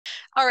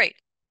All right.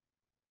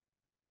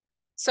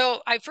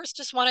 So I first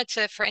just wanted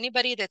to, for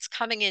anybody that's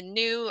coming in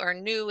new or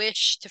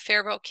newish to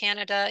Fairvote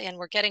Canada, and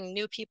we're getting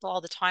new people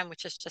all the time,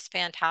 which is just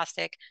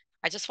fantastic.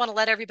 I just want to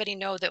let everybody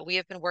know that we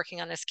have been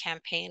working on this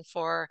campaign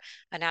for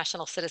a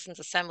National Citizens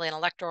Assembly and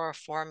Electoral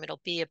Reform.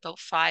 It'll be about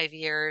 5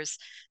 years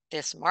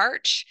this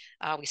March.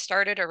 We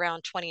started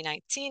around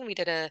 2019. We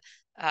did a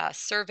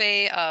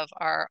survey of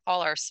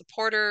all our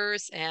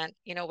supporters and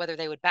whether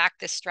they would back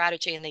this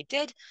strategy, and they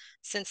did.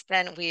 Since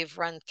then, we've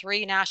run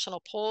 3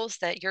 national polls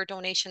that your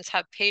donations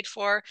have paid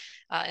for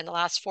in the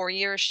last 4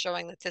 years,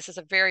 showing that this is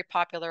a very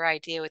popular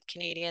idea with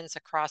Canadians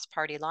across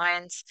party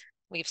lines.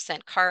 We've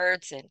sent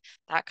cards and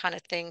that kind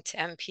of thing to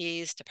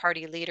MPs, to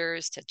party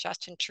leaders, to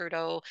Justin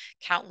Trudeau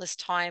countless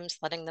times,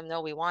 letting them know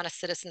we want a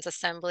citizens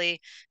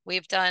assembly.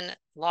 We've done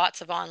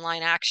lots of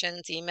online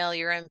actions, email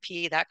your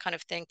MP, that kind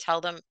of thing, tell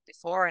them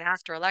before and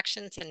after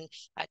elections and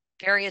at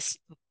various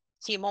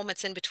key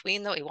moments in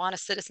between that we want a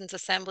citizens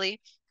assembly.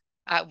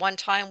 At one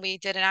time, we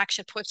did an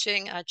action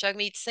pushing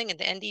Jagmeet Singh and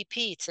the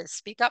NDP to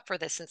speak up for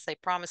this, since they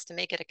promised to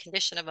make it a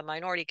condition of a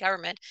minority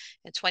government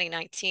in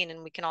 2019,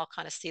 and we can all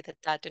kind of see that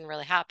that didn't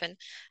really happen.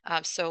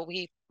 So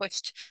we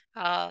pushed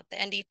the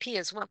NDP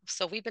as well.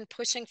 So we've been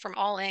pushing from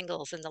all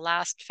angles. In the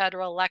last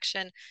federal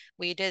election,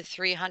 we did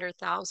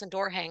 300,000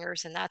 door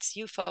hangers, and that's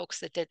you folks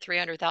that did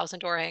 300,000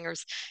 door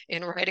hangers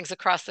in ridings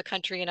across the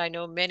country. And I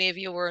know many of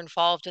you were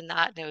involved in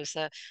that, and it was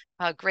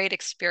a great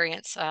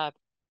experience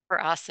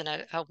for us, and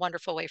a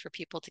wonderful way for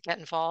people to get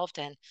involved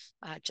and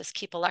just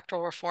keep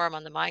electoral reform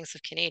on the minds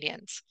of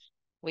Canadians.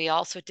 We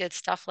also did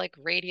stuff like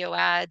radio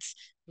ads.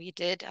 We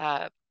did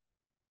a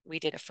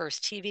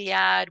first TV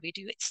ad. We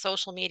do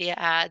social media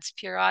ads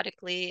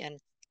periodically and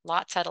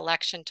lots at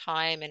election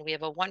time. And we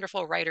have a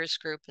wonderful writers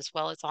group as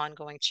well as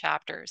ongoing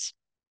chapters.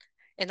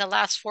 In the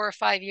last 4 or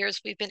 5 years,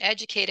 we've been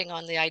educating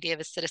on the idea of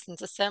a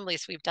citizens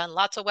assemblies. We've done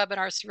lots of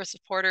webinars for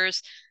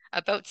supporters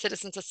about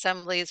citizens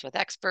assemblies with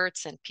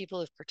experts and people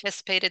who've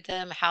participated in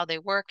them, how they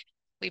work.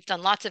 We've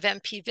done lots of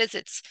MP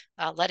visits,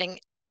 letting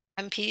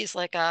MPs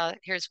like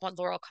here's one,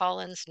 Laurel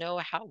Collins,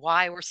 know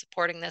why we're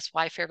supporting this,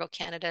 why Fairvote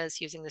Canada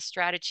is using this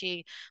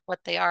strategy, what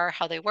they are,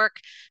 how they work.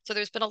 So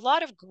there's been a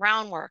lot of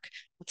groundwork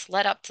that's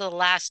led up to the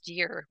last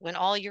year, when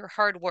all your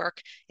hard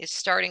work is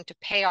starting to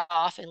pay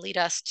off and lead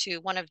us to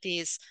one of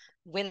these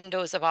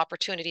windows of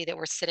opportunity that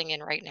we're sitting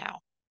in right now.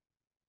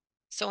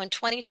 So in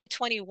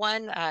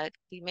 2021,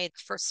 we made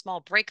the first small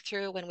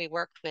breakthrough when we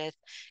worked with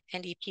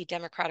NDP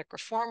Democratic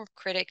Reform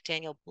critic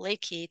Daniel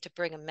Blakey to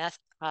bring a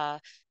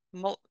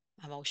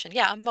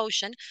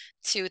motion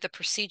to the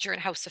Procedure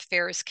and House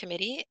Affairs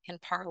Committee in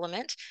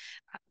Parliament,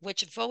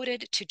 which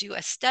voted to do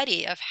a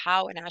study of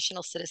how a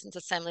National Citizens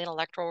Assembly and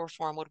electoral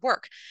reform would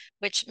work,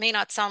 which may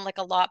not sound like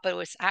a lot, but it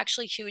was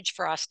actually huge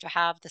for us to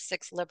have the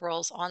 6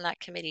 Liberals on that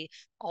committee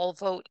all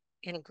vote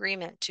in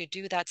agreement to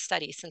do that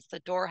study, since the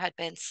door had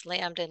been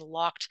slammed and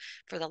locked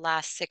for the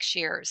last 6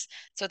 years.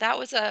 So that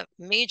was a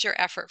major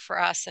effort for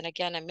us. And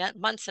again,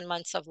 months and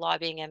months of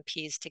lobbying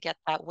MPs to get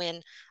that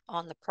win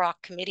on the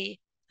PROC committee.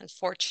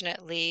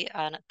 Unfortunately,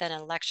 then an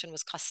election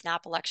was called,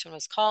 snap election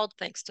was called,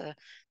 thanks to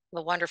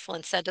the wonderful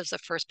incentives of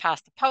first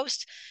past the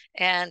post,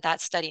 and that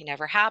study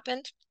never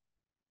happened.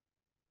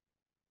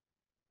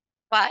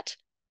 But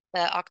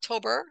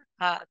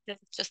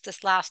just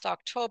this last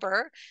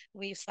October,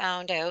 we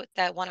found out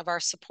that one of our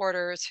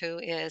supporters, who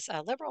is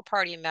a Liberal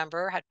Party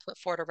member, had put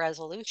forward a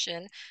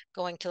resolution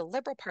going to the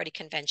Liberal Party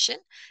convention,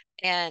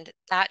 and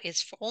that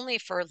is only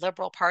for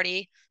Liberal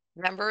Party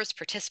members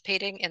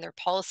participating in their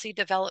policy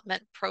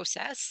development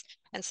process.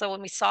 And so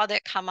when we saw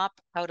that come up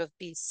out of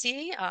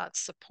BC,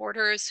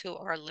 supporters who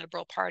are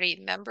Liberal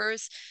Party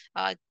members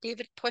gave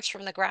it a push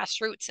from the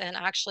grassroots, and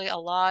actually a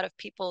lot of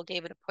people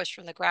gave it a push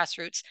from the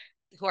grassroots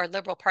who are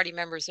Liberal Party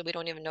members that we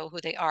don't even know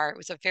who they are. It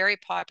was a very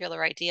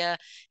popular idea.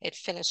 It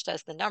finished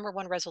as the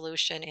 #1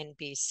 resolution in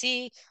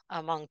BC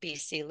among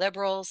BC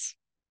Liberals,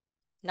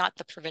 not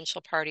the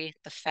provincial party,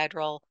 the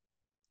federal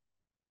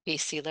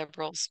BC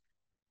Liberals.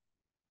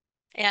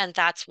 And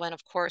that's when,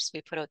 of course,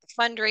 we put out the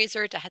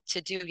fundraiser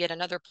to do yet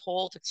another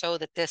poll to show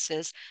that this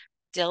is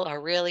still a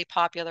really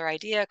popular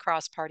idea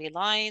across party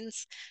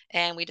lines.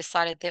 And we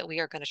decided that we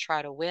are going to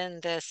try to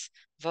win this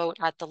vote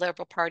at the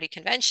Liberal Party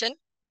convention.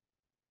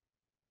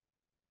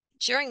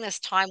 During this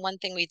time, one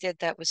thing we did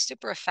that was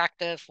super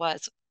effective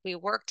was we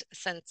worked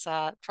since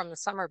from the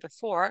summer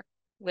before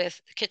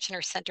with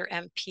Kitchener Centre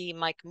MP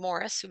Mike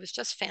Morris, who was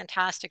just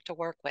fantastic to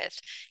work with.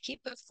 He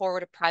put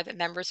forward a private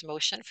member's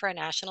motion for a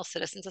National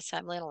Citizens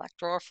Assembly and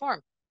electoral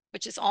reform,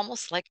 which is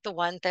almost like the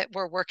one that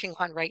we're working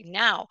on right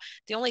now.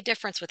 The only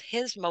difference with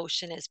his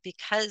motion is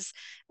because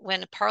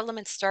when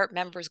Parliament start,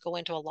 members go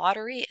into a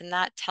lottery, and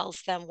that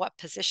tells them what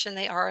position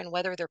they are and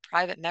whether their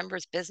private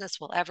member's business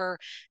will ever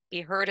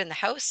be heard in the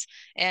House.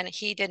 And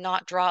he did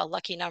not draw a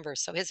lucky number,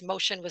 so his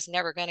motion was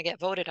never going to get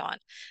voted on.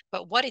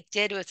 But what it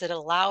did was it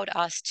allowed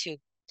us to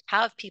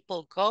have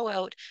people go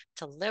out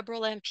to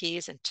Liberal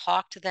MPs and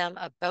talk to them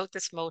about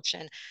this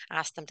motion,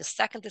 ask them to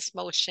second this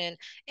motion,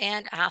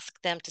 and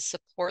ask them to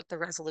support the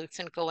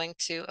resolution going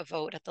to a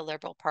vote at the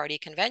Liberal Party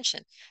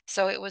convention.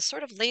 So it was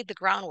sort of laid the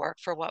groundwork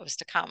for what was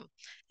to come.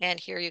 And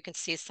here you can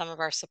see some of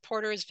our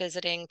supporters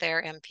visiting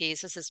their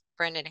MPs. This is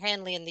Brendan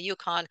Hanley in the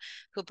Yukon,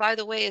 who, by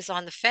the way, is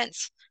on the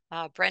fence.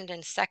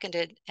 Brendan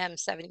seconded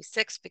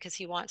M76 because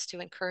he wants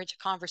to encourage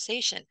a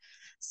conversation.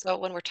 So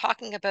when we're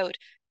talking about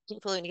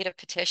people who need a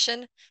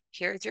petition,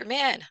 here's your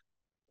man,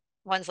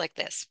 ones like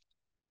this.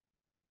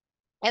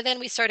 And then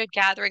we started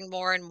gathering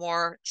more and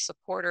more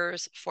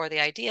supporters for the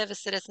idea of a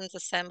citizens'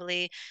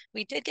 assembly.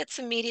 We did get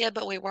some media,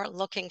 but we weren't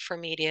looking for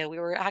media. We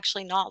were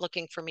actually not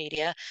looking for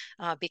media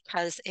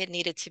because it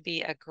needed to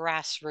be a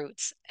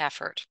grassroots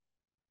effort.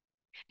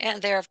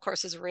 And there, of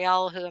course, is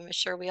Riel, who I'm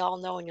sure we all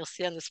know, and you'll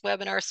see on this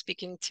webinar,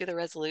 speaking to the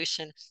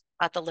resolution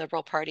at the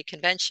Liberal Party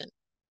convention.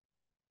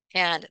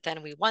 And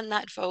then we won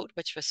that vote,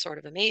 which was sort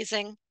of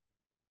amazing.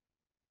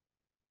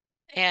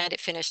 And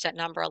it finished at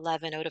number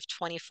 11 out of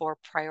 24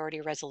 priority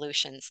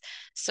resolutions.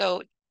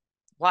 So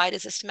why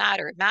does this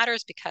matter? It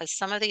matters because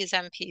some of these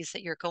MPs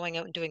that you're going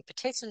out and doing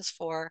petitions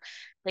for,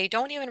 they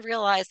don't even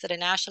realize that a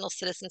National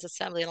Citizens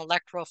Assembly and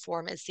Electoral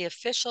Reform is the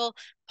official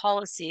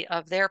policy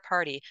of their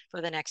party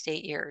for the next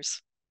 8 years.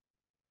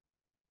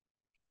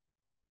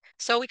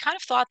 So we kind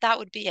of thought that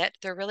would be it.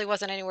 There really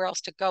wasn't anywhere else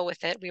to go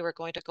with it. We were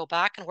going to go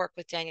back and work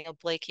with Daniel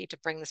Blakey to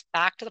bring this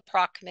back to the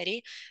PROC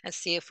committee and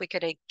see if we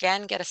could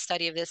again get a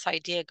study of this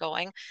idea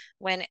going.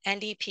 When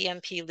NDP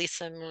MP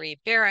Lisa Marie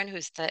Barron,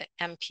 who's the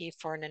MP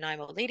for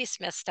Nanaimo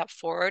Ladysmith, stepped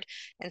forward,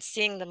 and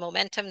seeing the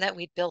momentum that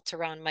we'd built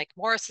around Mike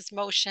Morris's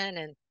motion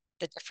and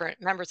the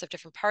different members of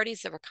different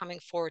parties that were coming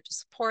forward to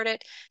support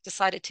it,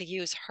 decided to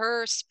use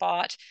her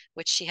spot,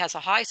 which she has a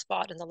high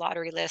spot in the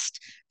lottery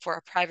list, for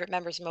a private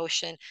member's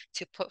motion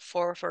to put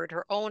forward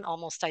her own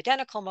almost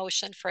identical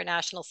motion for a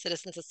National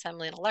Citizens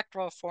Assembly and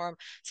Electoral Reform.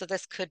 So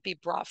this could be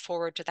brought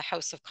forward to the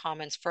House of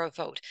Commons for a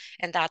vote.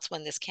 And that's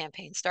when this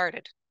campaign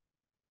started.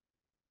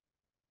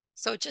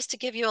 So just to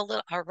give you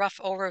a rough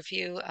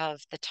overview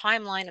of the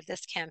timeline of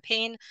this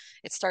campaign,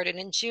 it started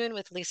in June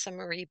with Lisa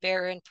Marie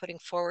Barron putting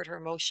forward her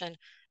motion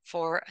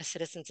for a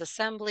citizens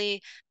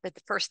assembly. But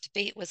the first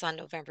debate was on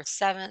November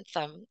 7th.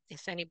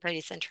 If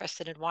anybody's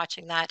interested in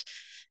watching that,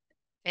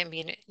 I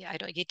mean,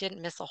 you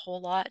didn't miss a whole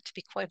lot, to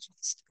be quite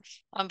honest.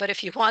 But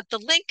if you want the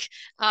link,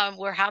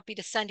 we're happy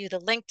to send you the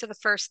link to the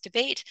first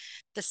debate.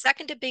 The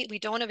second debate, we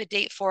don't have a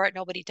date for it.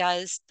 Nobody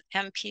does.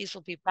 MPs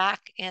will be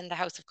back in the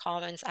House of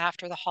Commons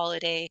after the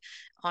holiday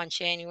on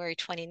January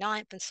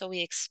 29th. And so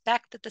we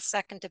expect that the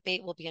second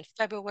debate will be in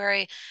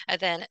February. And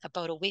then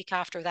about a week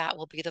after that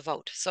will be the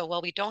vote. So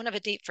while we don't have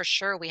a date for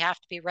sure, we have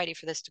to be ready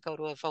for this to go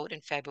to a vote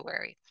in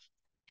February.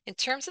 In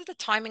terms of the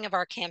timing of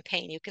our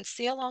campaign, you can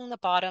see along the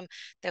bottom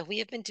that we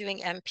have been doing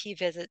MP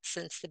visits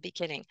since the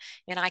beginning.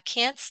 And I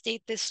can't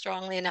state this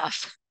strongly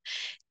enough.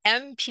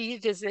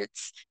 MP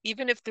visits,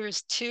 even if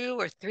there's 2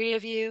 or 3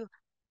 of you,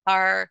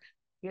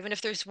 even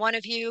if there's 1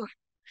 of you,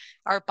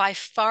 are by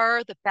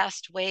far the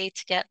best way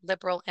to get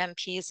Liberal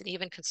MPs and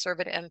even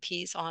Conservative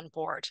MPs on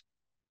board.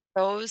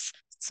 Those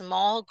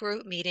small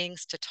group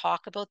meetings to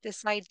talk about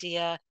this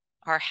idea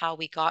are how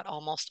we got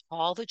almost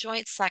all the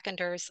joint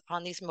seconders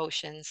on these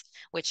motions,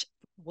 which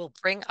will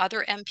bring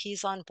other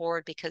MPs on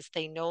board because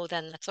they know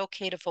then it's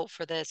okay to vote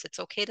for this. It's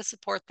okay to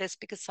support this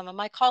because some of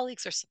my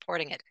colleagues are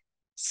supporting it.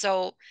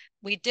 So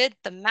we did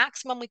the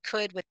maximum we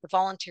could with the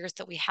volunteers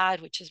that we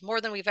had, which is more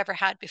than we've ever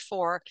had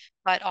before,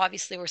 but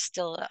obviously we're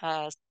still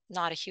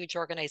not a huge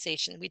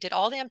organization. We did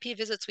all the MP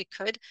visits we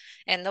could,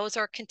 and those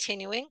are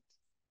continuing.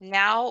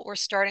 Now we're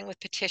starting with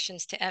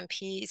petitions to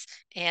MPs,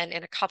 and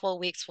in a couple of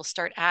weeks, we'll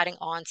start adding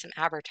on some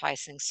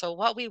advertising. So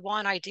what we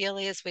want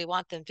ideally is we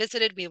want them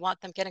visited, we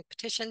want them getting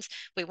petitions,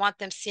 we want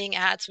them seeing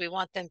ads, we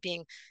want them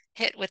being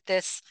hit with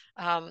this,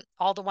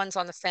 all the ones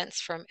on the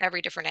fence from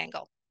every different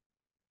angle.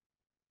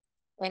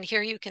 And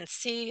here you can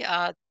see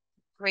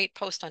great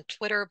post on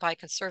Twitter by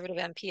Conservative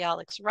MP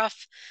Alex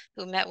Ruff,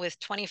 who met with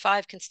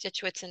 25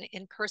 constituents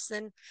in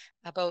person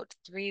about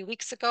 3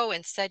 weeks ago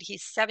and said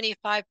he's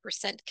 75%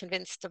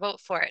 convinced to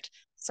vote for it.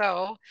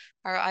 So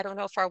I don't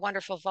know if our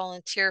wonderful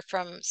volunteer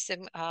from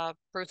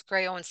Bruce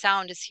Grey Owen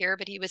Sound is here,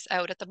 but he was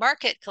out at the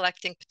market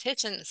collecting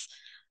petitions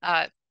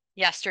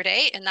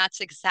yesterday, and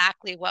that's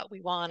exactly what we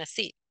want to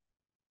see.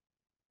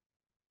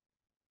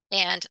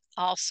 And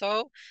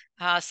also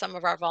some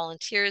of our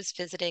volunteers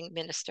visiting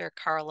Minister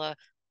Carla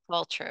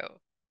Qualtrough.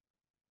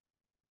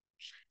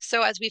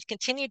 So as we've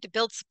continued to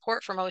build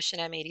support for Motion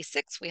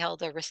M86, we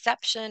held a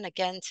reception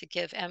again to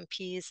give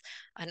MPs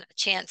a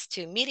chance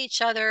to meet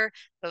each other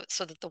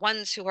so that the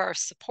ones who are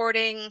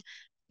supporting,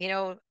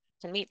 can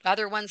meet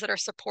other ones that are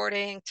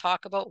supporting,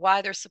 talk about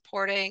why they're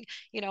supporting,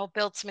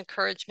 build some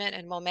encouragement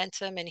and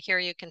momentum. And here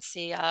you can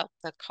see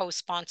the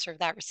co-sponsor of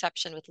that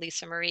reception with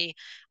Lisa Marie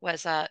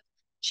was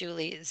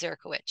Julie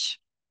Zerkowicz.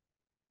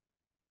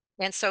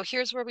 And so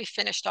here's where we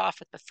finished off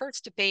with the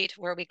first debate,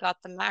 where we got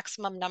the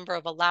maximum number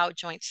of allowed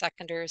joint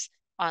seconders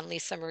on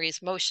Lisa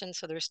Marie's motion.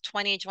 So there's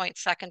 20 joint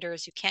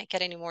seconders. You can't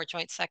get any more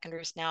joint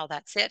seconders now.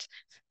 That's it.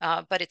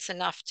 But it's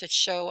enough to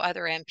show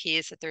other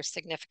MPs that there's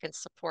significant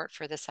support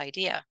for this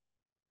idea.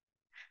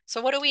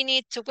 So what do we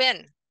need to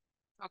win?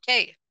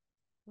 Okay,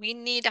 we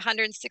need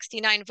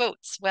 169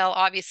 votes. Well,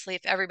 obviously,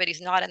 if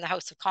everybody's not in the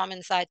House of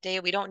Commons that day,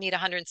 we don't need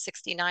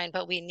 169,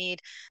 but we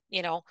need,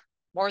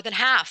 more than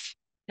half.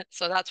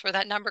 So that's where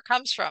that number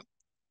comes from.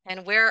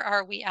 And where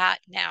are we at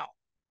now?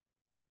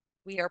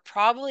 We are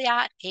probably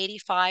at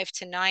 85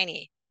 to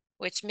 90,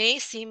 which may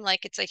seem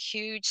like it's a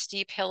huge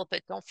steep hill,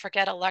 but don't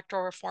forget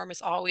electoral reform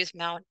is always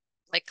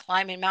like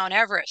climbing Mount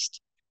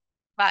Everest.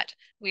 But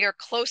we are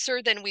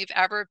closer than we've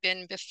ever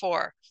been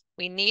before.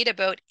 We need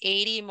about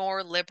 80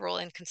 more Liberal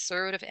and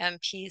Conservative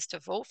MPs to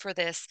vote for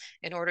this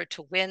in order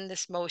to win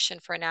this motion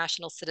for a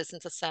National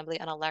Citizens Assembly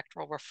on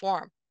electoral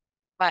reform.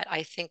 But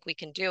I think we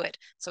can do it.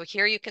 So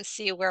here you can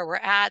see where we're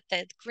at.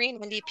 The Green,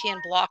 NDP,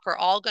 and Bloc are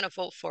all going to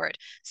vote for it.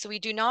 So we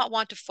do not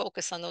want to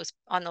focus on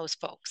those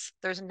folks.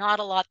 There's not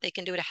a lot they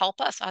can do to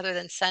help us other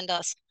than send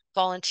us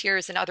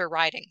volunteers in other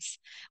ridings.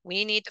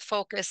 We need to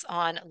focus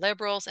on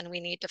Liberals and we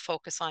need to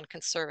focus on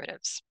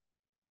Conservatives.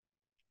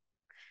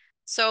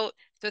 So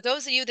for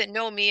those of you that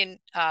know me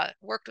and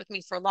worked with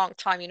me for a long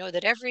time, you know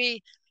that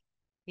every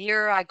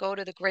year I go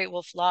to the Great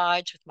Wolf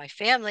Lodge with my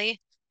family,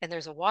 and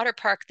there's a water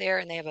park there,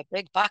 and they have a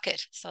big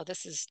bucket. So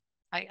this is,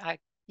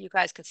 you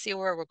guys can see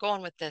where we're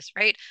going with this,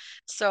 right?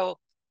 So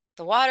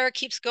the water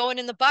keeps going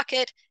in the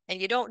bucket,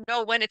 and you don't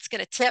know when it's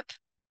going to tip,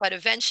 but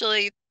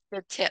eventually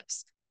it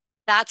tips.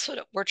 That's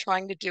what we're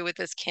trying to do with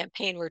this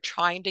campaign. We're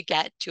trying to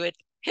get to a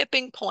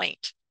tipping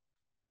point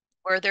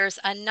where there's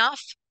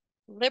enough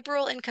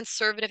Liberal and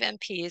Conservative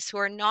MPs who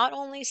are not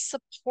only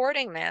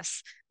supporting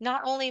this,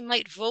 not only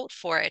might vote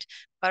for it,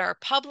 but are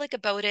public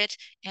about it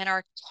and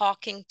are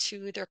talking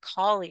to their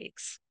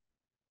colleagues.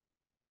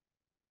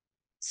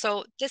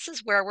 So this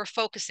is where we're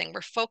focusing.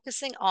 We're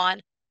focusing on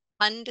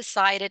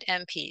undecided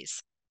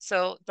MPs.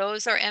 So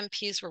those are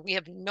MPs where we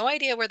have no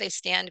idea where they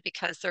stand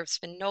because there's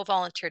been no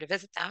volunteer to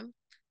visit them,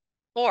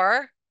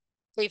 or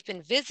they've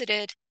been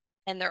visited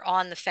and they're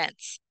on the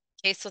fence.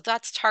 Okay, so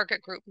that's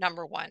target group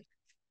number one.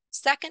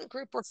 Second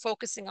group we're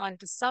focusing on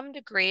to some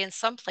degree in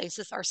some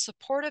places are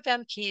supportive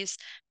MPs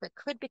that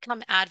could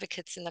become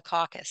advocates in the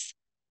caucus.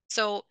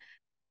 So,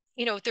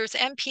 there's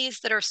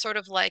MPs that are sort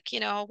of like,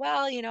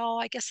 well,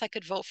 I guess I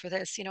could vote for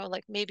this,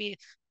 like maybe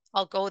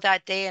I'll go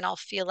that day and I'll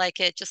feel like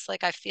it, just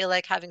like I feel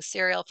like having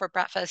cereal for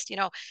breakfast,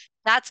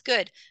 that's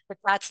good, but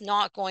that's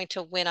not going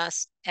to win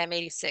us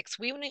M86.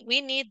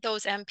 We need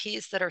those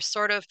MPs that are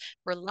sort of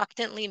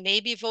reluctantly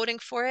maybe voting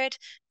for it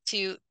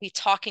to be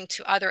talking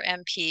to other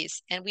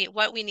MPs. And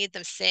what we need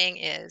them saying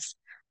is,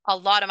 a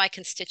lot of my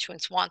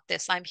constituents want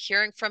this. I'm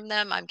hearing from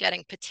them. I'm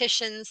getting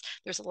petitions.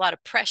 There's a lot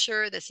of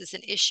pressure. This is an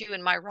issue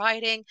in my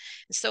riding.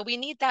 So we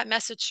need that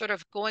message sort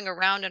of going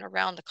around and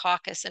around the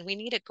caucus, and we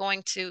need it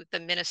going to the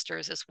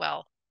ministers as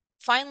well.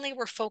 Finally,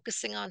 we're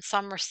focusing on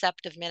some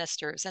receptive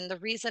ministers. And the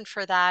reason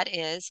for that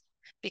is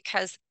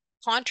because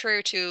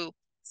contrary to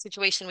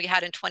situation we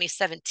had in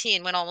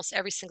 2017 when almost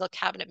every single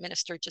cabinet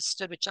minister just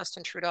stood with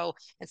Justin Trudeau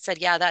and said,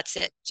 yeah, that's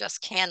it,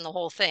 just can the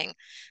whole thing.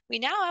 We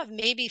now have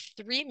maybe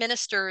 3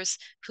 ministers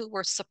who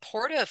were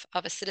supportive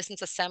of a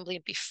citizens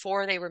assembly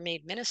before they were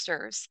made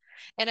ministers,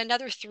 and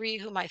another 3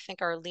 whom I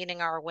think are leaning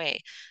our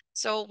way.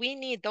 So we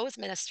need those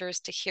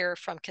ministers to hear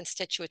from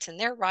constituents in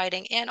their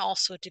riding and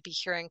also to be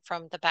hearing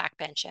from the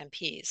backbench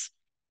MPs.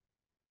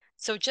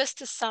 So just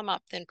to sum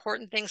up the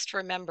important things to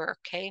remember,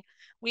 okay,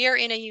 we are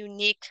in a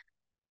unique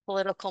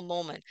political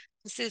moment.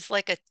 This is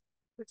like a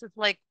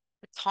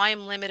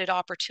time limited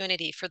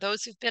opportunity. For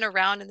those who've been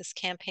around in this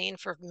campaign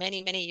for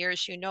many, many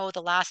years,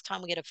 the last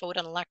time we had a vote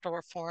on electoral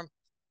reform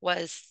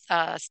was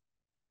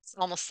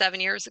almost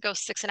 7 years ago,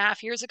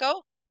 6.5 years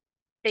ago.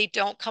 They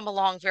don't come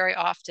along very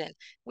often.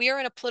 We are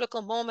in a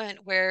political moment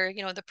where,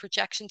 the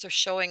projections are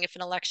showing if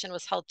an election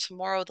was held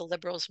tomorrow, the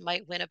Liberals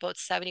might win about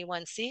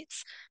 71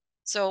 seats.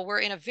 So we're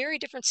in a very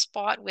different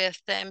spot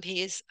with the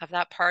MPs of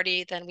that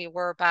party than we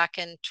were back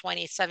in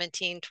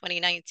 2017,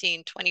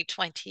 2019,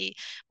 2020.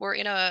 We're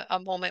in a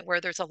moment where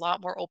there's a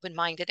lot more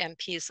open-minded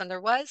MPs than there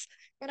was.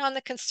 And on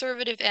the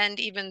Conservative end,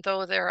 even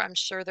though I'm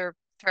sure they're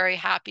very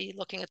happy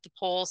looking at the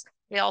polls,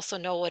 they also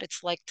know what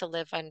it's like to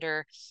live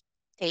under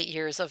 8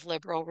 years of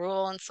Liberal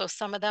rule. And so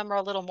some of them are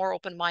a little more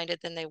open-minded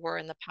than they were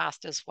in the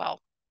past as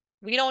well.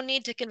 We don't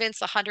need to convince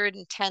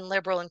 110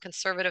 Liberal and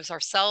Conservatives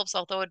ourselves,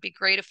 although it'd be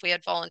great if we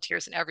had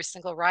volunteers in every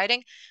single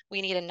riding.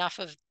 We need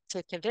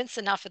to convince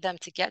enough of them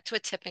to get to a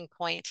tipping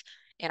point.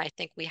 And I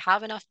think we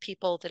have enough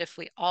people that if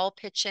we all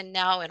pitch in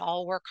now and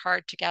all work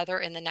hard together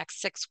in the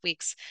next 6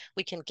 weeks,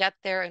 we can get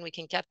there and we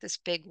can get this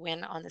big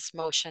win on this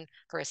motion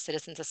for a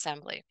citizens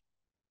assembly.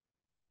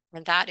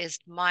 And that is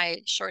my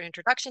short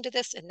introduction to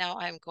this. And now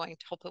I'm going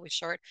to hope it was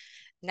short.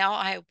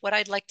 Now what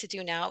I'd like to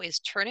do now is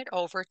turn it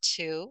over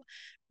to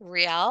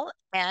Riel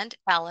and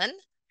Ellen,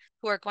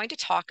 who are going to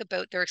talk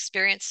about their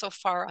experience so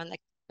far on the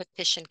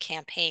petition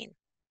campaign.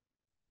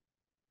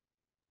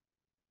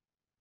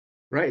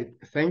 Right,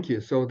 thank you.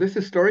 So this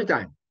is story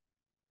time.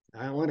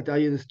 I want to tell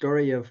you the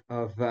story of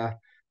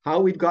how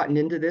we've gotten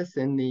into this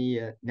in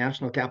the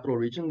National Capital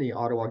Region, the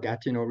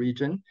Ottawa-Gatineau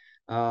region,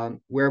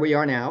 where we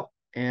are now,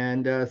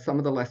 and some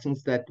of the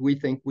lessons that we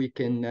think we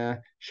can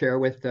share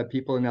with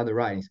people in other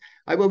ridings.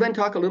 I will then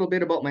talk a little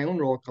bit about my own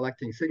role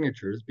collecting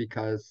signatures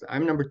because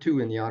I'm number two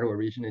in the Ottawa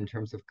region in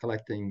terms of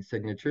collecting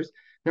signatures.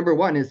 Number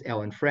one is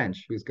Ellen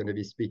French, who's going to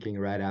be speaking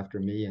right after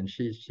me, and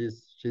she's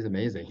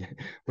amazing.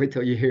 Wait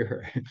till you hear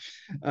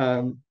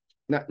her.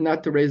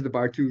 Not to raise the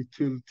bar too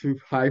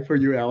high for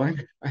you,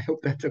 Ellen. I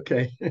hope that's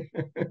okay.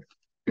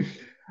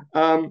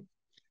 um,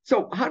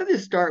 so how did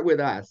this start with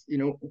us?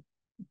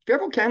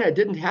 Federal Canada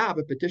didn't have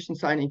a petition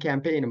signing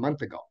campaign a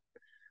month ago.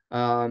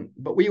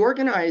 But we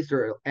organized,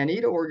 or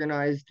Anita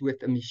organized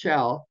with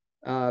Michelle,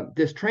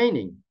 this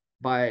training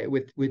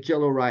with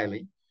Jill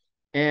O'Reilly.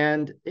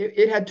 And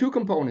it had two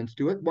components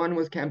to it. One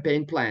was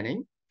campaign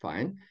planning,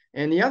 fine.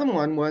 And the other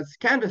one was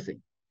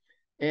canvassing.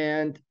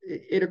 And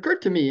it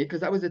occurred to me,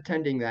 because I was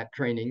attending that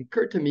training,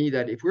 occurred to me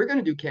that if we're going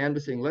to do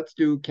canvassing, let's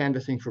do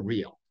canvassing for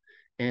real.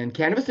 And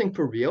canvassing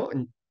for real,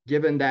 and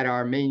given that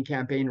our main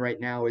campaign right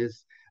now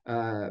is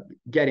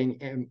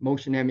getting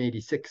motion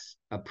M86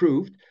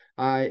 approved,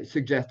 I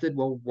suggested,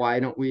 well,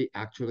 why don't we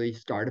actually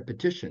start a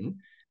petition,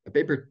 a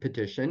paper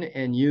petition,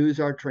 and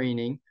use our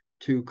training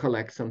to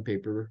collect some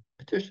paper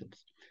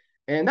petitions.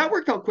 And that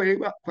worked out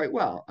quite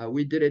well.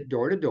 We did it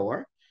door to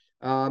door,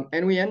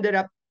 and we ended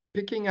up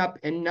picking up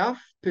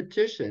enough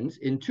petitions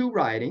in two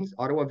ridings,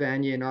 Ottawa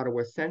Vanier and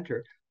Ottawa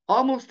Centre,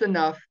 almost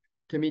enough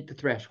to meet the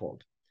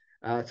threshold.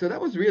 So that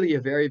was really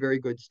a very, very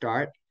good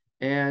start.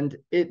 And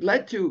it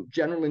led to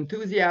general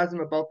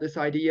enthusiasm about this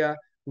idea.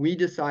 We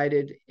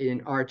decided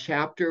in our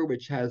chapter,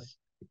 which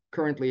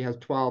currently has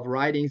 12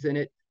 ridings in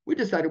it, we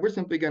decided we're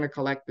simply going to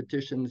collect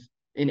petitions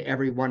in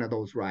every one of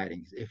those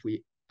ridings if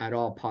we at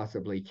all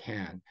possibly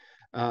can.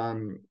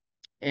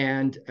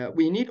 And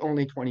we need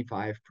only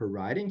 25 per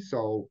riding.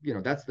 So,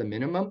 that's the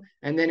minimum.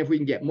 And then if we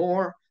can get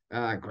more,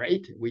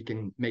 great, we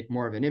can make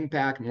more of an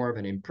impact, more of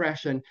an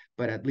impression,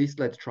 but at least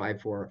let's try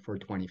for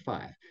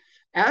 25.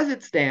 As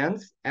it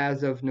stands,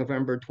 as of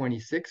November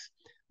 26th,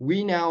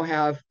 we now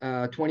have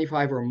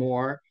 25 or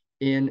more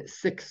in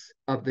 6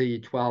 of the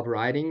 12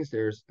 ridings.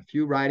 There's a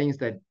few ridings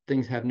that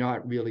things have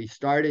not really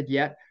started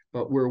yet,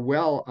 but we're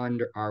well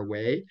under our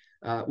way.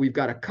 We've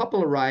got a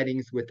couple of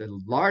ridings with a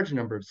large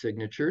number of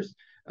signatures.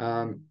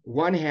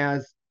 One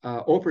has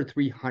over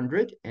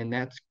 300, and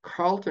that's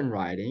Carleton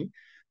riding.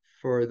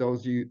 For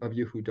those of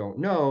you who don't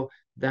know,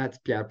 that's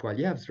Pierre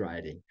Poilievre's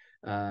riding.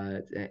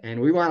 And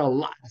we want a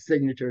lot of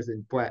signatures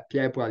in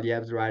Pierre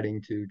Poilievre's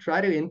riding to try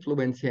to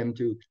influence him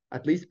to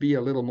at least be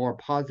a little more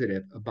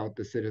positive about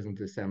the Citizens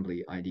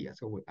Assembly idea.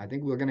 So I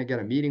think we're going to get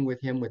a meeting with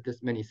him with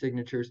this many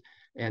signatures,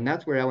 and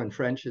that's where Ellen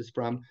French is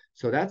from.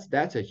 So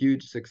that's a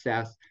huge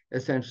success,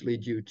 essentially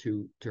due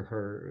to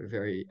her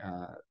very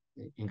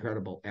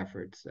incredible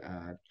efforts,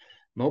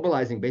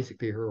 mobilizing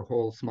basically her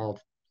whole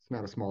it's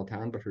not a small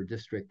town, but her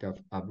district of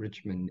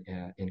Richmond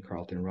in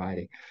Carleton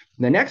riding.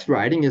 The next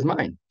riding is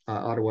mine,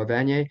 Ottawa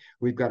Vanier.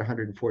 We've got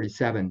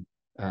 147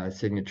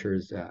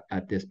 signatures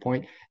at this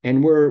point,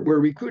 and we're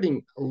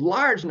recruiting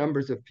large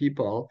numbers of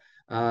people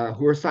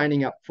who are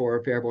signing up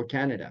for Fair Vote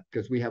Canada,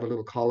 because we have a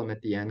little column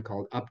at the end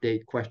called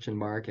update ?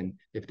 And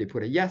if they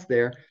put a yes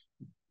there,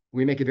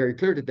 we make it very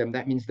clear to them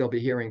that means they'll be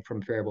hearing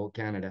from Fair Vote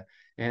Canada.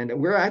 And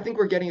I think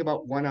we're getting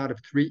about 1 out of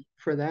 3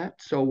 for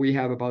that. So we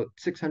have about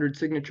 600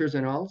 signatures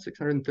in all,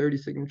 630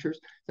 signatures.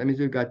 That means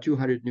we've got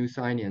 200 new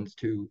sign-ins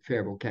to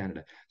Fair Vote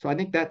Canada. So I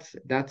think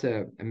that's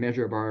a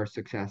measure of our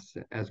success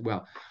as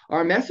well.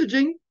 Our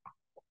messaging,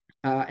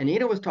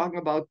 Anita was talking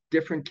about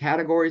different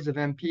categories of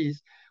MPs.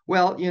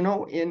 Well, in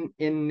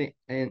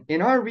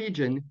our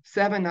region,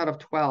 7 out of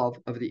 12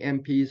 of the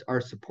MPs are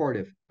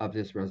supportive of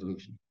this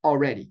resolution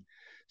already.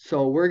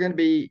 So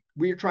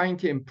we're trying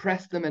to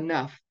impress them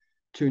enough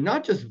to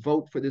not just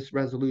vote for this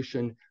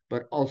resolution,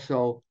 but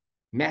also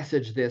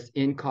message this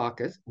in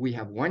caucus. We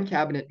have one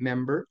cabinet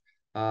member,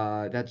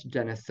 that's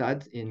Jenna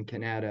Sudds in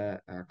Canada,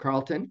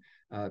 Carleton.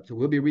 So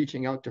we'll be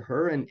reaching out to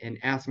her and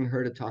asking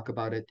her to talk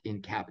about it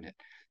in cabinet.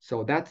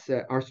 So that's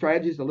our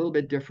strategy is a little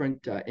bit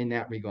different in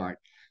that regard.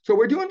 So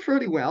we're doing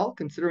fairly well,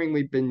 considering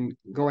we've been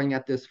going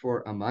at this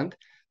for a month.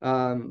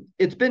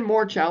 It's been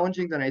more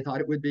challenging than I thought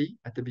it would be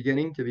at the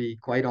beginning, to be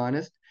quite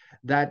honest.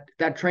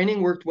 That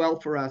training worked well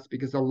for us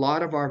because a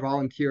lot of our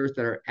volunteers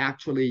that are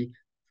actually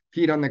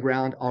feet on the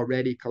ground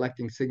already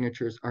collecting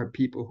signatures are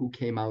people who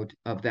came out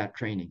of that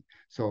training.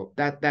 So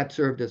that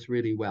served us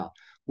really well.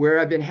 Where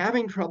I've been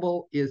having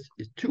trouble is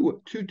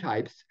two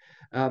types.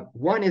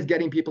 One is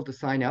getting people to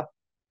sign up.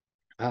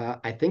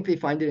 I think they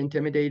find it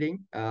intimidating,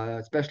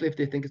 especially if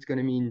they think it's going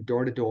to mean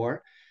door to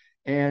door.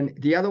 And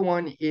the other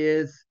one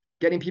is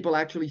getting people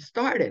actually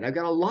started. I've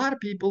got a lot of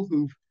people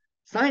who've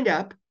signed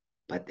up,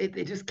 but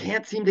they just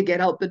can't seem to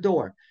get out the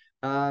door.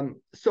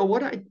 So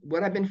what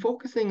I've been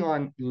focusing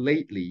on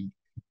lately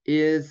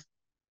is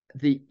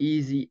the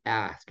easy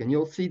ask. And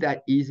you'll see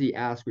that easy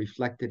ask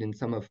reflected in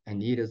some of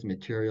Anita's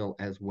material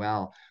as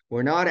well.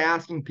 We're not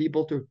asking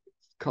people to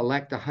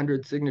collect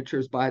 100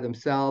 signatures by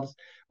themselves.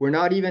 We're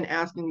not even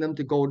asking them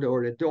to go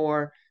door to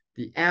door.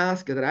 The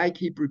ask that I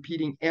keep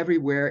repeating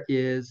everywhere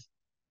is,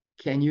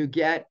 can you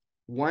get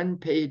one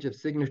page of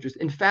signatures?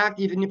 In fact,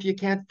 even if you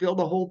can't fill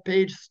the whole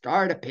page,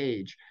 start a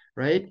page,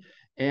 right?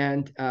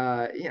 And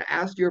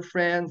ask your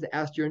friends,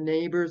 ask your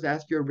neighbors,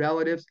 ask your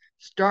relatives.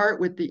 Start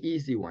with the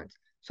easy ones.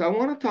 So I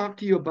want to talk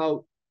to you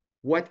about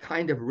what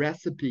kind of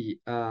recipe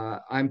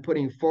I'm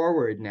putting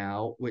forward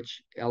now,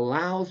 which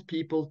allows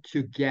people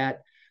to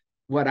get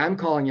what I'm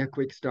calling a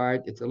quick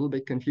start. It's a little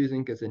bit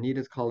confusing because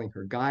Anita's calling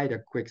her guide a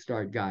quick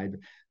start guide.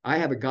 I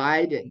have a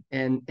guide,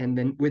 and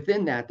then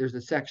within that, there's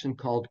a section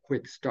called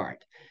quick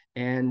start.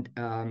 And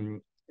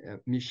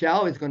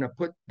Michelle is going to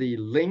put the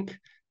link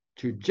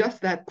to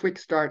just that quick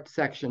start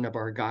section of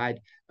our guide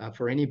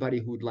for anybody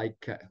who'd like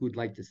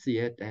to see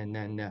it, and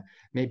then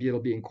maybe it'll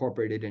be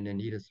incorporated in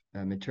Anita's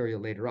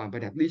material later on.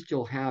 But at least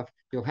you'll have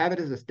it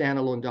as a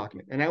standalone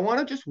document. And I want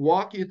to just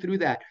walk you through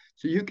that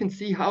so you can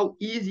see how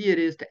easy it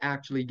is to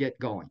actually get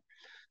going.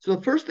 So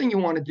the first thing you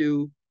want to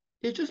do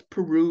is just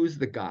peruse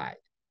the guide.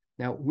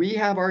 Now, we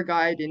have our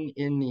guide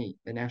in the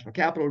National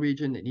Capital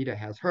Region. Anita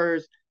has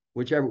hers.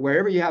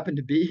 Wherever you happen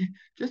to be,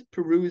 just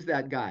peruse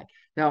that guide.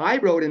 Now, I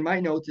wrote in my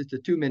notes it's a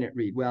 2-minute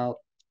read. Well,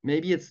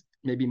 maybe it's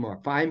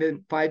more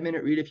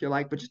 5-minute read if you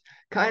like, but just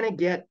kind of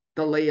get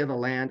the lay of the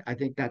land. I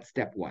think that's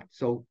step one.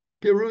 So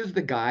peruse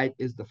the guide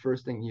is the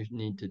first thing you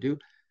need to do.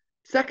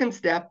 Second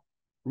step,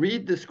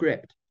 read the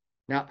script.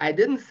 Now, I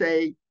didn't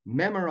say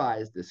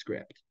memorize the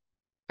script.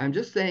 I'm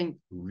just saying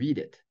read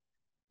it.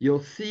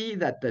 You'll see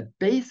that the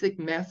basic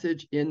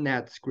message in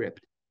that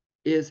script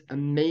is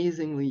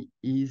amazingly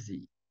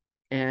easy.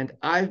 And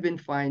I've been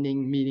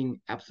finding, meeting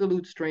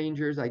absolute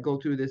strangers, I go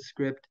through this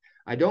script.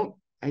 I don't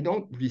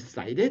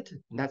recite it.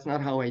 That's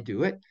not how I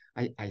do it.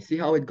 I see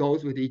how it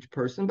goes with each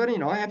person, but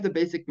I have the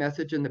basic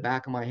message in the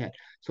back of my head.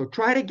 So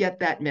try to get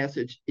that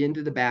message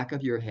into the back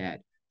of your head.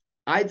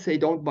 I'd say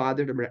don't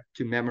bother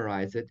to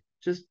memorize it.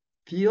 Just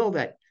feel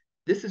that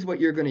this is what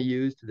you're going to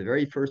use to the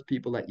very first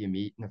people that you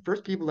meet. And the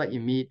first people that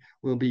you meet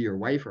will be your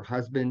wife or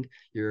husband,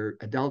 your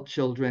adult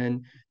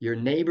children, your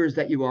neighbors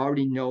that you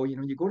already know.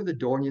 You go to the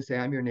door and you say,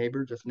 I'm your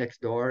neighbor just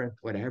next door, and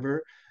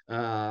whatever.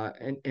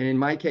 And in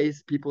my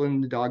case, people in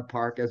the dog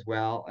park as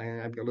well.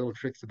 And I've got little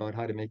tricks about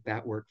how to make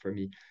that work for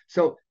me.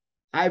 So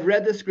I've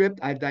read the script,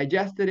 I've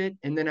digested it,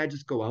 and then I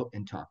just go out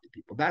and talk to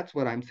people. That's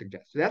what I'm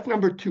suggesting. So that's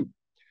number 2.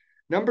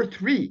 Number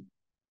 3,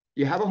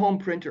 you have a home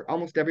printer.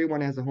 Almost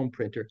everyone has a home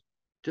printer.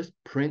 Just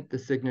print the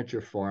signature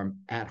form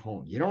at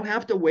home. You don't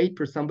have to wait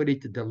for somebody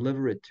to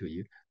deliver it to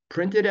you.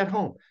 Print it at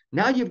home.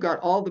 Now you've got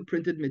all the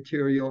printed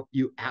material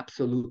you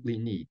absolutely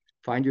need.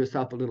 Find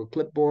yourself a little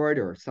clipboard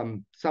or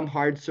some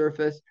hard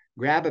surface,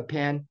 grab a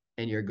pen,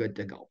 and you're good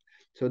to go.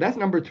 So that's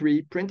number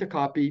 3, print a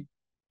copy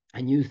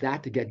and use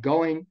that to get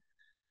going.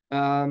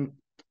 And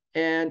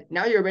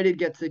now you're ready to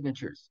get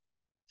signatures.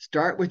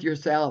 Start with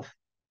yourself.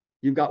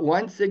 You've got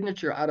one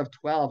signature out of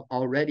 12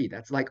 already.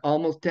 That's like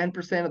almost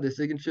 10% of the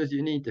signatures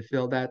you need to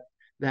fill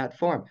that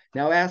form.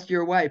 Now ask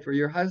your wife or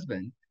your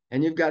husband,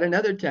 and you've got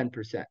another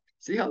 10%.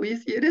 See how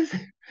easy it is?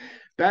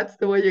 That's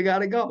the way you got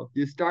to go.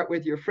 You start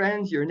with your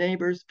friends, your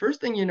neighbors.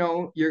 First thing you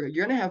know, you're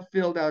going to have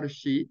filled out a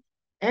sheet.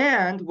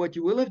 And what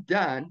you will have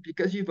done,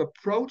 because you've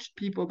approached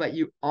people that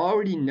you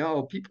already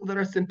know, people that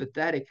are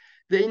sympathetic,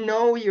 they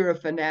know you're a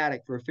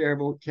fanatic for Fair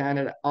Vote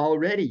Canada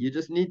already. You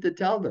just need to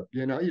tell them,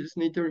 you just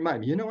need to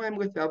remind them, I'm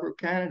with Fair Vote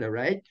Canada,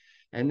 right?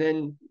 And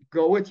then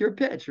go with your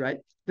pitch, right?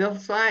 They'll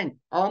sign.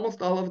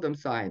 Almost all of them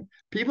sign.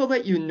 People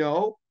that you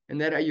know and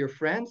that are your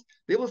friends,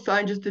 they will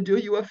sign just to do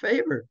you a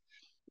favor.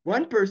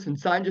 One person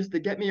signed just to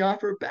get me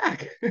off her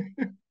back.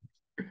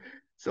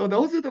 So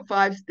those are the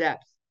 5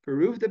 steps.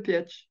 Peruse the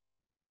pitch,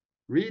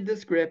 read the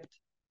script,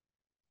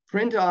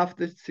 print off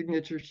the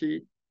signature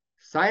sheet,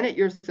 sign it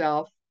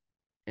yourself,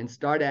 and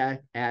start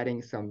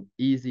adding some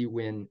easy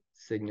win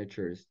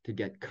signatures to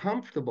get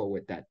comfortable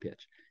with that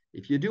pitch.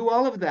 If you do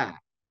all of that,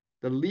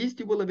 the least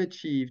you will have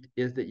achieved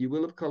is that you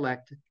will have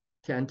collected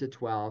 10 to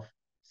 12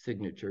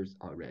 signatures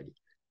already.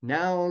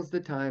 Now's the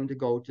time to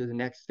go to the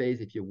next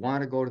phase. If you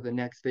want to go to the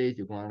next phase,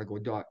 you want to go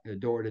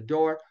door to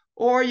door,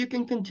 or you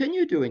can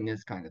continue doing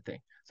this kind of thing.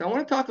 So I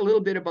want to talk a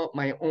little bit about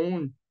my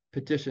own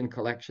petition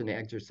collection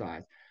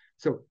exercise.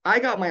 So I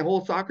got my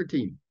whole soccer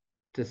team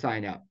to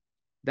sign up.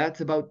 That's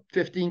about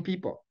 15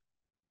 people.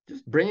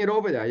 Just bring it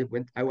over there.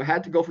 I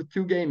had to go for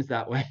 2 games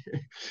that way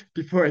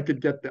before I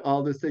could get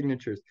all the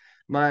signatures.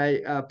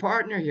 My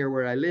partner here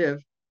where I live,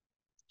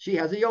 she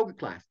has a yoga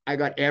class. I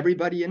got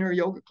everybody in her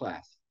yoga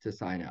class to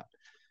sign up.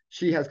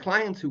 She has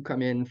clients who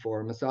come in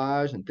for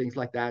massage and things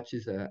like that.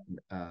 She's a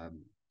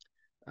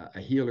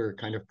healer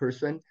kind of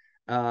person.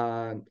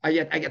 I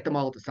get them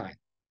all to sign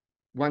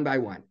one by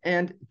one,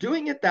 and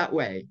doing it that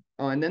way.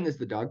 Oh, and then there's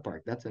the dog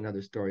park. That's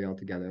another story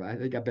altogether. I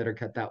think I better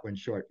cut that one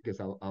short because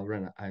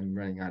I'm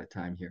running out of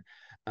time here.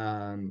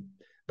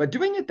 But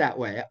doing it that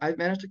way, I've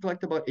managed to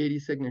collect about 80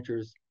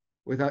 signatures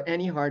without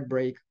any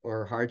heartbreak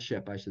or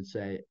hardship, I should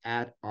say,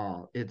 at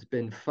all. It's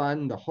been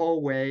fun the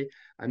whole way.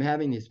 I'm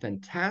having these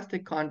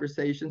fantastic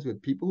conversations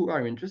with people who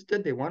are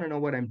interested. They want to know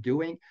what I'm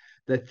doing.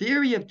 The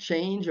theory of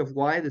change of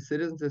why the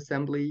Citizens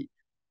Assembly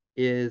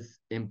is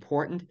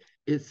important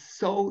is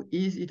so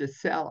easy to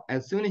sell.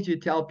 As soon as you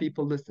tell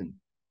people, listen,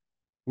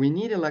 we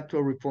need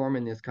electoral reform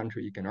in this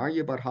country. You can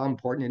argue about how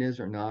important it is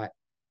or not,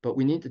 but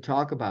we need to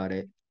talk about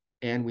it.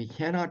 And we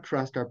cannot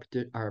trust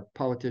our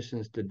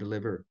politicians to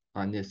deliver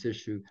on this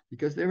issue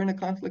because they're in a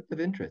conflict of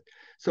interest.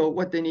 So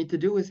what they need to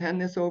do is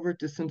hand this over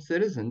to some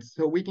citizens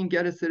so we can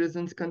get a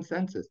citizens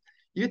consensus.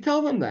 You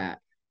tell them that.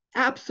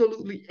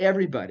 Absolutely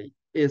everybody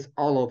is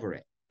all over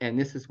it. And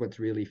this is what's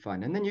really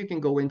fun. And then you can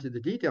go into the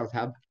details,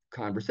 have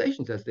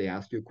conversations as they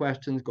ask you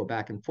questions, go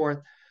back and forth.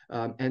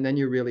 And then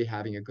you're really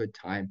having a good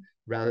time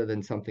rather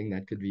than something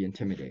that could be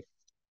intimidating.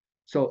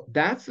 So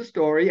that's the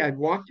story. I've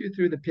walked you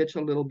through the pitch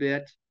a little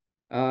bit,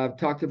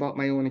 talked about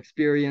my own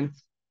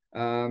experience.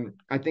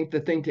 I think the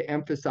thing to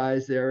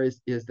emphasize there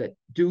is that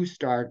do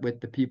start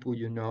with the people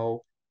you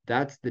know.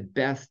 That's the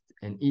best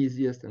and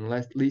easiest and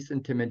least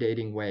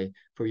intimidating way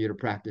for you to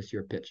practice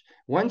your pitch.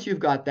 Once you've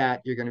got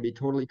that, you're going to be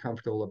totally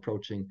comfortable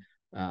approaching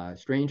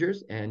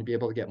strangers and be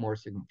able to get more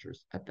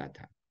signatures at that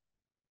time.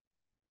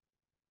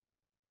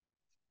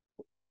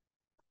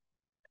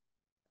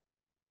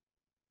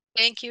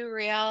 Thank you,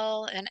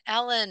 Riel. And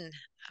Ellen,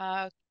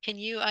 can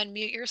you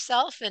unmute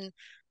yourself and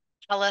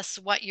tell us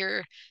what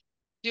you're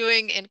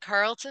doing in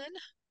Carleton?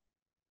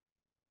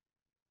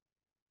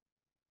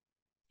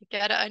 You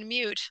gotta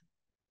unmute.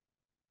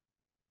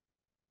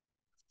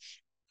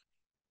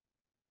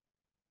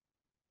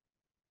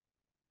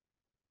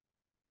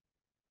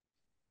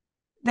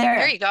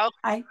 There There, you go.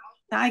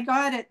 I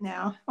got it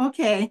now.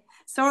 Okay,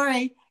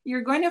 sorry.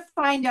 You're going to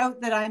find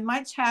out that I'm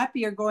much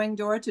happier going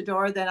door to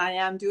door than I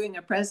am doing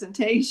a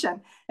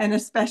presentation, and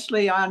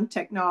especially on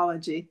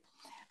technology.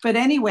 But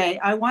anyway,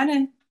 I want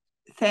to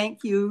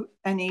thank you,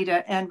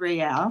 Anita and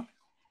Riel,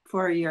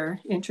 for your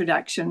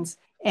introductions.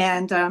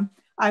 And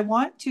I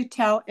want to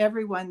tell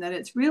everyone that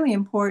it's really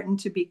important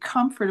to be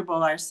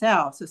comfortable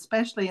ourselves,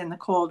 especially in the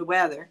cold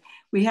weather.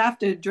 We have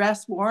to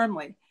dress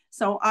warmly.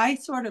 So I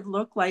sort of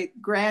look like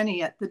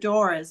Granny at the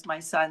door, as my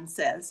son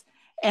says.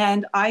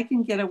 And I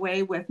can get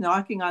away with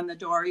knocking on the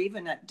door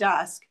even at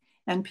dusk,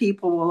 and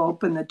people will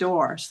open the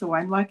door. So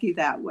I'm lucky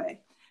that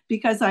way,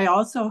 because I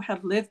also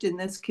have lived in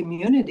this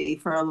community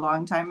for a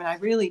long time. And I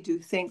really do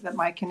think that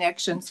my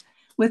connections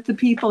with the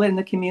people in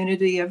the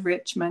community of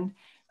Richmond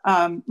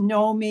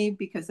know me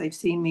because they've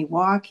seen me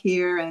walk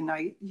here, and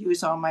I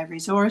use all my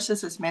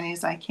resources, as many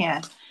as I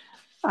can.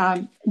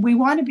 We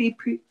want to be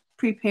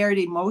prepared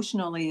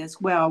emotionally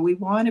as well. We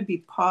want to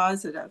be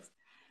positive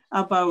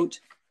about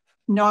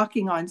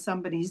knocking on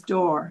somebody's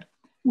door.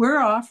 We're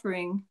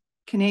offering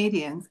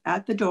Canadians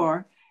at the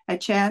door a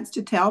chance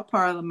to tell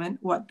Parliament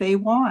what they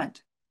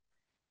want.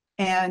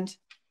 And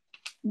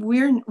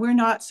we're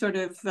not sort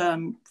of,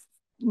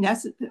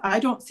 I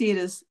don't see it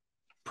as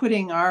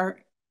putting our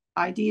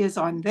ideas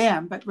on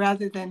them, but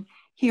rather than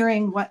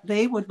hearing what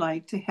they would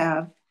like to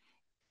have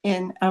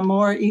in a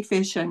more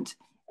efficient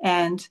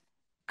and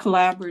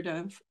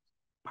collaborative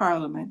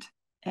Parliament,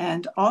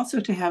 and also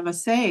to have a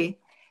say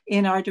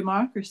in our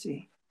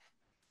democracy.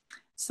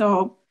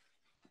 So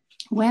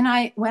when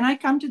I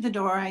come to the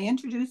door, I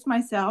introduce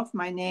myself,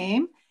 my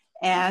name,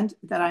 and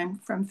that I'm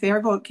from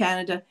Fair Vote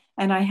Canada.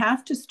 And I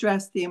have to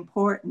stress the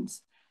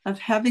importance of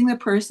having the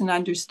person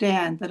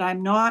understand that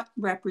I'm not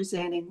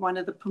representing one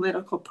of the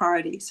political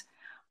parties.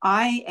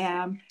 I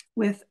am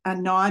with a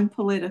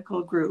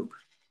non-political group.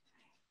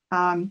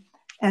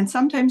 And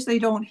sometimes they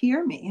don't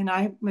hear me.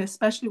 And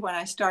especially when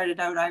I started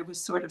out, I was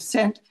sort of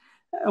sent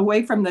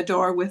away from the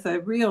door with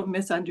a real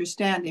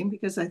misunderstanding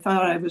because I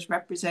thought I was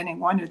representing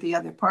one or the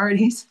other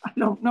parties. I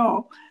don't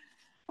know.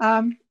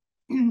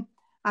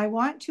 I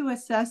want to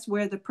assess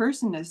where the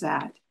person is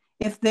at.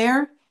 If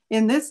they're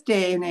in this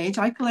day and age,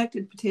 I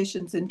collected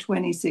petitions in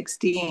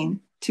 2016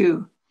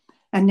 too.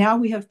 And now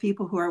we have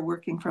people who are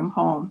working from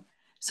home.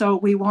 So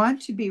we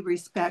want to be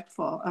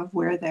respectful of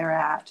where they're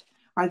at.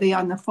 Are they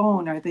on the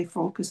phone? Are they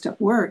focused at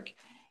work?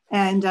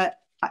 And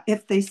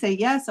if they say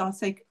yes, I'll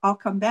say, I'll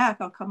come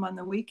back. I'll come on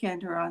the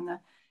weekend or on the,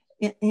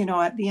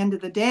 at the end of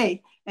the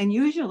day. And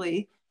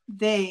usually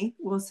they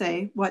will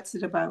say, what's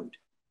it about?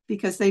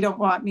 Because they don't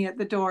want me at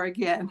the door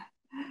again.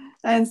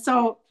 And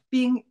so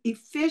being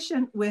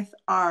efficient with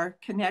our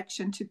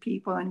connection to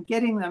people and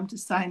getting them to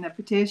sign the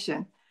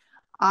petition,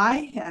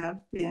 I have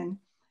been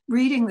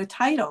reading the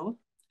title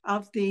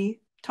of the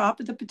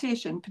top of the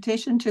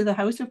petition to the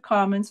House of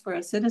Commons for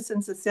a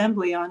Citizens'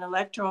 Assembly on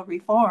Electoral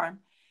Reform.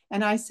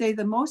 And I say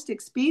the most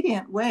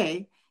expedient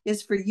way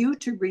is for you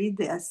to read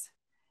this,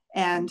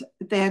 and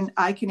then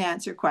I can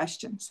answer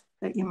questions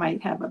that you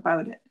might have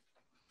about it.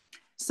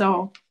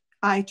 So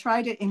I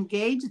try to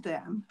engage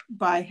them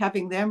by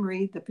having them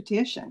read the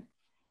petition,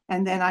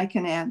 and then I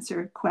can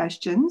answer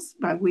questions,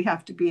 but we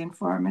have to be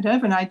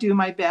informative, and I do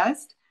my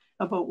best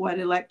about what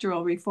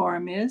electoral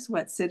reform is,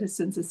 what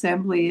Citizens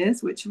Assembly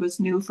is, which was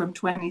new from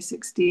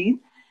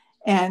 2016,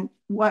 and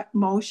what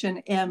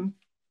motion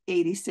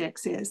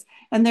M86 is.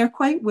 And they're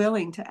quite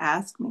willing to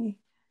ask me,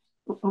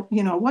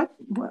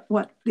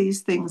 what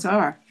these things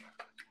are.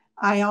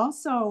 I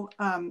also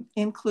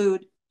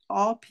include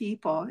all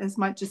people as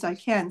much as I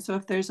can. So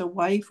if there's a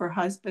wife or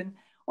husband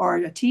or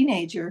a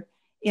teenager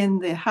in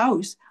the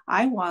house,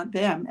 I want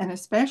them. And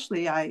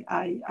especially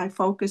I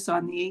focus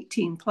on the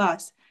 18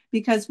 plus,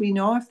 because we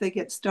know if they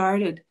get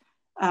started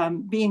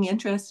being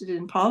interested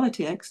in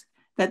politics,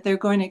 that they're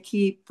going to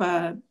keep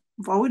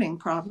voting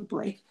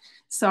probably.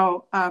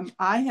 So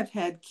I have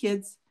had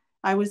kids.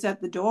 I was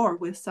at the door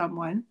with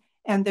someone,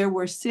 and there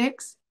were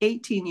 6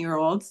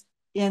 18-year-olds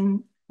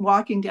in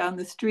walking down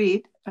the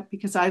street,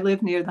 because I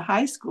live near the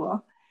high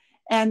school,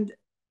 and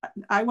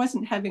I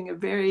wasn't having a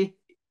very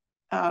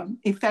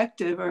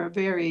effective or a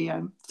very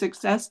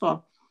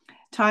successful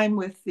time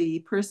with the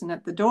person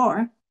at the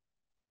door,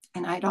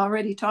 and I'd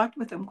already talked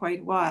with them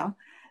quite a while.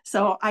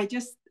 So I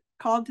just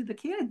called to the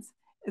kids,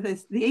 the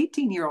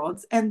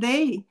 18-year-olds, and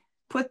they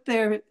put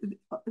the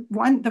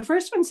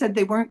first one said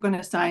they weren't going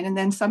to sign, and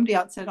then somebody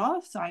else said,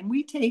 I'll sign.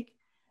 We take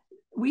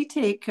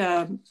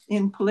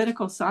in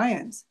political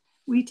science,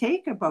 we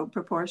take about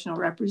proportional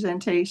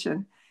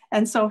representation.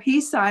 And so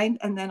he signed,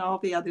 and then all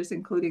the others,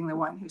 including the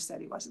one who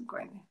said he wasn't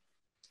going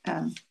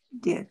to,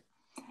 did.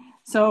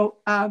 So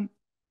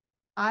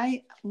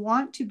I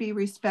want to be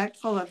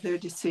respectful of their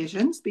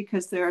decisions,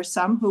 because there are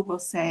some who will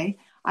say,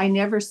 I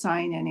never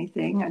sign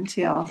anything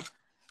until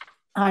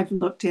I've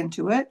looked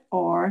into it,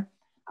 or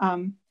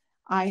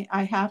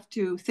I have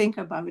to think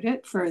about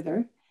it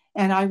further,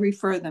 and I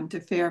refer them to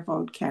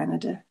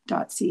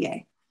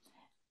fairvotecanada.ca.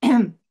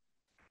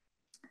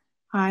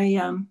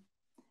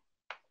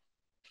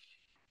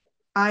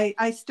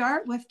 I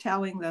start with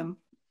telling them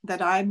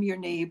that I'm your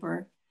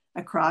neighbor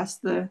across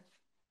the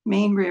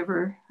main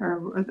river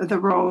or the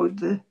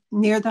road,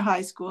 near the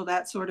high school,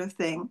 that sort of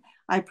thing.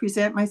 I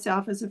present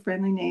myself as a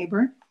friendly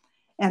neighbor,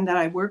 and that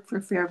I work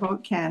for Fair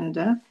Vote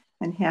Canada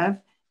and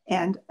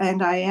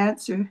I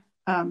answer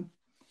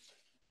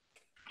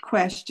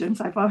questions.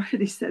 I've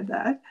already said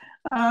that.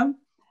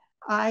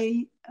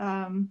 I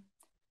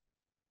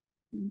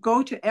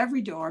go to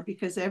every door,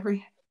 because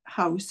every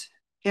house,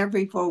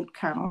 every vote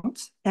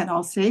counts. And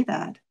I'll say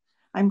that.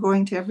 I'm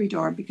going to every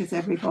door because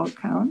every vote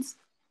counts.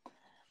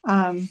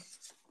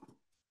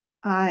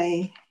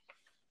 I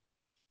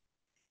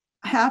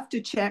have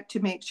to check to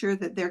make sure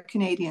that they're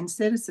Canadian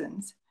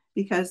citizens,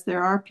 because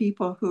there are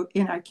people who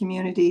in our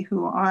community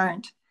who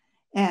aren't,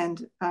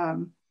 and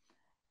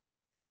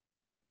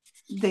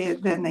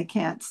they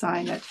can't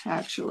sign it,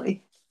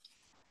 actually.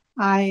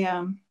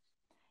 When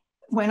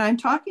I'm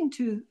talking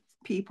to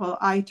people,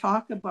 I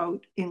talk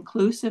about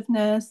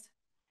inclusiveness,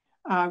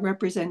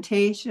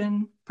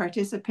 representation,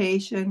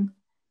 participation,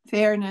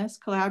 fairness,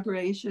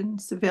 collaboration,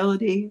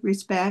 civility,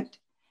 respect,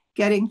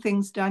 getting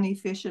things done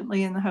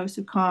efficiently in the House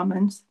of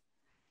Commons,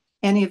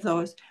 any of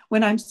those.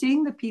 When I'm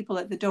seeing the people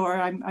at the door,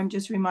 I'm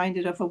just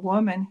reminded of a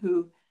woman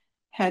who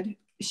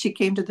she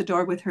came to the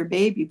door with her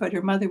baby, but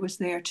her mother was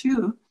there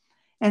too.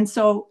 And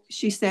so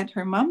she sent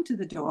her mom to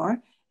the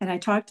door, and I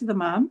talked to the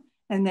mom,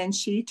 and then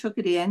she took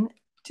it in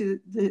to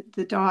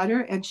the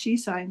daughter, and she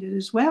signed it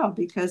as well,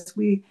 because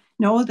we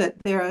know that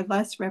there is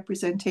less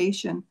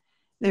representation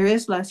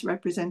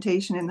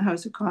in the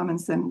House of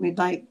Commons than we'd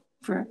like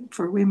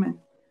for women.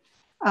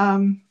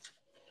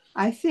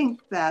 I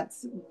think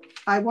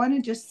I want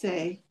to just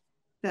say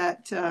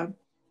that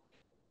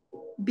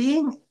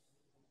being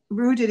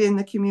rooted in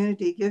the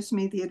community gives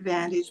me the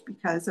advantage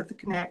because of the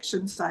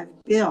connections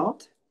I've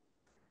built,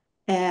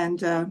 and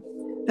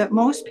that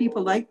most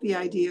people like the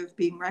idea of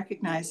being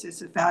recognized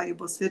as a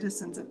valuable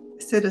citizen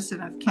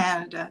of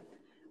Canada,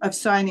 of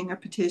signing a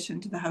petition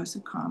to the House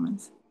of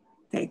Commons.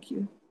 Thank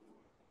you.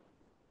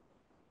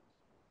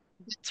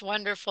 It's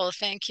wonderful.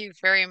 Thank you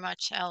very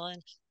much,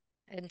 Ellen.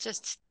 And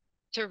just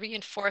to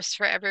reinforce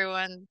for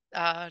everyone,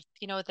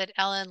 that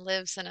Ellen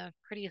lives in a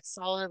pretty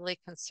solidly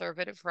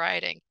conservative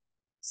riding.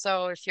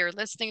 So if you're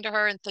listening to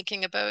her and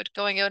thinking about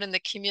going out in the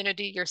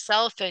community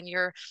yourself, and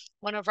you're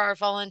one of our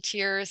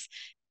volunteers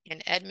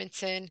in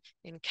Edmonton,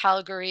 in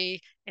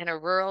Calgary, in a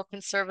rural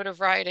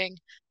conservative riding,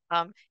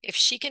 if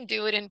she can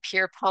do it in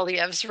Pierre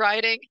Poilievre's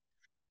riding,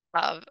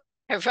 I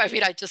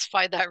mean, I just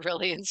find that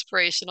really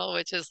inspirational,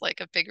 which is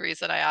like a big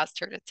reason I asked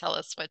her to tell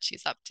us what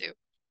she's up to.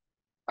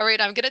 All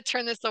right, I'm going to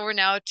turn this over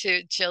now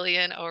to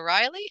Jillian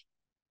O'Reilly,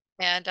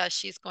 and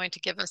she's going to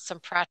give us some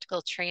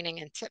practical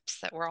training and tips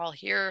that we're all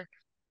here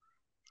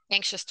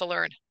anxious to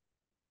learn.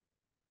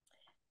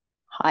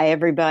 Hi,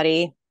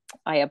 everybody.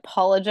 I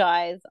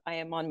apologize. I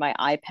am on my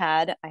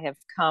iPad. I have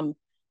come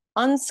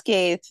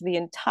unscathed the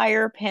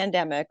entire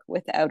pandemic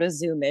without a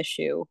Zoom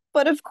issue.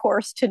 But of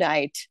course,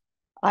 tonight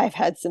I've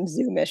had some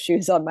Zoom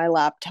issues on my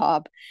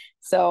laptop.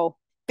 So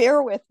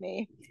bear with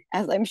me,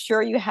 as I'm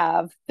sure you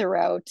have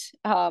throughout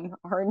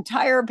our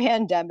entire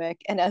pandemic,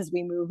 and as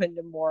we move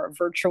into more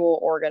virtual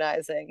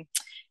organizing.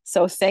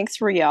 So thanks,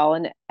 Riel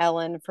and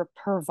Ellen, for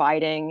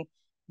providing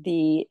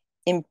the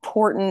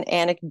important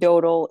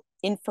anecdotal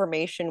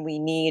information we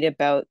need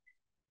about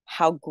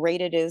how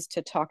great it is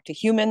to talk to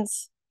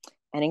humans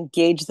and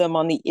engage them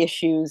on the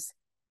issues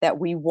that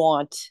we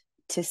want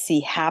to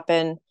see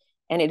happen.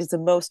 And it is the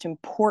most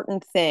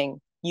important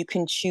thing you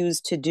can choose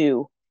to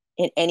do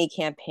in any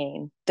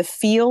campaign. The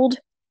field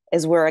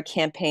is where a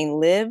campaign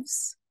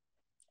lives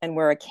and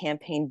where a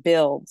campaign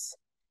builds.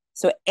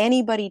 So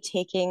anybody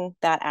taking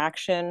that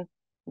action,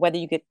 whether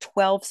you get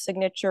 12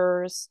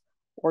 signatures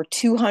or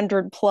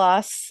 200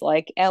 plus,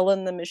 like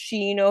Ellen the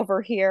machine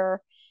over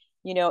here,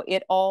 you know,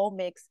 it all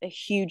makes a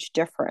huge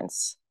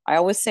difference. I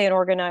always say in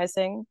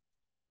organizing,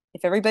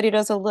 if everybody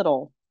does a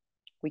little,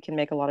 we can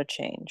make a lot of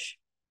change.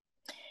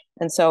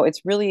 And so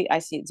it's really, I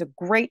see it's a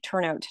great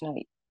turnout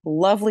tonight.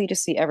 Lovely to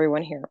see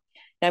everyone here.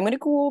 Now I'm going to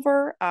go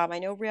over, I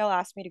know Riel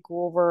asked me to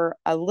go over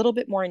a little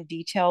bit more in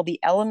detail the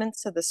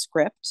elements of the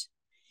script.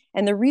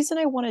 And the reason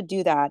I want to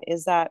do that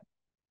is that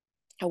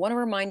I want to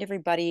remind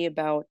everybody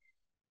about,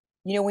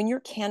 you know, when you're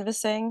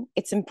canvassing,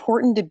 it's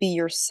important to be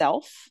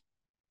yourself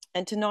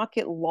and to not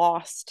get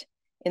lost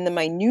in the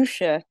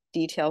minutia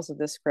details of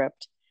the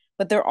script.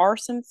 But there are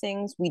some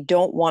things we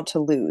don't want to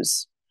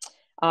lose.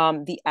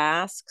 The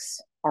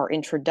asks, our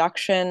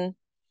introduction,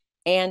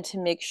 and to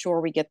make sure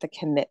we get the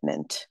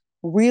commitment.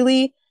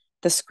 Really,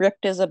 the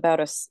script is about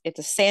it's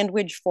a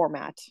sandwich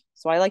format.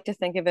 So I like to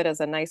think of it as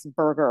a nice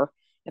burger.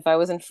 If I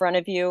was in front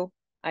of you,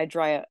 I'd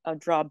draw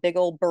a big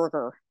old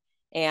burger.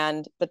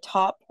 And the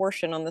top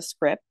portion on the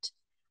script,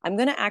 I'm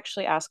going to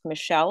actually ask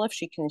Michelle if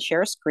she can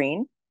share a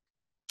screen,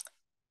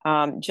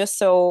 just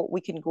so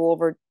we can go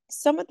over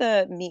some of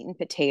the meat and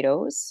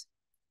potatoes.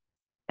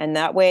 And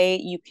that way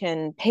you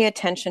can pay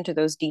attention to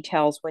those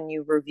details when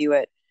you review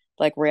it,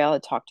 like Rael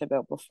had talked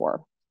about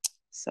before.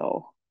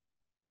 So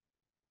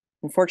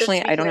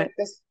unfortunately, I don't have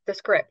the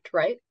script,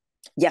 right?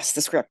 Yes,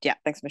 the script. Yeah.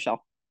 Thanks,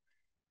 Michelle.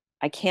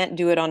 I can't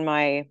do it on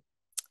my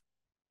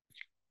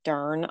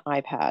darn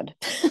iPad.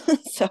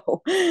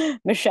 So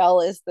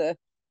Michelle is the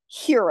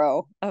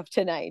hero of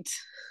tonight.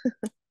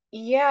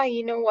 Yeah,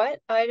 you know what?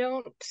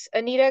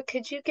 Anita,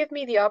 could you give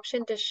me the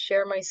option to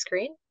share my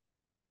screen?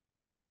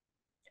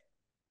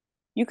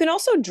 You can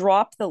also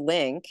drop the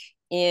link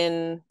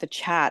in the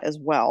chat as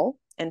well,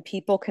 and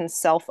people can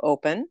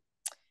self-open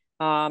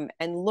and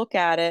look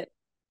at it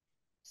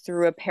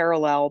through a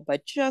parallel,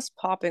 but just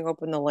popping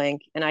open the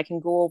link, and I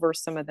can go over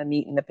some of the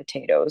meat and the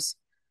potatoes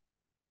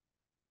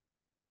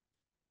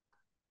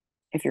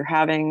if you're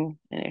having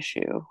an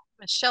issue.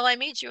 Michelle, I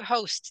made you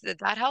host. Did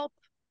that help?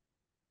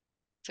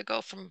 To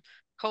go from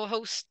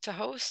co-host to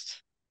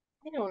host?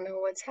 I don't know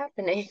what's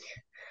happening.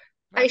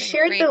 I Running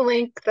shared green. the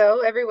link,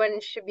 though.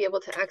 Everyone should be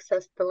able to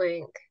access the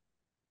link.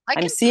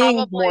 I'm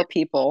seeing more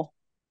people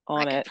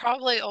on it. I can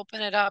probably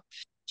open it up,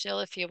 Jill,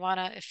 if you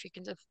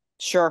can just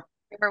Sure.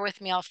 bear with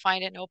me, I'll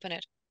find it and open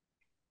it.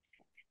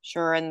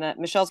 Sure, and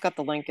Michelle's got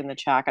the link in the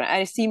chat, and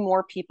I see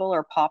more people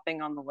are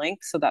popping on the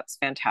link, so that's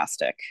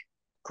fantastic.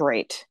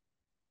 Great.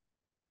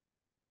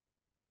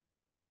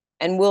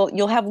 And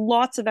you'll have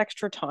lots of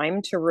extra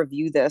time to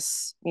review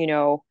this, you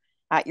know,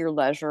 at your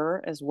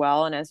leisure as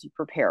well, and as you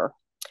prepare.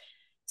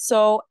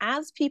 So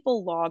as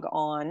people log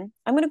on,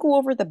 I'm going to go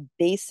over the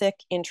basic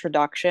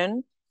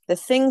introduction, the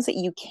things that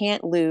you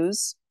can't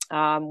lose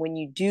when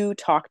you do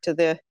talk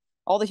to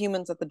all the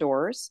humans at the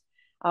doors.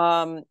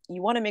 You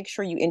want to make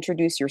sure you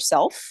introduce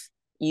yourself.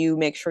 You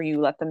make sure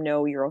you let them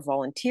know you're a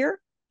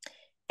volunteer.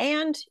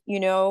 And you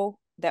know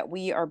that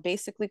we are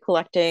basically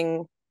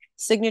collecting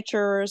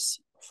signatures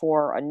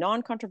for a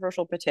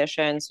non-controversial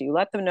petition. So you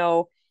let them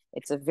know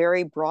it's a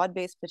very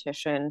broad-based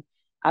petition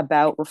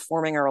about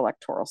reforming our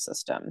electoral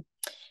system.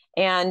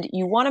 And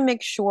you want to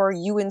make sure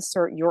you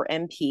insert your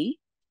MP.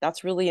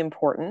 That's really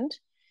important.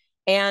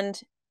 And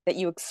that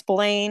you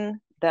explain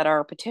that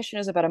our petition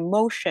is about a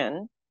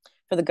motion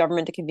for the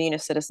government to convene a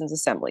citizens'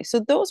 assembly. So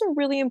those are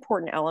really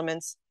important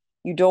elements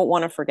you don't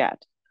want to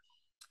forget.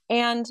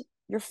 And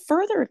you're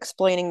further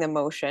explaining the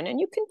motion, and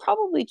you can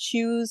probably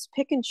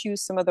pick and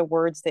choose some of the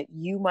words that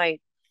you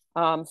might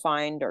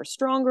find are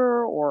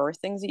stronger or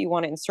things that you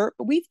want to insert,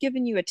 but we've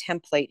given you a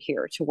template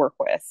here to work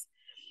with.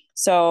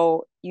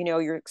 So, you know,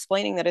 you're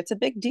explaining that it's a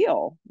big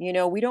deal. You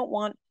know, we don't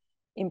want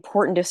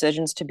important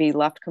decisions to be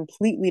left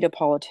completely to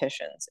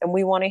politicians, and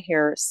we want to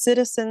hear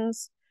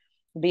citizens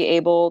be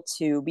able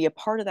to be a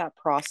part of that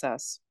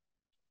process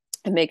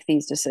and make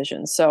these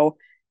decisions. So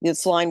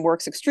this line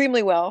works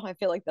extremely well. I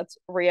feel like that's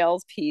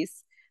Riel's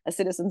piece. A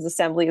citizens'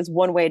 assembly is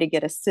one way to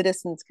get a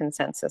citizens'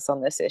 consensus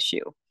on this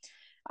issue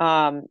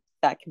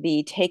that can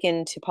be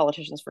taken to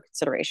politicians for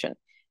consideration.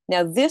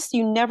 Now, this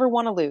you never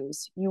want to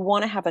lose. You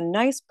want to have a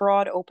nice,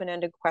 broad,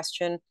 open-ended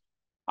question.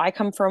 I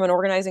come from an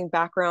organizing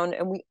background,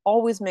 and we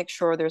always make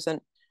sure there's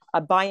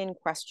a buy-in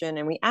question,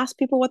 and we ask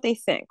people what they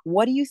think.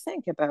 What do you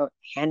think about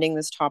handing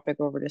this topic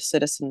over to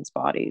citizens'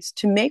 bodies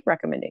to make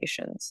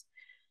recommendations?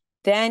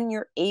 Then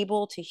you're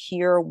able to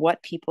hear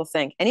what people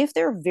think. And if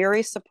they're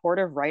very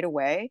supportive right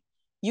away,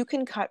 you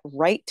can cut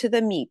right to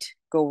the meat,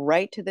 go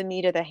right to the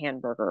meat of the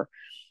hamburger,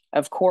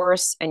 of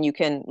course. And you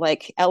can,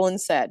 like Ellen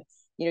said,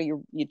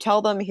 you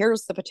tell them,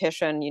 here's the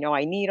petition,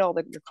 I need all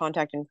your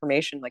contact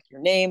information, like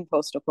your name,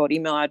 postal code,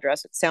 email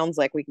address. It sounds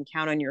like we can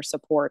count on your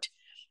support,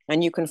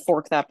 and you can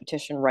fork that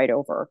petition right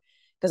over.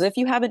 Because if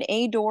you have an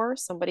A-door,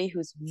 somebody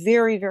who's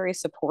very, very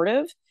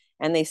supportive,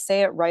 and they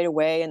say it right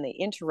away and they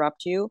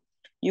interrupt you,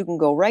 you can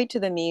go right to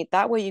the meat.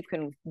 That way you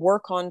can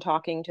work on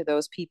talking to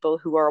those people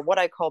who are what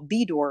I call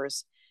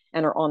B-doors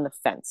and are on the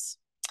fence.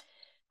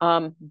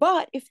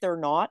 But if they're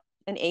not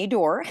an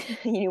A-door,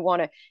 you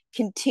want to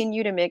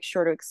continue to make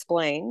sure to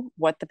explain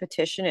what the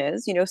petition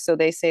is, so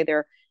they say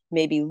they're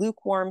maybe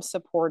lukewarm,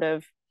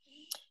 supportive,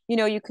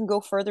 you can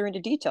go further into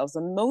details.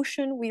 The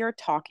motion we are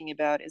talking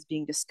about is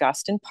being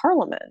discussed in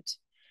Parliament,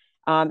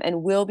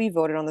 and will be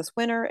voted on this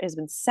winter. It has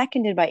been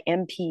seconded by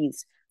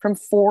MPs from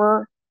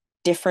 4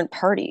 different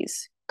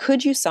parties.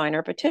 Could you sign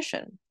our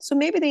petition? So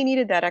maybe they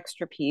needed that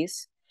extra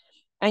piece.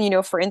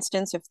 And, for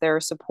instance, if they're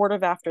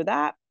supportive after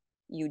that,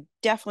 you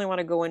definitely want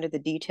to go into the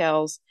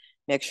details.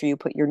 Make sure you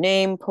put your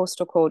name,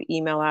 postal code,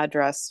 email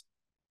address.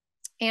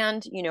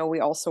 And, we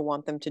also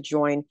want them to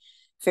join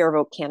Fair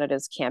Vote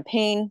Canada's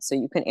campaign, so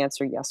you can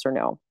answer yes or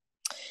no.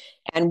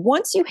 And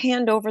once you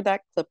hand over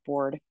that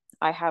clipboard,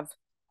 I have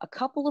a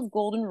couple of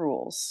golden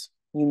rules.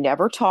 You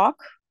never talk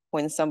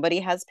when somebody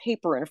has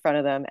paper in front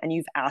of them and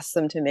you've asked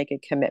them to make a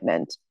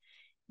commitment.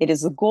 It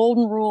is the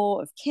golden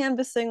rule of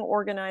canvassing,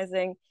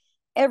 organizing,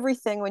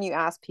 everything when you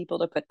ask people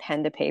to put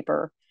pen to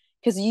paper,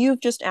 because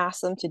you've just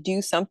asked them to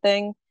do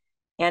something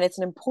and it's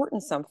an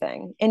important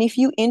something. And if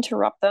you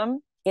interrupt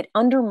them, it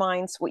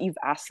undermines what you've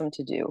asked them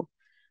to do.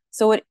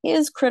 So it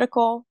is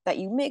critical that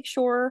you make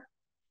sure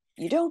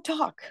you don't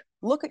talk.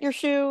 Look at your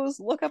shoes,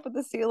 look up at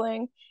the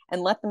ceiling,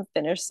 and let them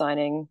finish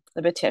signing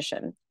the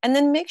petition. And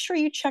then make sure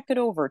you check it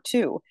over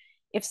too.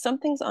 If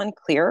something's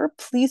unclear,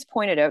 please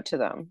point it out to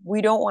them.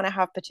 We don't want to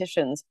have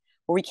petitions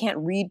where we can't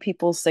read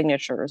people's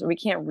signatures or we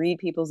can't read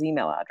people's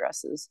email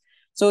addresses.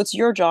 So it's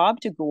your job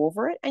to go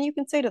over it, and you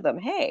can say to them,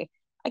 hey,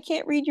 I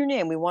can't read your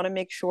name. We want to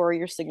make sure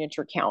your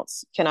signature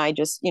counts. Can I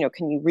just,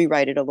 can you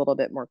rewrite it a little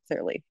bit more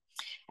clearly?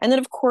 And then,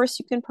 of course,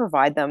 you can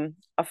provide them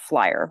a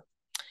flyer.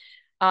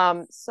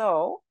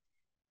 So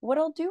what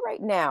I'll do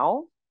right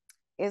now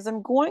is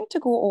I'm going to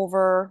go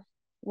over,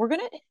 we're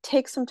going to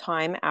take some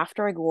time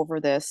after I go over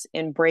this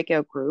in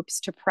breakout groups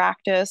to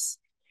practice,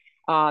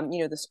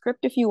 the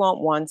script if you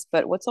want once,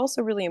 but what's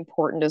also really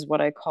important is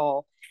what I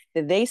call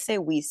the they say,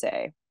 we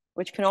say,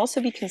 which can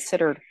also be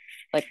considered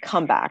like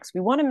comebacks. We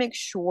want to make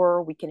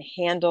sure we can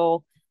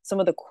handle some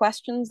of the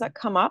questions that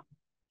come up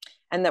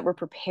and that we're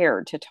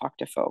prepared to talk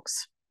to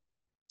folks.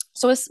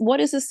 So what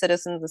is a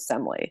citizens'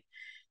 assembly?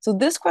 So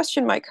this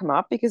question might come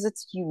up because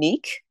it's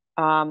unique.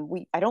 I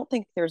don't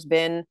think there's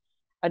been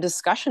a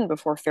discussion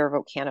before Fair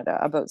Vote Canada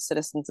about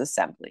citizens'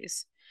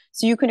 assemblies.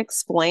 So you can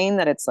explain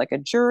that it's like a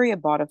jury,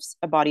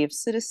 a body of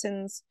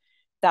citizens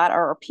that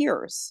are our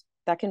peers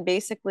that can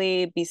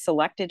basically be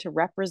selected to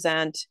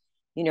represent,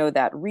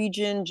 that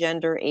region,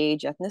 gender,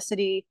 age,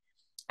 ethnicity,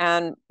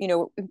 and,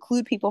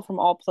 include people from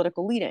all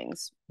political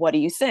leanings. What do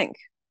you think?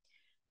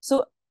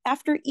 So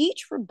after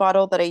each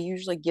rebuttal that I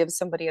usually give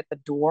somebody at the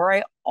door,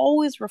 I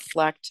always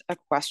reflect a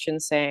question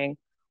saying,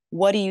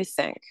 what do you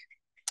think?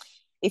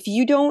 If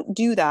you don't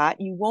do that,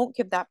 you won't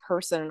give that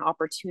person an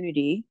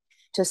opportunity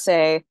to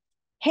say,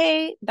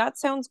 hey, that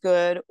sounds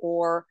good,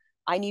 or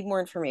I need more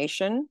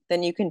information.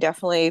 Then you can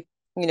definitely,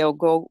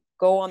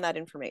 go on that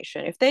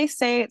information. If they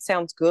say it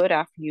sounds good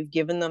after you've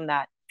given them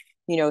that,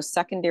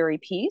 secondary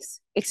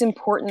piece, it's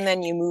important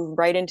then you move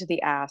right into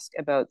the ask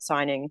about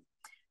signing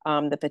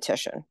the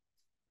petition.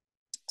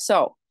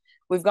 So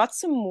we've got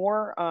some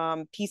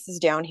more pieces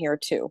down here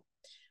too.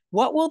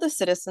 What will the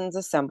Citizens'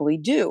 Assembly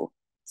do?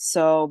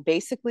 So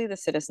basically the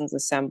Citizens'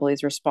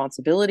 Assembly's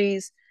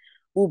responsibilities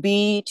will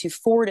be to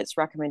forward its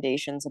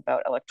recommendations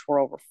about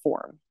electoral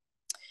reform.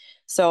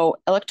 So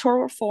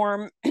electoral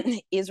reform,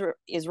 is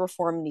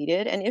reform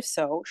needed? And if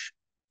so,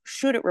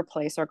 should it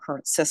replace our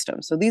current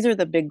system? So these are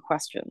the big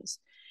questions.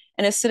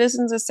 And a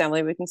Citizens'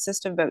 Assembly would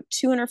consist of about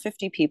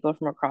 250 people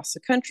from across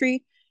the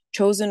country,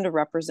 chosen to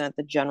represent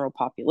the general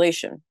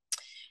population.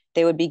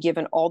 They would be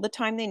given all the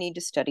time they need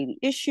to study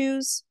the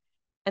issues.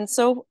 And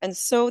so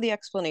the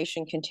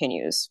explanation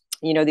continues.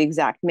 The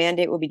exact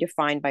mandate will be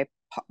defined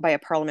by a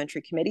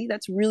parliamentary committee.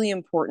 That's really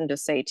important to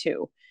say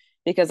too,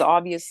 because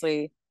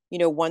obviously,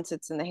 once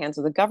it's in the hands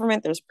of the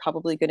government, there's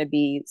probably going to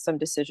be some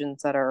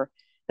decisions that are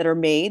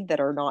made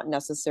that are not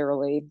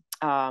necessarily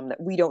that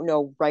we don't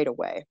know right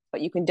away,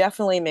 but you can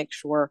definitely make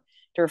sure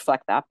to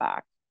reflect that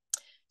back.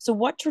 So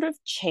what sort of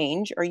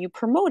change are you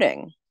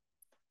promoting?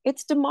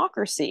 It's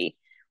democracy.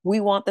 We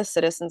want the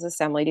Citizens'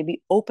 Assembly to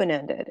be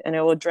open-ended, and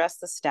it will address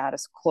the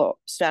status quo.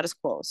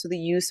 So the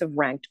use of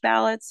ranked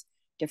ballots,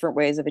 different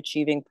ways of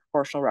achieving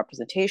proportional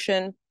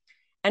representation,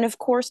 and of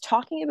course,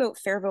 talking about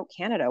Fair Vote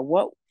Canada,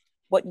 what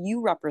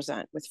you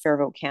represent with Fair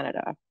Vote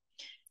Canada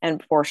and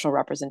proportional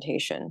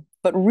representation.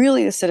 But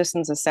really, the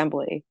Citizens'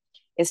 Assembly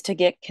is to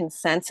get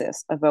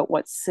consensus about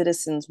what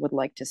citizens would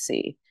like to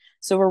see.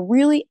 So we're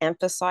really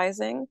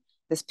emphasizing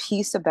this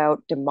piece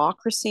about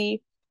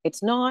democracy.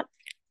 It's not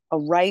a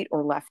right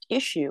or left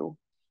issue.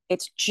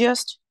 It's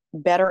just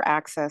better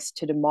access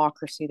to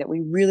democracy that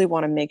we really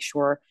want to make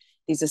sure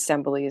these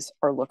assemblies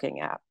are looking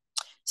at.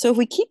 So if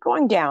we keep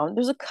going down,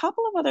 there's a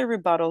couple of other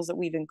rebuttals that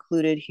we've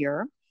included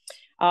here.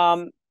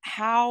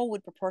 How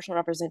would proportional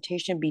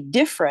representation be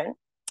different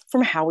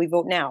from how we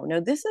vote now? Now,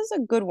 this is a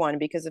good one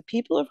because if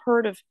people have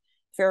heard of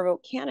Fair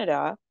Vote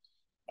Canada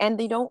and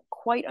they don't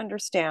quite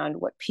understand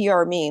what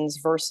PR means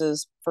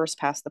versus first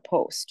past the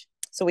post.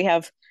 So we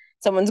have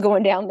someone's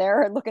going down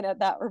there and looking at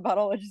that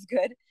rebuttal, which is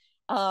good.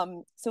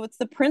 So it's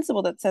the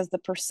principle that says the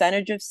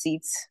percentage of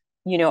seats,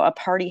 a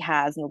party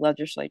has in the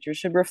legislature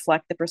should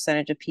reflect the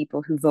percentage of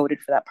people who voted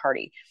for that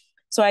party.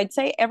 So I'd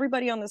say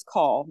everybody on this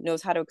call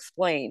knows how to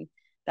explain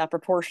that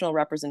proportional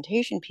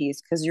representation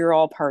piece because you're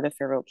all part of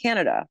Fair Vote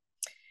Canada.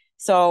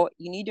 So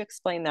you need to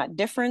explain that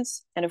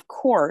difference. And of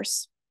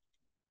course,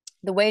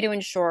 the way to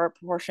ensure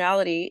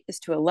proportionality is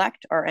to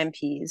elect our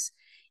MPs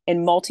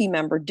in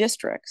multi-member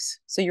districts.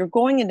 So you're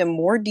going into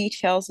more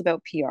details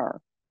about PR.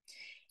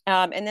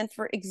 And then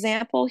for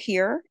example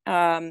here,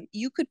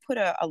 you could put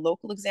a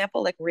local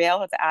example like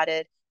Riel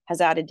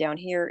has added down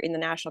here in the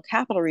National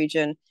Capital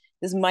Region.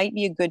 This might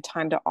be a good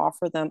time to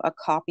offer them a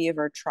copy of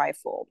our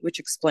trifold, which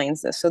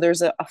explains this. So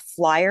there's a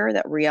flyer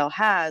that Riel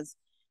has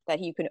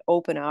that you can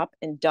open up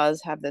and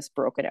does have this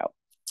broken out.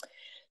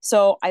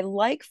 So I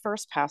like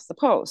first past the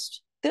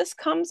post. This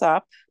comes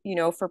up,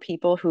 for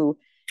people who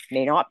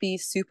may not be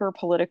super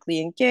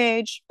politically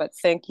engaged, but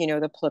think,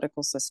 the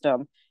political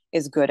system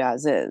is good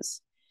as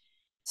is.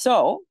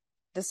 So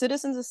the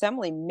Citizens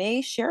Assembly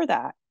may share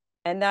that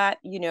and that,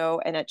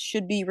 and it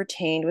should be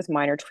retained with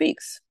minor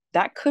tweaks.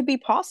 That could be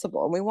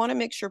possible. And we want to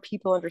make sure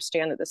people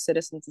understand that the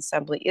Citizens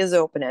Assembly is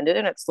open-ended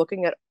and it's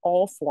looking at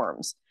all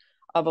forms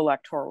of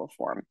electoral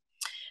reform.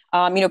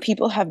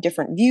 People have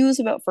different views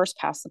about first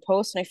past the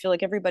post, and I feel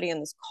like everybody on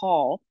this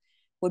call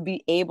would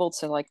be able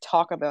to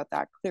talk about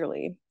that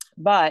clearly.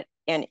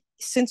 And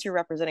since you're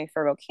representing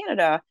Fair Vote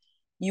Canada,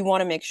 you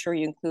want to make sure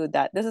you include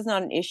that this is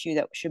not an issue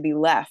that should be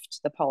left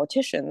the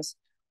politicians.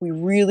 We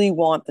really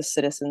want the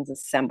Citizens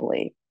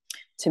Assembly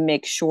to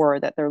make sure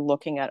that they're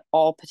looking at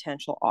all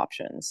potential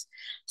options.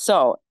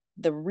 So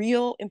the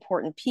real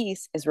important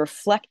piece is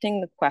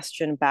reflecting the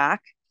question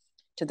back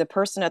to the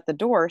person at the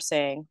door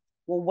saying,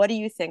 well, what do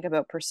you think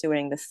about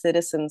pursuing the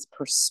citizen's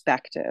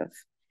perspective?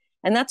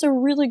 And that's a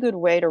really good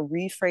way to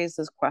rephrase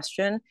this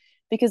question,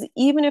 because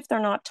even if they're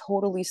not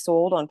totally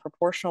sold on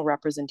proportional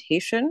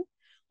representation,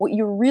 what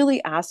you're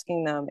really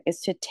asking them is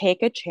to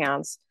take a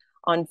chance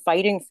on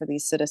fighting for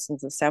these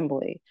Citizens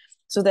Assembly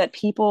so that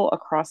people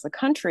across the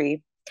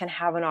country can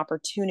have an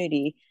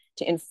opportunity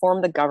to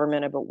inform the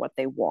government about what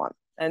they want.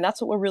 And that's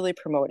what we're really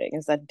promoting,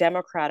 is that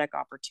democratic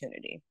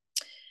opportunity.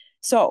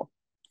 So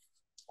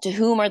to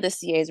whom are the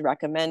CA's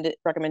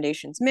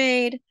recommendations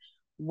made?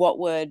 What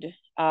would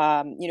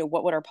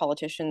our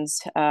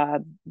politicians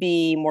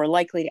be more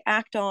likely to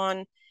act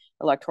on?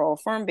 Electoral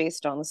reform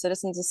based on the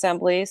Citizens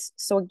Assemblies.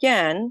 So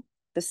again,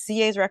 the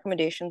CA's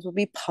recommendations will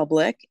be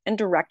public and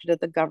directed at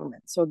the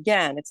government. So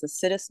again, it's the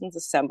Citizens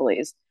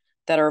Assemblies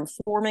that are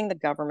informing the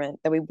government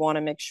that we want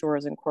to make sure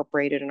is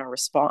incorporated in our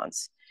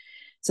response.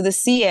 So the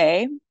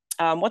CA,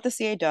 what the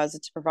CA does is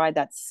to provide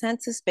that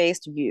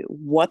census-based view,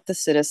 what the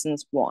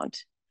citizens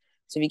want.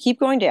 So if you keep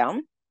going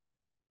down,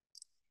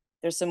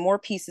 there's some more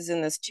pieces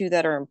in this too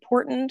that are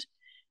important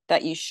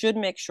that you should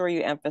make sure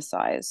you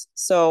emphasize.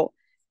 So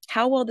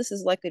how well this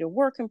is likely to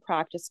work in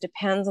practice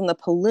depends on the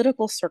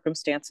political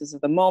circumstances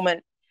of the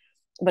moment,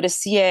 but a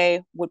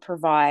CA would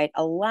provide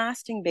a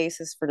lasting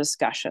basis for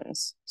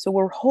discussions. So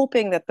we're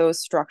hoping that those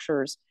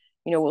structures,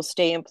 will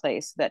stay in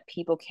place so that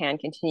people can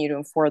continue to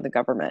inform the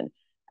government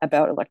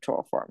about electoral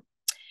reform.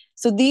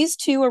 So these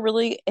two are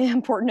really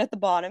important at the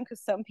bottom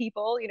because some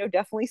people,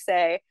 definitely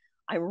say,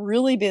 I'm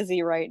really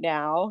busy right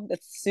now.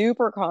 That's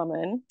super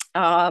common.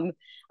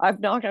 I've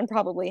knocked on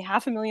probably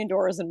 500,000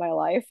 doors in my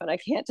life, and I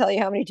can't tell you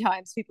how many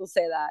times people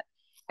say that.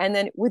 And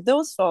then with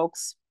those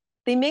folks,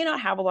 they may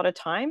not have a lot of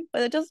time,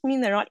 but it doesn't mean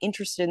they're not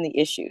interested in the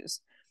issues.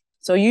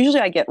 So usually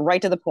I get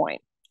right to the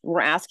point.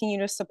 We're asking you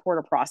to support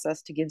a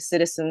process to give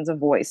citizens a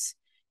voice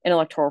in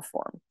electoral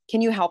reform.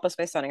 Can you help us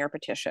by signing our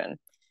petition?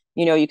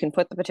 You can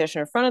put the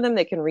petition in front of them.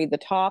 They can read the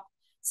top.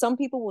 Some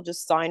people will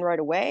just sign right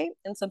away,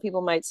 and some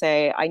people might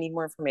say, I need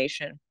more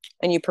information,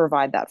 and you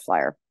provide that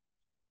flyer.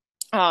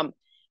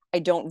 I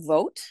don't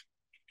vote.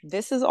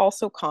 This is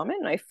also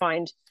common. I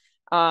find,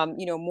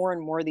 more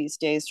and more these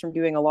days from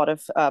doing a lot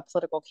of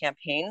political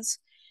campaigns.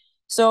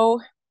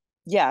 So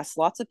yes,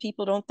 lots of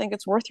people don't think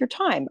it's worth your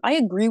time. I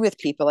agree with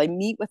people. I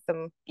meet with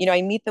them,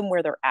 I meet them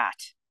where they're at.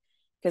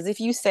 Because if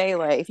you say,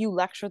 if you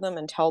lecture them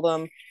and tell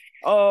them,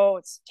 oh,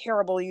 it's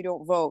terrible, you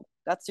don't vote,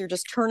 you're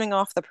just turning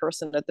off the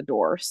person at the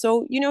door.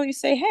 So, you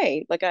say,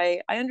 hey,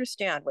 I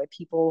understand why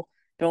people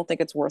don't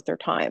think it's worth their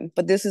time,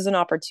 but this is an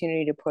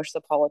opportunity to push the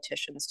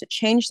politicians to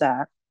change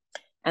that.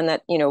 And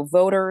that,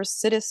 voters,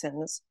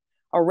 citizens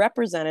are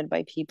represented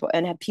by people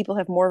and people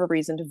have more of a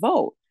reason to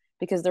vote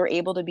because they're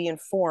able to be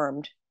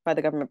informed by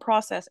the government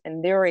process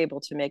and they're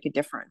able to make a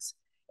difference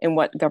in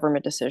what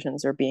government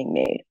decisions are being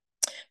made.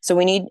 So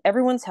we need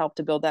everyone's help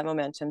to build that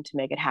momentum to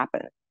make it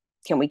happen.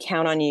 Can we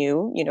count on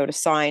you, to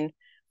sign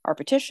our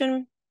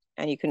petition?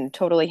 And you can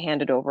totally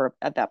hand it over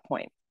at that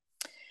point.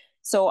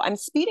 So I'm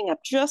speeding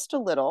up just a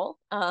little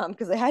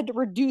because I had to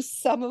reduce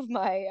some of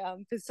my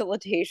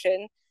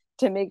facilitation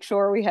to make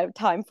sure we have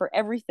time for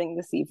everything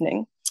this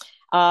evening.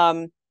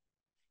 And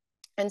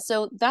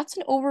so that's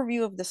an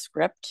overview of the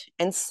script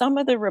and some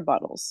of the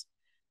rebuttals.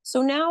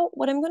 So now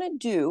what I'm going to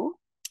do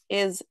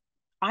is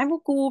I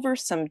will go over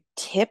some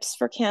tips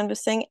for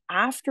canvassing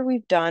after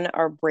we've done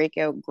our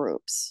breakout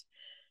groups.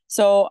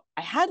 So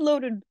I had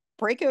loaded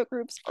breakout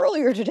groups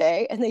earlier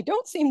today and they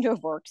don't seem to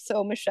have worked.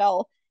 So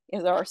Michelle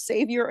is our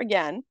savior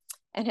again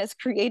and has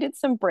created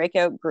some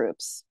breakout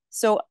groups.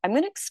 So I'm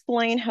going to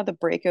explain how the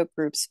breakout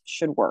groups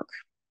should work.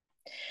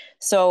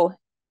 So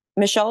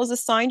Michelle has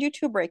assigned you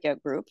to a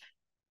breakout group.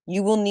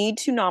 You will need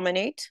to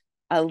nominate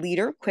a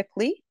leader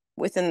quickly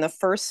within the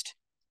first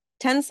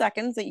 10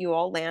 seconds that you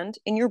all land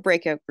in your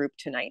breakout group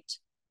tonight.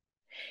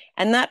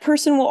 And that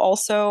person will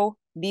also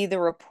be the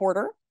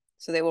reporter.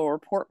 So they will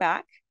report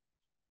back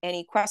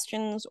any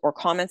questions or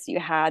comments that you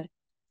had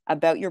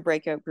about your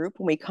breakout group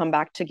when we come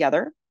back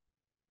together.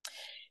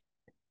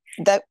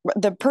 That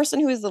the person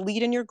who is the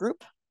lead in your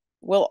group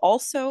will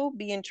also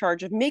be in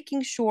charge of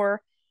making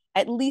sure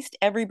at least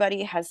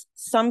everybody has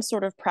some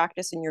sort of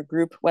practice in your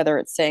group, whether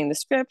it's saying the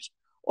script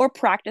or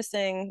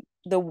practicing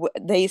the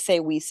they say,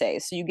 we say.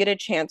 So you get a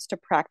chance to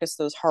practice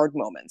those hard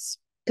moments,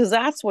 because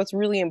that's what's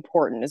really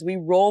important, is we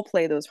role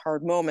play those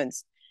hard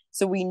moments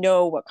so we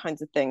know what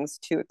kinds of things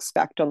to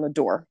expect on the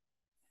door.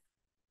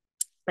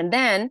 And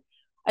then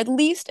at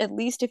least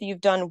if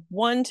you've done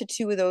 1 to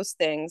 2 of those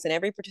things and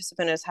every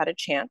participant has had a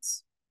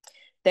chance,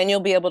 then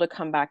you'll be able to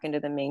come back into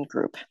the main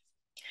group.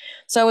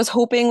 So I was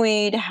hoping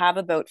we'd have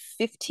about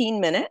 15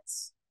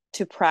 minutes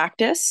to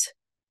practice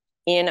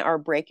in our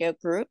breakout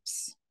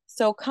groups.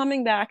 So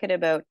coming back at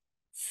about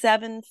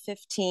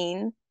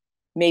 7:15,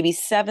 maybe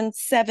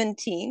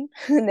 7:17,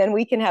 and then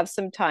we can have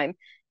some time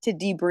to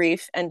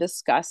debrief and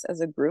discuss as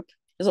a group.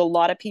 There's a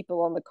lot of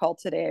people on the call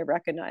today, I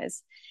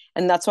recognize.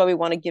 And that's why we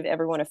want to give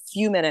everyone a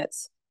few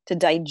minutes to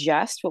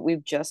digest what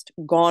we've just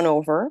gone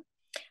over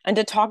and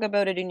to talk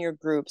about it in your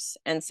groups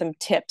and some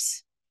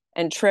tips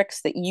and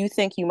tricks that you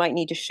think you might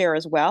need to share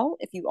as well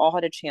if you all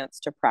had a chance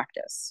to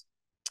practice.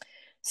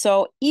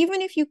 So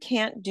even if you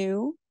can't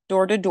do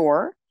door to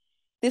door,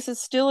 this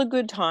is still a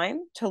good time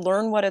to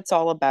learn what it's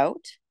all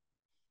about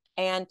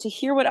and to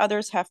hear what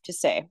others have to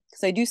say,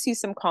 because I do see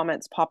some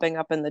comments popping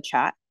up in the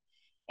chat.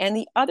 And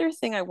the other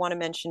thing I want to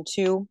mention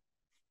too,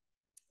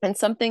 and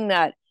something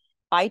that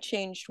I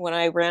changed when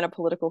I ran a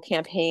political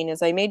campaign,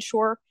 is I made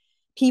sure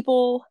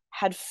people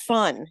had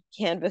fun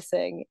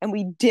canvassing, and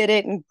we did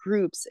it in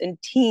groups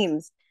and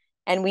teams,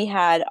 and we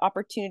had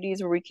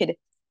opportunities where we could,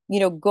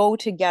 go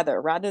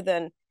together rather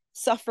than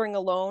suffering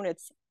alone.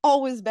 It's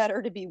always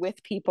better to be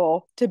with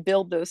people to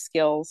build those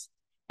skills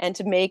and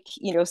to make,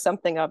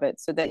 something of it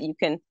so that you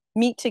can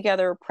meet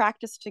together,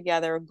 practice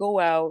together, go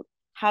out,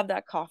 have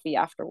that coffee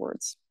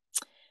afterwards.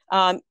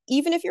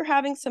 Even if you're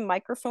having some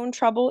microphone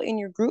trouble in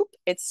your group,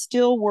 it's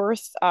still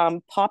worth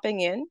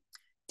popping in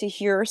to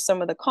hear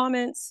some of the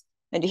comments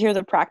and to hear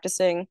the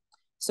practicing,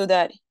 so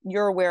that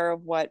you're aware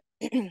of what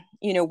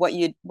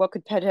what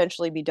could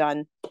potentially be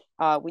done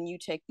when you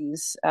take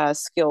these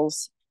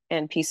skills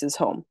and pieces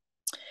home.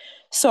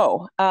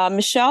 So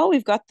Michelle,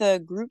 we've got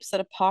the groups that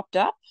have popped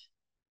up.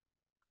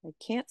 I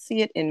can't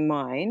see it in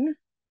mine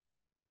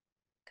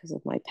because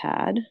of my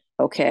pad.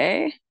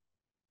 Okay.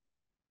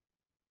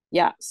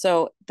 Yeah,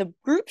 so the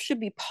group should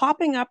be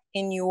popping up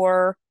in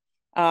your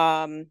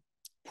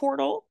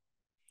portal,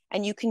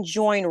 and you can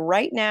join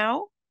right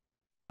now.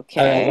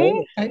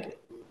 Okay.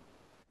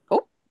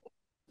 Oh.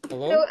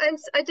 So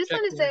I just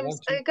want to say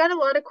I got a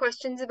lot of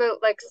questions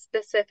about like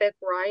specific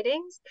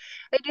ridings.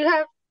 I do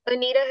have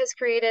Anita has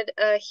created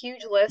a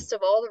huge list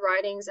of all the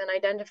ridings and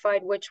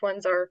identified which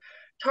ones are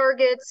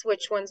targets,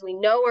 which ones we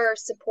know are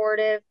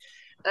supportive,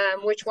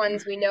 which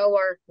ones we know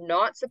are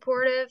not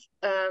supportive,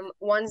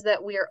 ones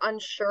that we are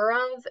unsure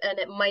of, and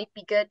it might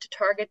be good to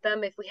target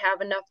them if we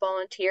have enough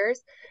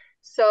volunteers.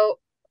 So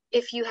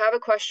if you have a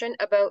question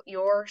about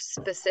your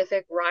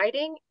specific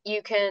riding,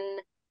 you can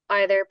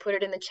either put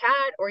it in the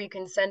chat or you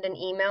can send an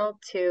email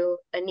to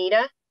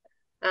Anita,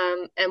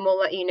 and we'll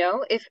let you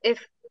know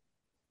if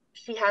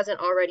she hasn't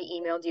already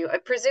emailed you.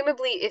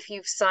 Presumably, if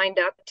you've signed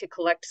up to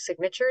collect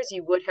signatures,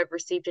 you would have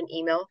received an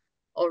email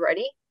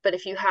already, but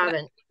if you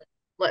haven't,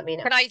 let me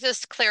know. Can I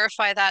just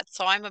clarify that?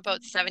 So I'm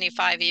about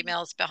 75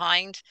 emails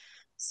behind.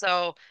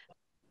 So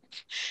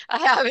I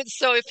haven't.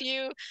 So if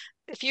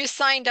you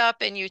signed up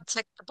and you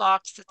tick the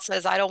box that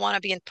says, I don't want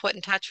to be put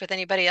in touch with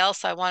anybody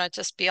else, I want to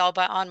just be all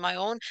on my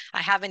own,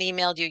 I haven't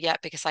emailed you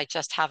yet because I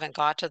just haven't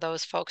got to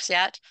those folks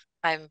yet.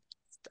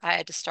 I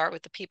had to start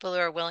with the people who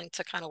are willing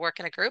to kind of work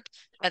in a group,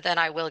 and then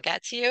I will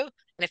get to you. And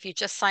if you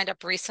just signed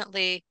up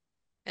recently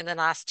in the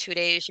last 2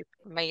 days, you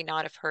may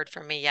not have heard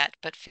from me yet,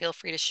 but feel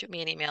free to shoot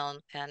me an email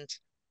and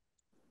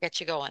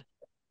get you going.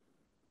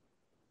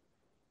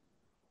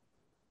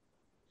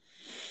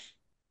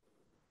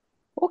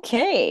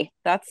 Okay,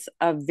 that's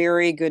a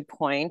very good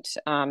point.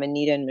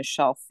 Anita and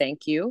Michelle,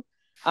 thank you.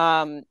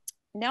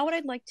 Now what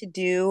I'd like to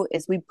do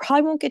is we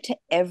probably won't get to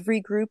every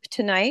group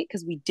tonight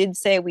because we did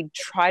say we'd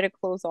try to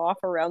close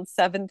off around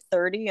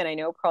 7:30, and I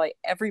know probably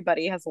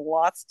everybody has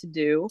lots to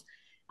do.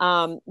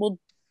 We'll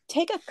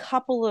take a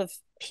couple of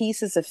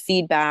pieces of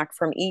feedback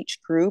from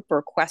each group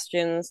or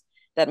questions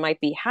that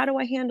might be, how do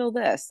I handle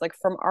this? Like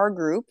from our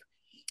group,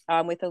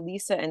 with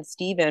Elisa and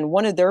Stephen,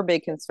 one of their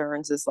big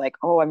concerns is like,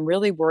 oh, I'm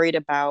really worried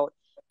about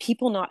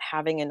people not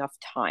having enough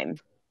time.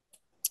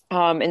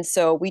 And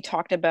so we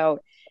talked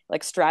about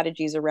like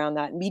strategies around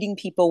that, meeting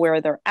people where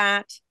they're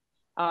at.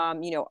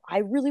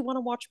 I really want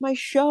to watch my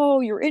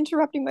show. You're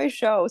interrupting my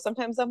show.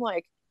 Sometimes I'm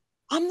like,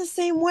 I'm the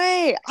same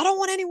way. I don't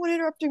want anyone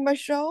interrupting my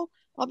show.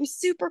 I'll be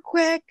super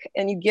quick.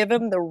 And you give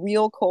them the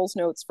real Coles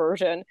Notes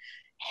version.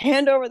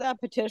 Hand over that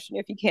petition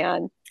if you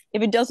can.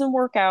 If it doesn't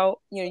work out,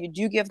 you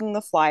do give them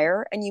the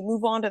flyer and you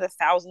move on to the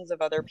thousands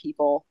of other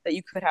people that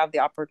you could have the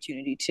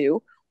opportunity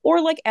to.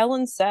 Or like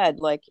Ellen said,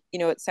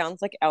 it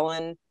sounds like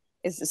Ellen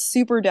is a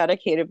super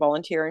dedicated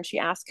volunteer and she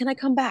asked, can I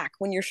come back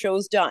when your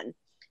show's done?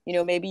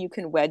 Maybe you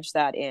can wedge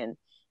that in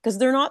because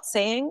they're not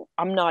saying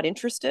I'm not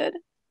interested.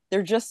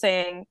 They're just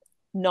saying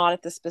not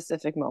at the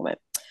specific moment.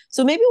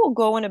 So maybe we'll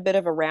go in a bit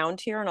of a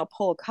round here and I'll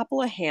pull a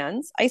couple of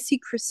hands. I see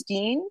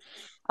Christine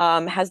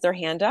has their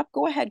hand up.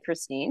 Go ahead,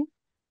 Christine.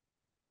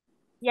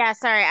 Yeah,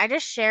 sorry. I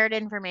just shared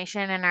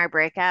information in our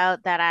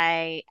breakout that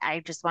I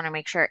just want to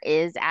make sure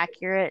is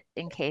accurate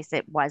in case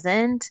it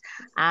wasn't.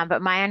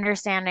 But my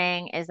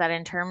understanding is that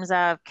in terms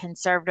of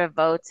conservative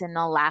votes in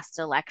the last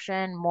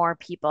election, more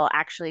people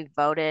actually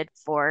voted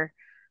for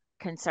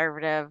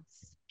conservative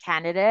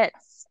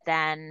candidates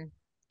than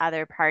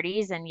other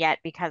parties. And yet,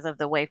 because of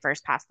the way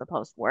First Past the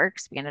Post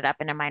works, we ended up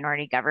in a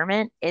minority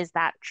government. Is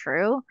that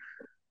true?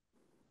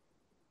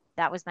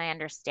 That was my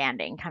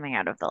understanding coming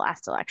out of the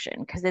last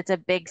election because it's a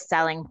big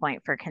selling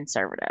point for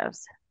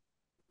conservatives.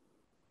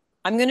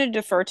 I'm going to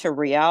defer to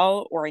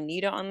Riel or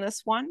Anita on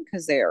this one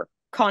because they're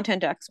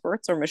content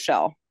experts, or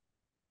Michelle.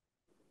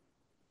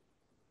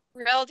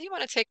 Riel, do you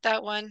want to take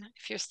that one?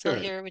 If you're still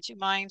Sure. here, would you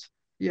mind?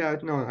 Yeah,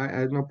 no, I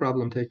have no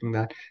problem taking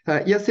that.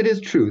 Yes, it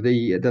is true.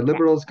 The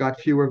Liberals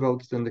got fewer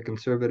votes than the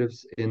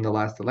Conservatives in the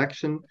last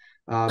election,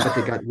 but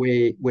they got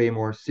way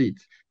more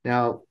seats.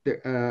 Now,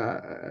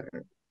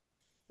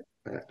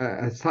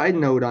 a side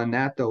note on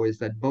that, though, is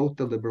that both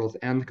the Liberals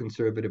and the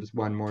Conservatives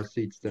won more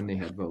seats than they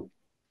had votes.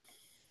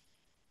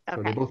 Okay.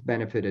 So they both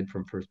benefited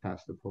from First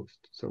Past the Post.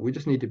 So we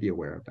just need to be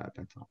aware of that.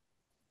 That's all.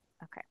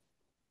 Okay.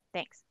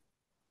 Thanks.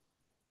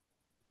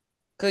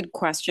 Good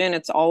question.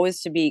 It's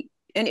always to be,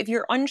 and if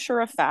you're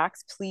unsure of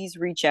facts, please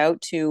reach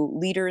out to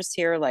leaders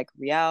here like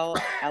Riel,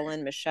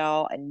 Ellen,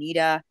 Michelle,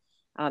 Anita,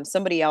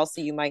 somebody else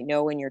that you might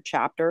know in your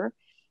chapter.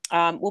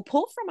 We'll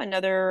pull from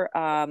another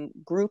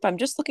group. I'm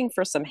just looking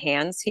for some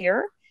hands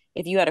here.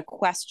 If you had a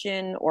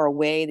question or a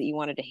way that you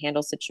wanted to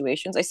handle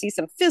situations. I see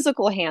some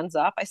physical hands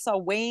up. I saw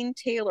Wayne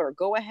Taylor.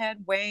 Go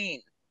ahead,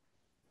 Wayne.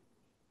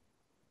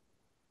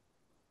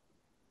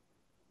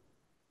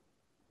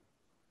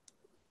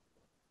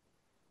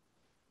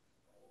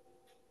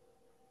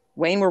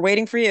 Wayne, we're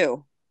waiting for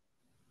you.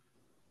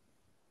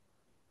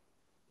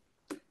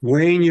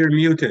 Wayne, you're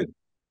muted.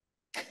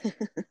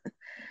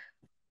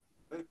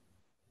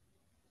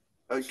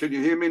 Can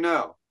you hear me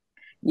now?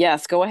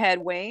 Yes, go ahead,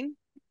 Wayne.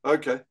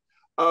 Okay.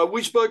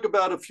 We spoke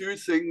about a few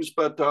things,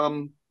 but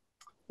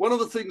one of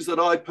the things that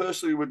I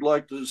personally would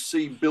like to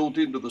see built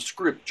into the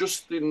script,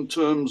 just in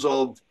terms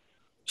of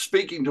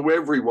speaking to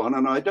everyone,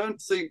 and I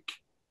don't think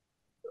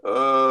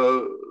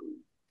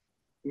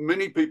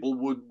many people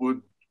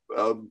would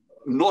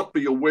not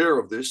be aware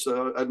of this,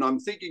 and I'm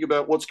thinking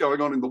about what's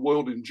going on in the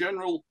world in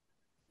general,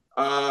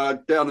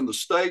 down in the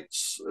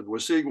States, and we're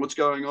seeing what's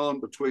going on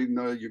between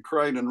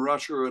Ukraine and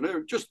Russia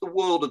and just the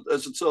world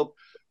as itself.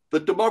 The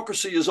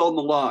democracy is on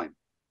the line.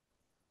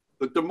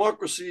 The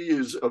democracy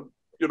is,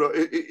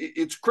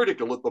 it's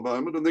critical at the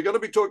moment, and they're going to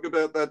be talking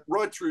about that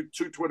right through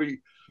to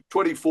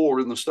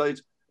 2024 in the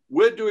States.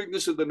 We're doing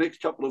this in the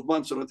next couple of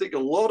months, and I think a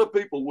lot of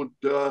people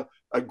would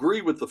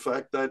agree with the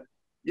fact that,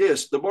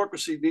 yes,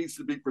 democracy needs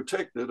to be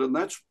protected, and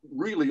that's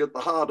really at the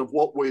heart of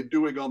what we're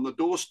doing on the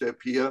doorstep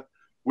here.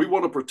 We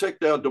want to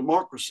protect our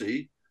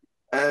democracy,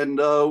 and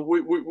we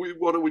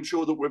want to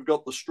ensure that we've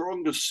got the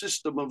strongest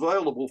system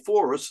available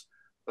for us.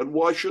 And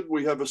why should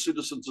we have a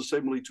citizens'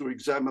 assembly to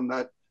examine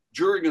that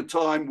during a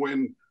time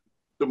when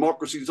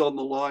democracy is on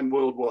the line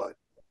worldwide?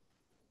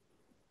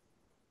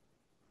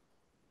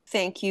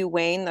 Thank you,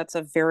 Wayne. That's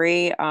a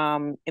very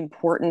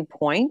important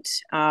point.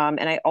 And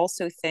I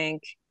also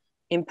think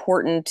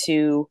important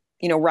to,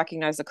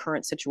 recognize the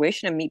current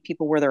situation and meet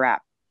people where they're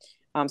at.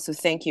 So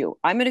thank you.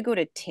 I'm going to go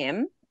to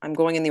Tim. I'm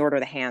going in the order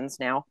of the hands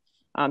now.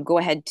 Go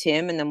ahead,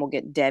 Tim, and then we'll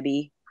get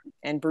Debbie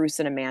and Bruce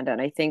and Amanda.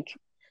 And I think,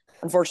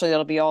 unfortunately,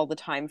 that'll be all the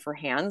time for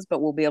hands,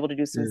 but we'll be able to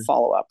do some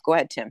follow-up. Go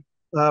ahead, Tim.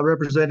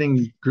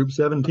 Representing Group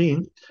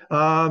 17.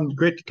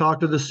 Great to talk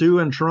to the Sioux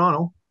in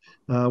Toronto,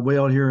 way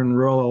out here in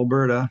rural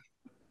Alberta.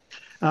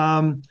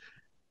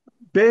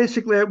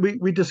 basically,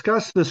 we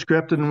discussed the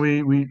script and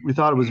we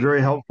thought it was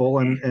very helpful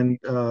and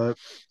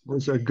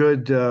was a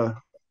good.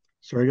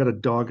 Sorry, I got a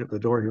dog at the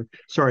door here.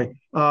 Sorry.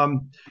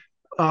 Some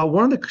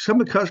of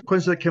the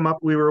questions that came up,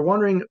 we were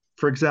wondering,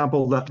 for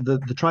example, the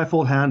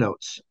trifold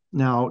handouts.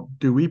 Now,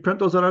 do we print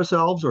those out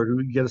ourselves, or do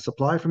we get a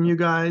supply from you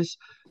guys?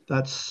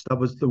 That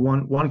was the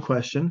one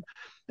question,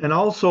 and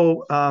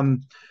also,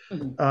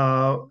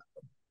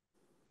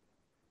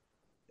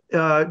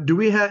 do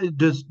we have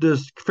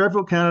does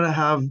Fairfield Canada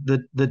have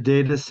the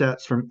data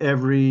sets from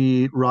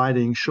every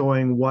riding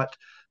showing what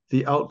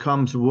the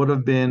outcomes would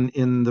have been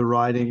in the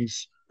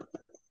ridings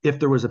if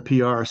there was a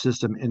PR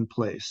system in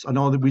place? I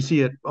know that we see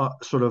it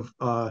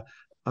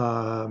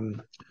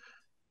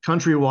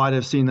countrywide.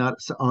 I've seen that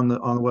on the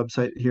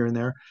website here and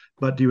there.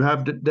 But do you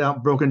have it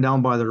broken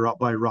down by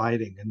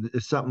riding? And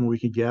it's something we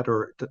could get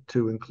or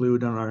to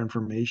include on our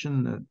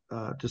information?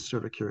 Just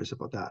sort of curious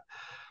about that.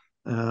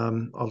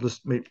 I'll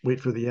just wait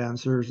for the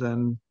answers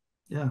and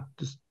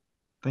just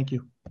thank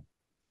you.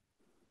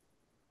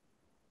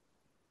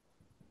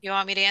 You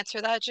want me to answer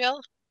that,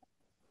 Jill?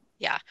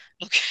 Yeah.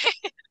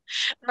 Okay.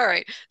 All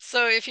right.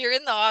 So if you're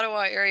in the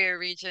Ottawa area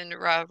region,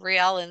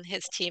 Riel and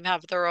his team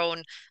have their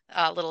own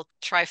little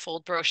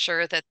trifold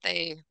brochure that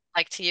they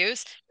like to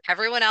use.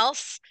 Everyone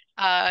else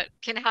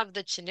can have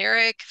the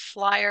generic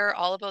flyer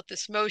all about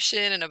this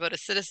motion and about a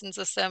citizens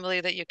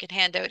assembly that you can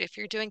hand out. If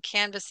you're doing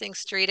canvassing,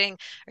 streeting,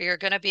 or you're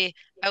going to be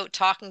out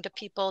talking to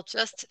people,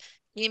 just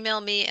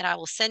email me and I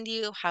will send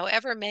you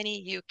however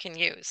many you can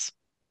use.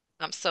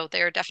 So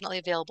they're definitely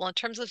available. In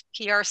terms of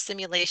PR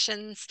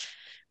simulations,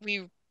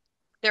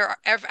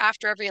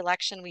 after every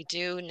election, we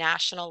do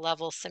national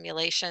level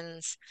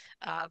simulations,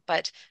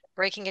 but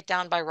breaking it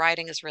down by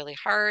riding is really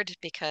hard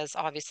because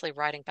obviously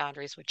riding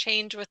boundaries would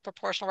change with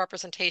proportional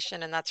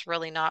representation, and that's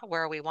really not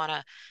where we want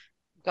to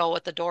go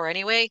at the door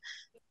anyway.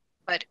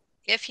 But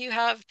if you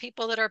have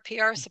people that are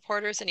PR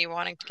supporters and you're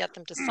wanting to get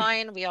them to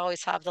sign, we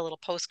always have the little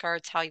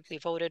postcards, how we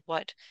voted,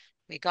 what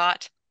we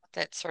got,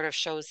 that sort of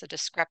shows the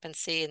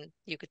discrepancy, and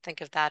you could think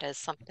of that as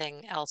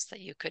something else that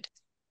you could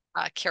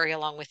carry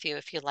along with you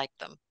if you like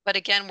them. But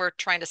again, we're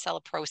trying to sell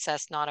a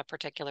process, not a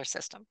particular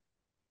system.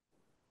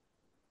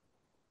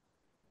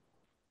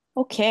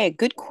 Okay,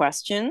 good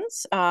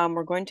questions.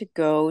 We're going to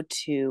go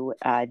to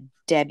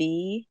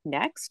Debbie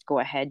next. Go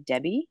ahead,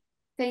 Debbie.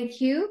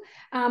 Thank you.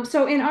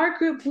 So in our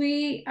group,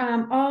 we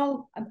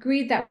all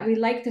agreed that we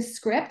like the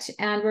script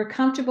and we're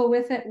comfortable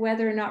with it,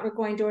 whether or not we're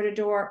going door to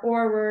door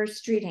or we're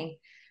streeting.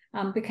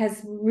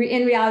 Because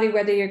in reality,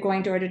 whether you're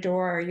going door to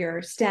door or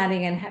you're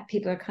standing and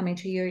people are coming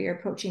to you, you're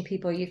approaching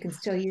people, you can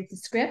still use the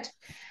script.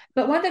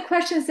 But one of the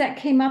questions that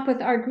came up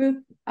with our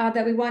group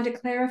that we wanted to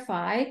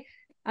clarify,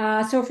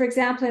 so for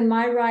example, in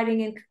my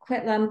riding in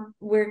Coquitlam,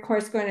 we're of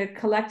course going to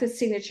collect the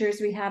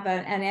signatures. We have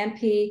an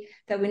MP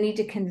that we need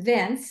to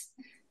convince.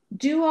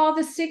 Do all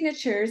the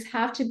signatures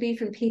have to be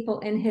from people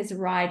in his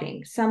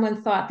riding?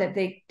 Someone thought that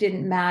they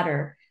didn't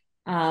matter.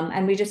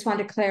 And we just want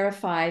to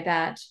clarify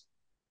that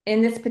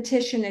in this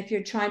petition, if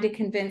you're trying to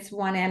convince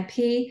one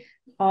MP,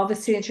 all the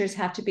signatures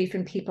have to be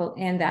from people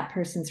in that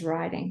person's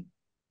riding.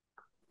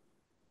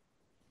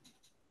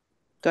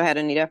 Go ahead,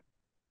 Anita.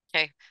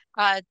 Okay.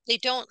 They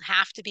don't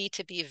have to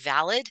be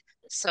valid.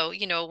 So,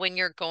 when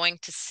you're going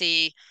to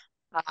see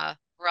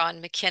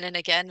Ron McKinnon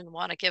again and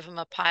want to give him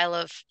a pile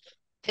of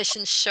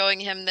petitions showing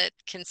him that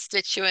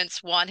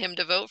constituents want him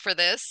to vote for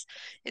this,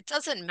 it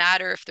doesn't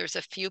matter if there's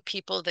a few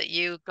people that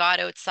you got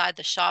outside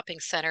the shopping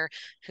center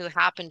who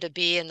happen to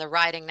be in the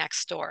riding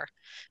next door.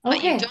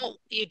 Okay. But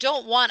you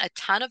don't want a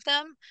ton of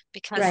them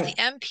because Right.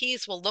 the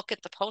MPs will look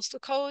at the postal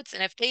codes,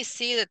 and if they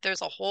see that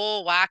there's a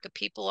whole whack of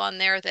people on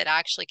there that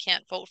actually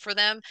can't vote for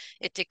them,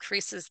 it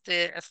decreases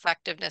the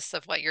effectiveness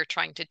of what you're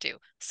trying to do.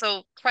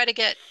 So try to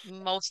get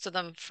most of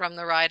them from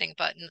the riding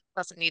button. It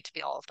doesn't need to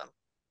be all of them.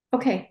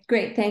 Okay,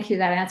 great. Thank you.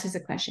 That answers the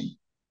question.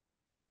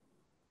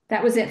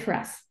 That was it for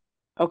us.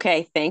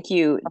 Okay, thank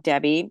you,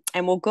 Debbie.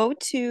 And we'll go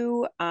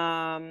to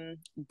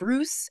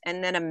Bruce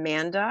and then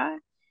Amanda.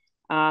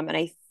 And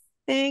I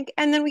think,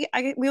 and then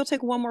we'll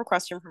take one more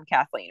question from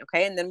Kathleen,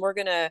 okay? And then we're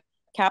gonna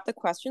cap the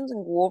questions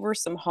and go over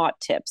some hot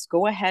tips.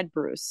 Go ahead,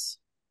 Bruce.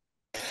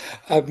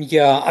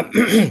 Yeah,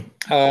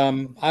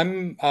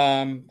 I'm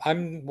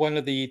one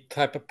of the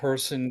type of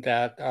person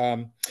that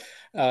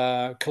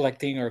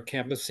collecting or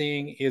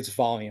canvassing is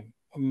volume,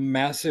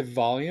 massive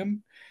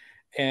volume.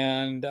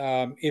 And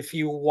if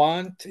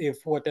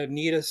what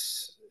Anita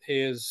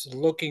is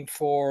looking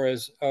for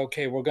is,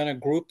 okay, we're going to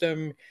group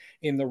them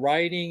in the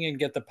writing and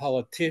get the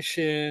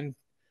politician,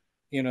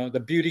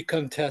 the beauty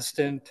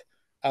contestant,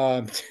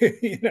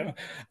 to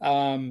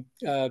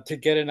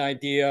get an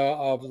idea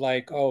of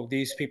like, oh,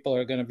 these people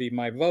are going to be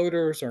my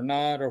voters or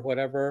not, or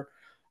whatever.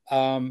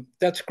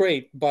 That's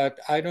great, but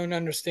I don't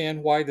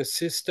understand why the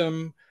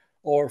system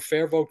or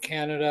Fair Vote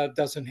Canada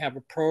doesn't have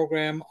a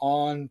program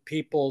on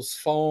people's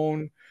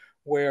phone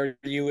where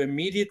you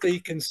immediately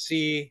can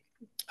see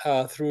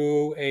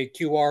through a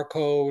QR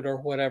code or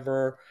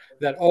whatever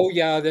that, oh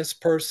yeah, this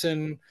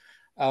person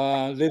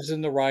lives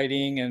in the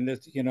riding, and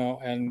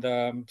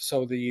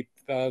so the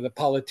the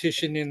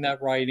politician in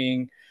that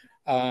riding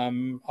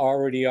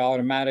already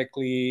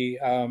automatically,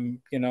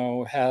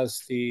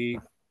 has the,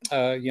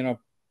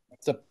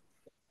 the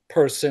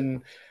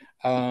person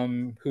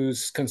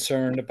who's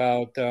concerned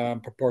about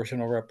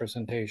proportional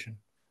representation.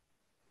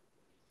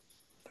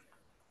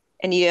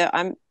 And yeah,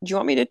 do you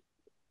want me to,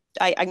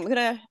 I'm going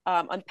to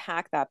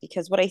unpack that,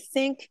 because what I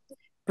think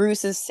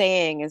Bruce is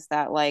saying is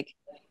that, like,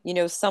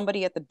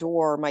 somebody at the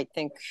door might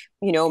think,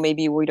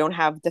 maybe we don't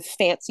have the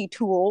fancy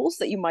tools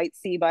that you might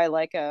see by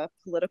like a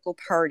political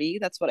party.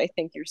 That's what I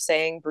think you're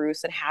saying,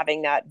 Bruce, and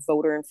having that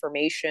voter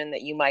information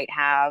that you might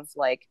have.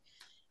 Like,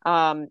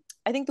 I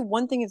think the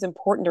one thing is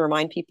important to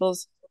remind people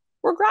is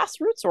we're a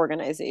grassroots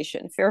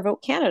organization, Fair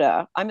Vote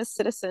Canada. I'm a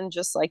citizen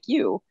just like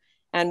you,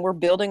 and we're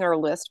building our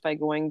list by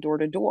going door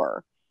to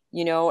door.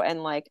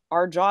 And like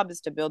our job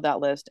is to build that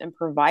list and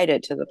provide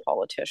it to the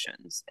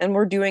politicians. And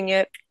we're doing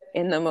it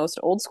in the most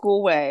old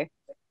school way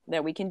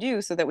that we can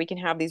do so that we can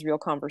have these real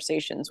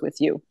conversations with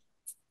you.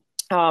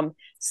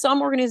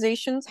 Some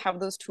organizations have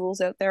those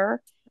tools out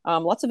there.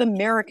 Lots of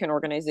American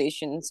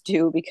organizations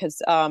do,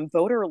 because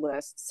voter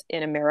lists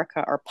in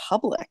America are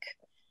public.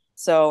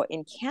 So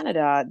in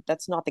Canada,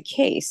 that's not the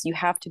case. You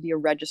have to be a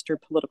registered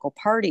political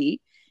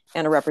party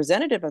and a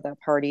representative of that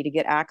party to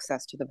get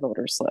access to the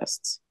voters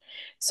lists.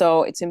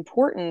 So it's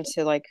important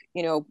to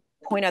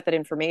point out that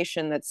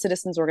information that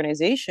citizens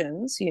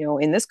organizations,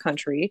 in this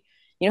country,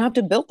 have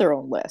to build their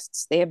own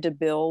lists. They have to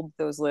build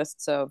those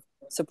lists of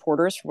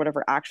supporters for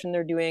whatever action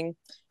they're doing,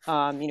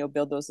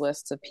 build those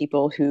lists of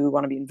people who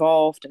want to be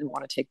involved and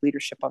want to take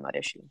leadership on that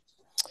issue.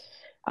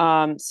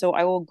 So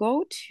I will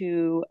go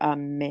to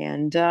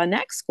Amanda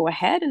next. Go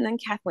ahead, and then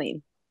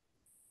Kathleen.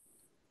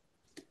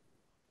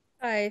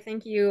 Hi,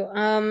 thank you.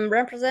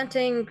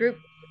 Representing group,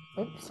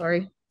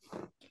 sorry.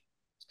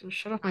 Just gonna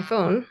shut off my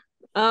phone.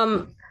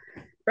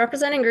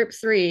 Representing group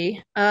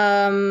 3,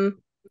 I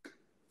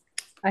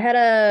had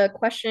a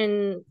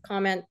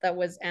comment that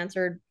was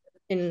answered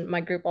in my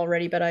group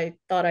already, but I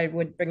thought I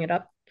would bring it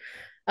up.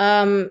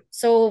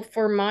 So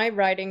for my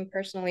riding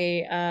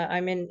personally,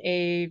 I'm in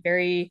a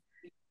very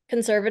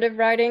conservative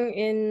riding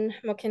in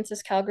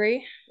Mohkinstsis,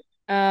 Calgary.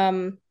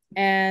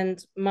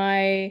 And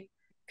my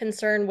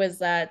concern was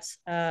that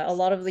a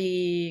lot of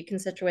the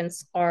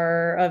constituents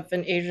are of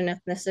an Asian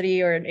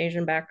ethnicity or an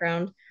Asian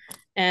background.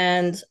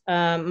 And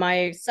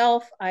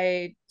myself,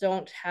 I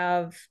don't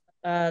have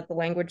the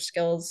language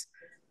skills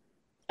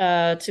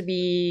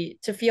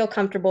to feel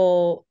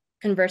comfortable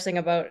conversing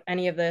about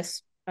any of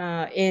this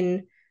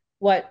in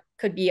what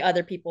could be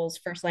other people's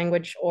first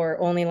language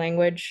or only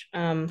language.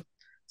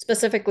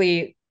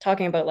 Specifically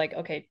talking about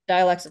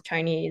dialects of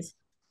Chinese.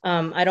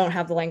 I don't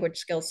have the language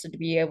skills to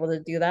be able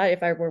to do that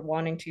if I were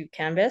wanting to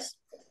canvass.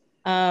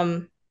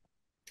 And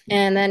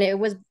then it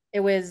was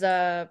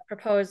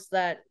proposed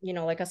that,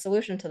 a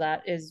solution to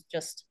that is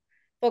just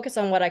focus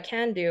on what I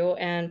can do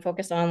and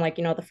focus on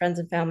the friends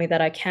and family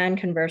that I can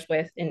converse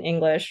with in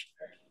English.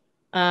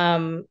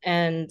 And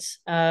then,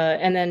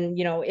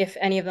 if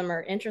any of them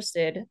are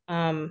interested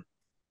and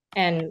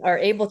are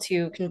able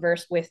to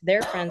converse with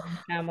their friends and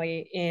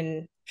family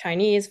in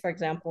Chinese, for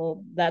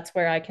example, that's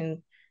where I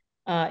can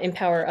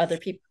empower other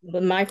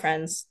people, my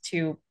friends,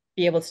 to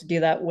be able to do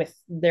that with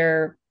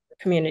their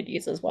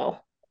communities as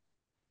well.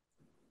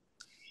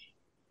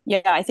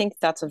 Yeah, I think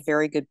that's a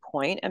very good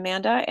point,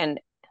 Amanda. And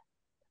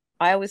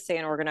I always say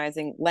in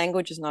organizing,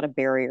 language is not a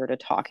barrier to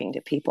talking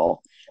to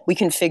people. We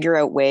can figure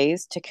out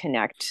ways to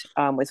connect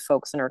with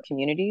folks in our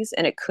communities,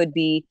 and it could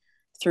be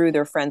through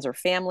their friends or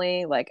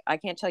family. Like, I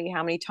can't tell you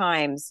how many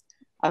times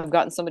I've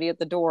gotten somebody at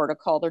the door to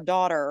call their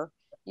daughter,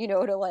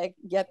 to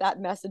get that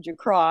message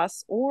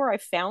across. Or I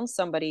found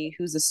somebody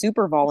who's a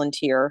super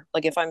volunteer.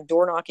 Like, if I'm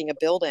door knocking a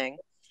building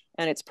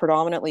and it's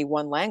predominantly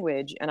one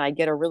language and I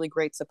get a really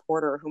great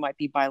supporter who might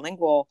be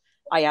bilingual,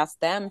 I ask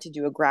them to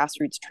do a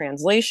grassroots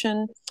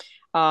translation,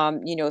 so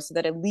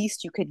that at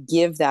least you could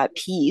give that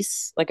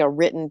piece, like a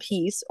written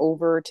piece,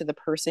 over to the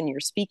person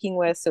you're speaking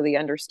with so they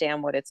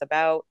understand what it's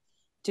about,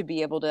 to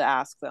be able to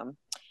ask them.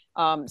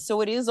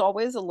 So it is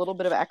always a little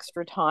bit of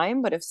extra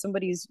time, but if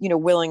somebody's,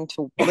 willing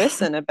to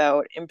listen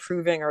about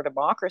improving our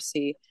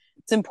democracy,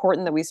 it's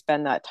important that we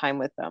spend that time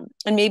with them.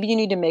 And maybe you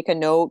need to make a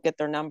note, get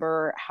their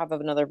number, have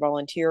another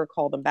volunteer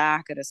call them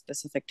back at a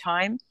specific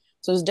time.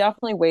 So there's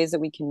definitely ways that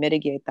we can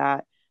mitigate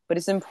that. But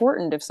it's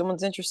important, if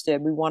someone's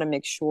interested, we want to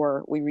make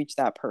sure we reach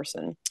that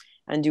person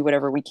and do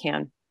whatever we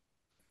can.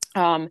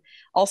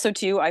 Also,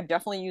 too, I've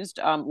definitely used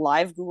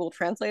live Google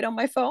Translate on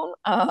my phone.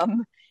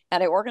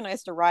 And I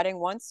organized a riding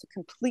once,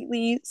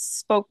 completely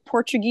spoke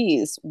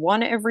Portuguese,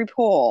 won every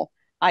poll.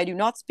 I do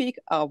not speak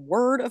a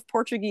word of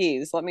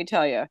Portuguese, let me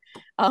tell you.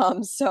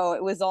 So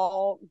it was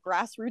all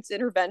grassroots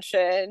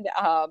intervention,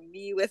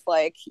 me with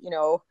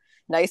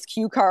nice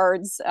cue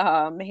cards,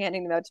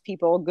 handing them out to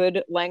people,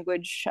 good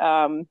language,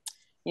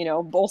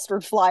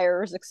 bolstered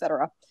flyers,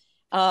 etc.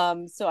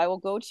 So I will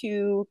go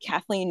to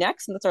Kathleen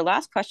next, and that's our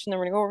last question. Then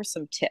we're gonna go over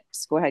some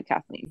tips. Go ahead,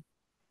 Kathleen.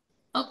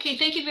 Okay,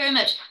 thank you very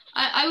much.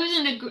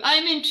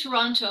 I'm in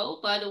Toronto,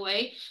 by the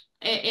way,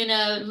 in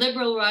a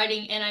Liberal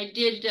riding, and I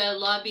did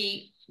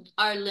lobby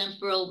our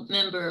Liberal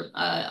member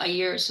a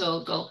year or so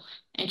ago,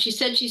 and she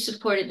said she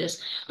supported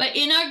this. But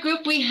in our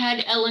group, we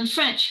had Ellen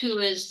French, who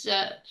is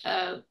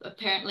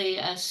apparently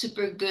a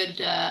super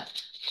good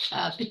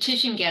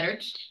petition getter,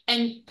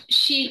 and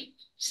she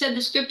said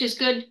the script is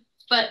good,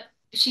 but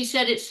she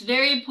said it's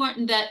very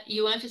important that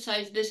you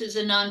emphasize this is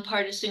a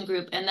nonpartisan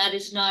group, and that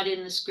is not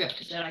in the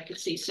script that I could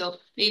see. So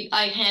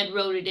I had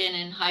wrote it in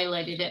and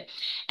highlighted it.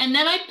 And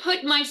then I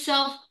put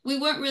myself, we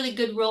weren't really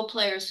good role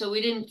players, so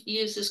we didn't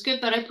use the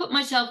script, but I put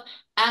myself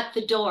at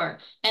the door.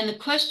 And the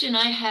question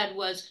I had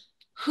was,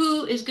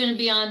 who is going to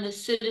be on the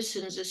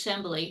Citizens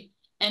Assembly?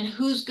 And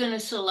who's going to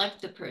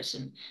select the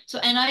person? So,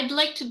 and I'd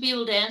like to be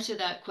able to answer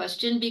that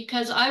question,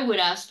 because I would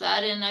ask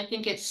that, and I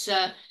think it's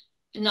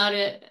not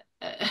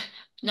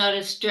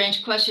a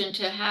strange question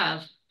to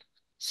have.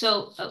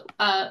 So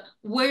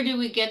where do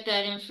we get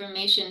that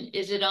information?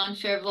 Is it on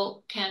Fair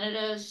Vote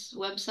Canada's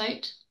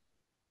website?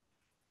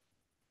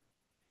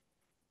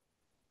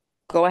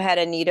 Go ahead,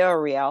 Anita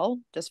or Riel,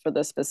 just for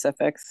the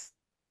specifics.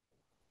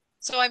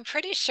 So I'm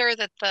pretty sure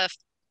that the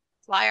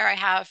flyer I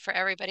have for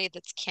everybody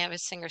that's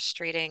canvassing or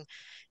streeting,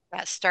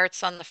 that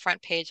starts on the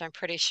front page. I'm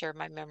pretty sure,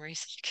 my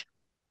memory's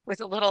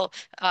with a little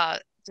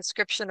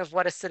description of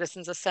what a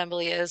citizens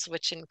assembly is,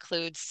 which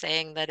includes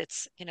saying that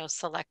it's, you know,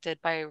 selected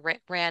by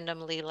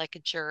randomly, like a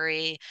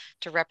jury,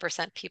 to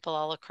represent people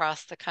all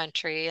across the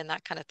country and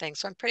that kind of thing.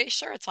 So I'm pretty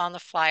sure it's on the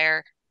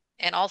flyer.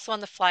 And also on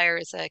the flyer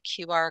is a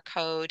QR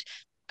code,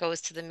 goes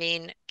to the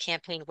main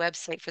campaign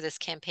website for this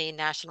campaign,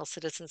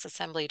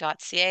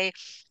 nationalcitizensassembly.ca,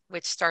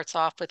 which starts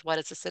off with what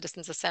is a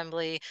citizens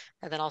assembly,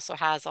 and then also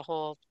has a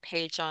whole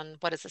page on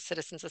what is a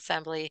citizens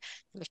assembly.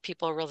 If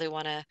people really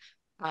want to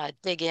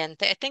dig in,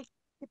 I think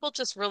people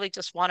just really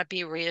just want to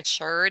be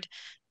reassured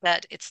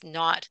that it's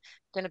not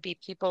going to be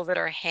people that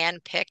are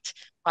handpicked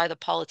by the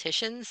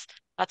politicians.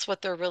 That's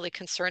what they're really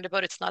concerned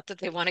about. It's not that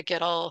they want to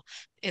get all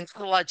into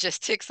the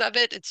logistics of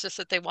it. It's just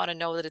that they want to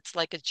know that it's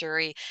like a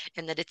jury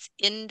and that it's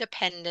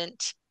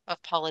independent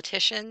of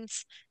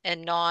politicians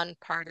and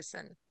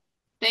nonpartisan.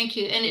 Thank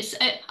you. And it's,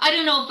 I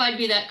don't know if I'd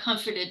be that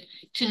comforted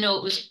to know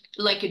it was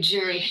like a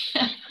jury.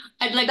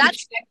 I'd like to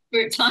check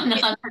experts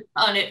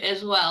on it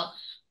as well.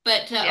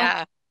 But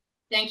yeah. Okay,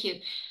 thank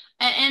you.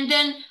 And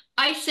then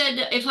I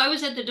said, if I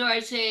was at the door,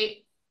 I'd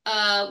say,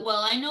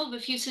 well, I know of a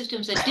few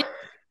systems that did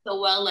so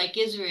well, like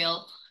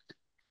Israel.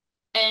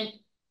 And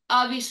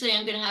obviously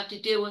I'm going to have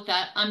to deal with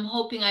that. I'm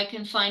hoping I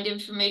can find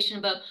information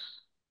about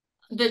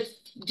the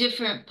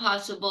different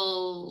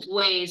possible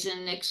ways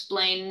and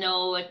explain,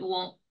 no, it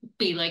won't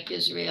be like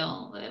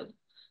Israel.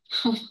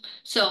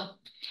 So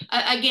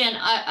again,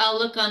 I'll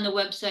look on the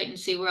website and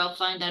see where I'll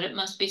find that. It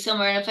must be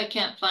somewhere. And if I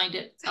can't find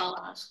it, I'll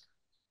ask.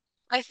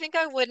 I think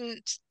I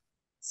wouldn't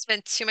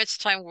spend too much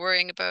time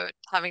worrying about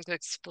having to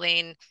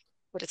explain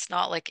that it's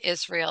not like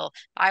Israel.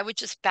 I would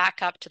just back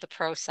up to the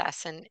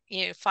process and,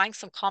 you know, find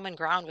some common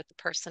ground with the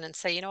person and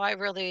say, you know, I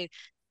really,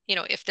 you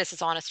know, if this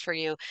is honest for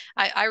you,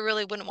 I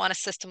really wouldn't want a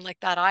system like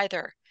that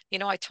either. You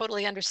know, I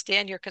totally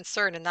understand your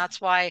concern, and that's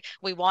why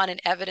we want an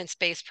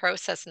evidence-based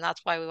process, and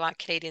that's why we want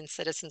Canadian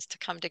citizens to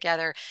come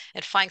together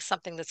and find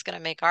something that's going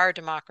to make our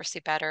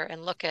democracy better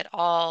and look at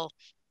all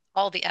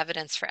the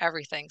evidence for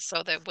everything,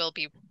 so that we'll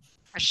be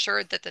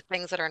assured that the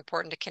things that are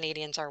important to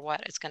Canadians are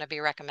what is going to be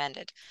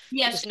recommended.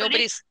 Yes,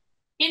 because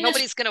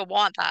nobody's going to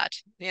want that,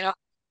 you know.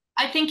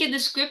 I think in the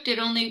script it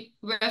only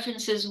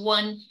references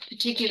one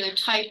particular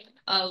type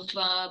of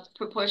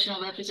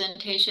proportional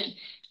representation,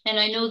 and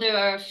I know there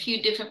are a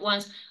few different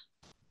ones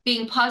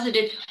being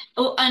posited.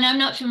 Oh, and I'm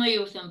not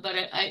familiar with them, but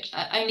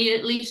I need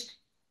at least,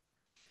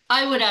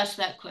 I would ask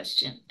that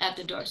question at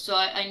the door. So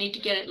I need to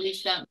get at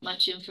least that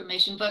much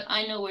information, but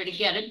I know where to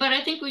get it. But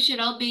I think we should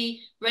all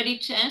be ready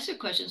to answer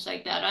questions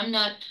like that.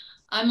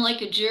 I'm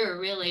like a juror,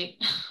 really.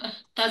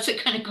 That's the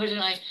kind of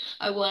question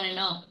I want to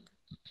know.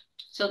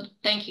 So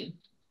thank you.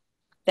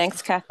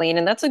 Thanks, Kathleen.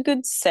 And that's a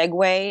good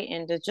segue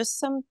into just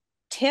some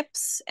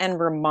tips and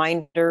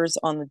reminders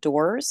on the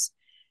doors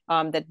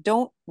that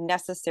don't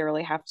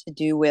necessarily have to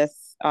do with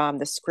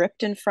the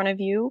script in front of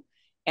you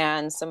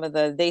and some of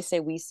the they say,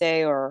 we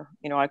say, or,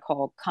 you know, I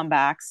call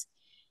comebacks.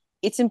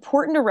 It's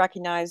important to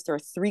recognize there are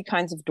three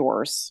kinds of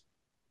doors,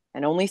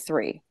 and only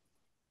three.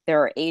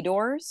 There are A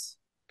doors,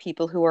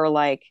 people who are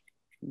like,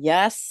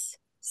 yes,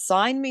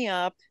 sign me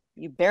up.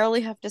 You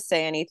barely have to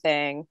say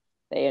anything.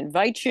 They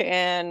invite you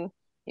in,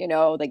 you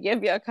know, they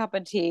give you a cup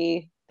of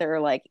tea.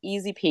 They're like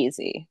easy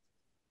peasy.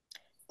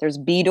 There's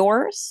B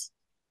doors,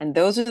 and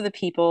those are the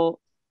people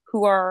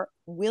who are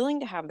willing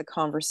to have the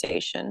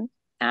conversation,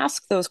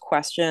 ask those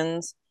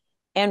questions,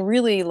 and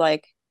really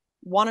like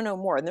want to know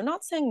more. And they're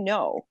not saying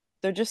no,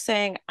 they're just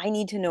saying, I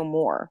need to know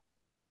more.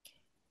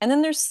 And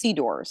then there's C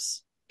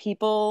doors,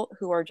 people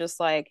who are just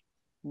like,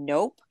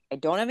 nope, I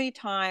don't have any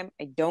time,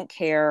 I don't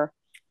care,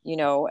 you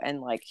know,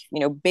 and like, you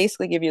know,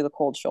 basically give you the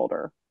cold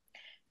shoulder.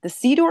 The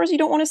C doors you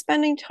don't want to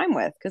spend any time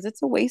with because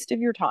it's a waste of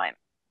your time.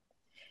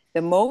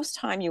 The most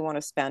time you want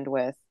to spend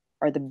with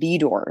are the B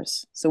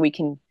doors, so we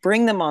can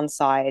bring them on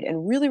side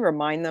and really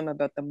remind them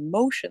about the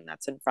motion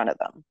that's in front of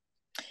them.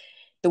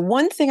 The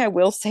one thing I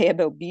will say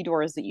about bee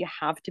doors that you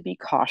have to be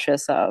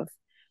cautious of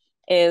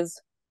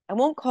is, I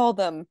won't call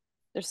them,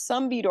 there's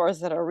some bee doors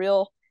that are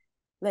real,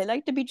 they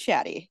like to be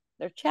chatty.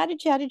 They're chatty,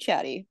 chatty,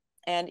 chatty.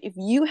 And if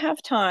you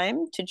have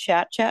time to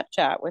chat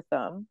with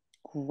them,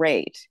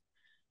 great.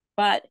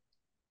 But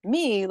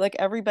me, like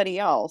everybody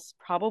else,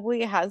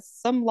 probably has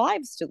some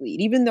lives to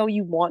lead, even though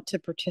you want to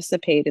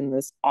participate in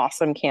this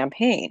awesome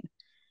campaign.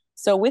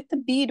 So with the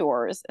bee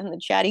doors and the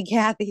chatty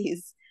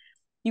Cathys,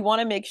 you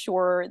want to make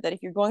sure that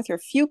if you're going through a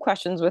few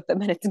questions with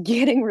them and it's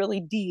getting really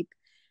deep,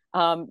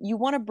 you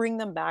want to bring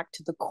them back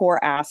to the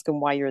core ask and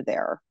why you're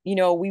there. You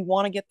know, we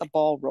want to get the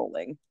ball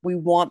rolling. We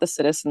want the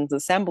citizens'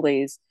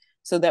 assemblies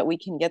so that we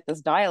can get this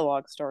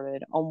dialogue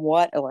started on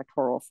what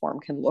electoral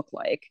reform can look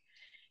like.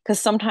 Because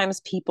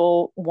sometimes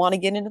people want to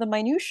get into the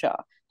minutia,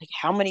 like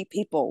how many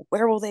people,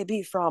 where will they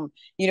be from,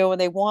 you know, and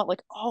they want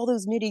like all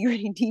those nitty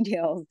gritty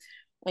details,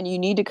 and you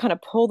need to kind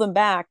of pull them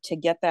back to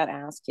get that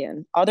ask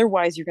in.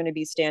 Otherwise, you're going to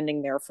be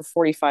standing there for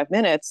 45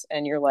 minutes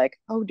and you're like,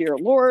 oh dear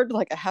Lord,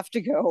 like I have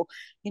to go,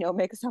 you know,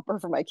 make a supper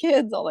for my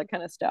kids, all that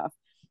kind of stuff.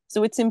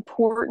 So it's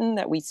important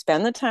that we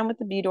spend the time with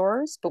the bee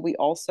doors, but we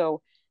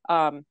also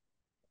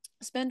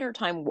spend our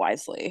time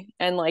wisely.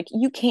 And like,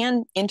 you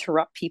can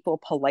interrupt people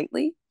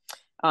politely,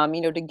 you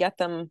know, to get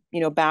them,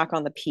 you know, back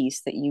on the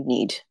piece that you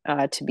need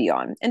to be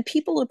on. And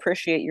people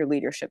appreciate your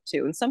leadership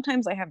too. And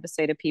sometimes I have to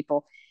say to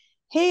people,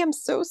 hey, I'm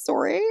so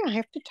sorry, I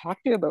have to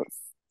talk to you about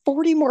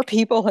 40 more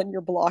people on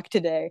your block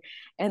today.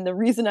 And the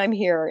reason I'm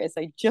here is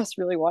I just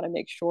really want to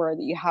make sure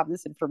that you have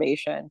this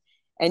information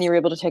and you're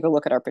able to take a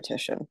look at our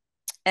petition.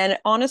 And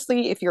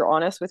honestly, if you're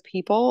honest with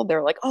people,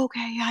 they're like,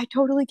 okay, I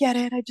totally get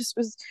it. I just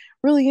was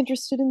really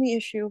interested in the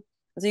issue.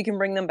 So you can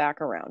bring them back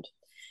around.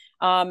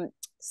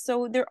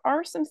 So there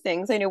are some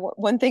things. I know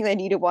one thing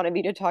Anita wanted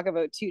me to talk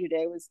about too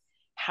today was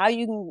how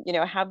you can, you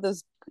know, have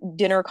those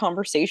dinner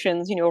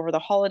conversations, you know, over the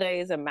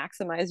holidays and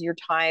maximize your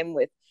time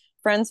with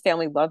friends,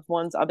 family, loved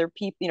ones, other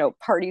people, you know,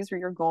 parties where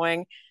you're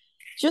going.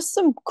 Just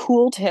some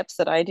cool tips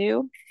that I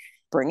do.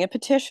 Bring a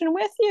petition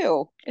with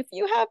you. If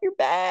you have your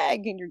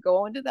bag and you're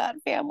going to that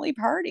family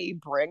party,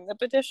 bring the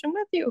petition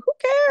with you.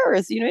 Who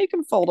cares? You know, you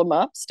can fold them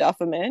up, stuff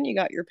them in. You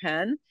got your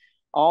pen,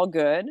 all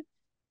good.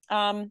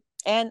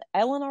 And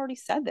Ellen already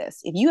said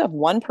this. If you have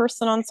one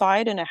person on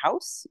site in a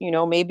house, you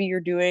know, maybe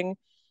you're doing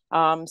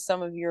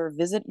some of your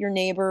visit your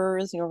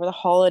neighbors, you know, over the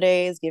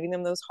holidays, giving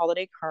them those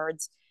holiday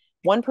cards.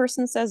 One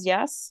person says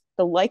yes,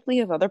 the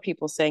likelihood of other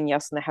people saying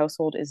yes in the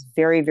household is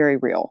very, very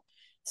real.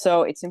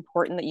 So it's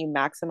important that you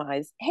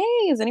maximize, hey,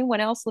 is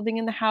anyone else living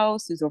in the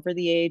house who's over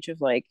the age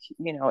of like,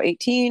 you know,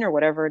 18 or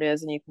whatever it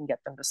is, and you can get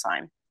them to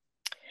sign.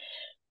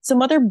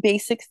 Some other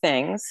basic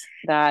things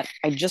that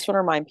I just want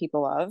to remind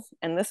people of,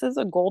 and this is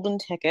a golden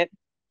ticket.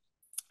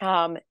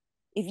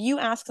 If you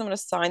ask someone to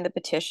sign the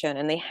petition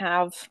and they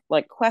have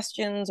like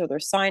questions or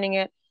they're signing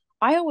it,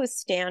 I always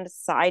stand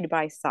side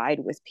by side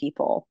with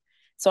people.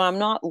 So I'm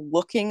not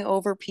looking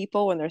over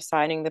people when they're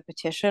signing the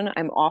petition.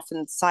 I'm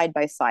often side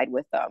by side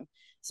with them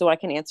so I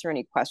can answer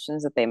any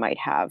questions that they might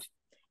have.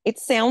 It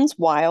sounds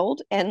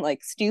wild and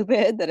like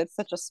stupid that it's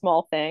such a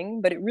small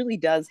thing, but it really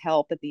does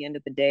help at the end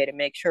of the day to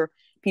make sure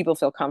people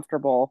feel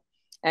comfortable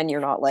and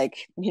you're not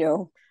like, you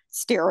know,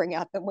 staring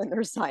at them when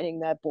they're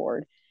signing that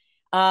board.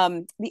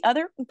 The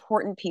other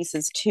important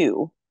pieces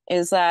too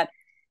is that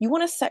you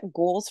want to set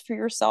goals for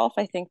yourself,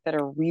 I think, that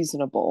are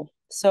reasonable.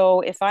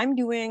 So if I'm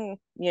doing,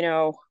 you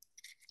know,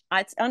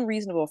 it's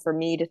unreasonable for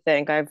me to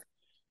think I've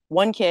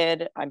one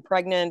kid, I'm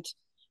pregnant,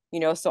 you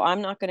know, so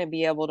I'm not going to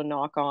be able to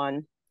knock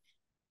on,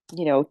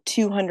 you know,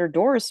 200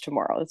 doors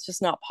tomorrow. It's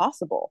just not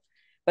possible.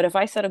 But if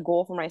I set a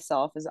goal for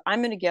myself is I'm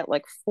going to get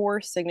like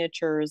 4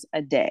 signatures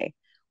a day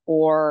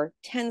or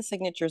 10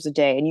 signatures a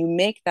day, and you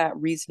make that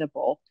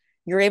reasonable,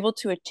 you're able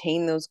to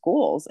attain those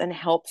goals and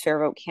help Fair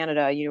Vote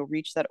Canada, you know,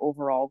 reach that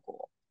overall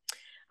goal.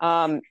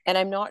 And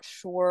I'm not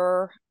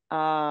sure, you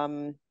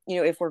know,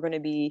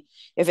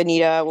 if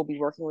Anita will be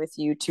working with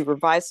you to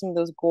revise some of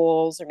those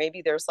goals, or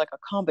maybe there's like a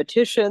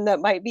competition that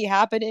might be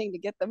happening to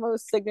get the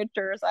most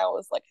signatures. I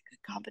always like a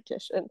good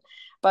competition,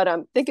 but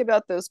think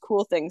about those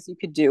cool things you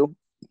could do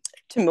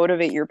to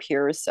motivate your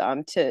peers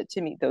to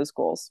meet those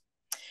goals.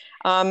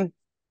 The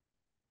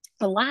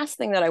last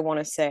thing that I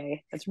want to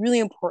say that's really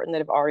important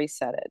that I've already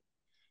said it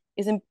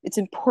is it's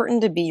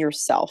important to be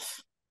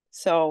yourself.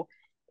 So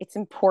it's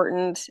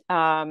important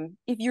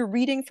if you're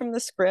reading from the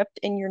script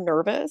and you're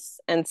nervous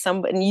and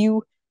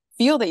you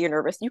feel that you're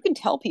nervous, you can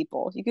tell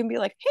people. You can be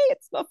like, hey,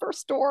 it's the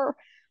first door.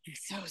 I'm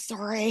so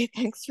sorry.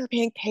 Thanks for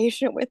being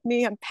patient with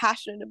me. I'm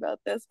passionate about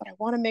this, but I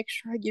want to make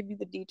sure I give you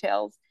the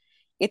details.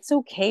 It's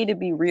okay to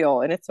be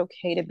real and it's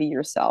okay to be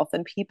yourself.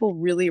 And people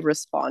really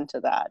respond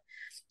to that.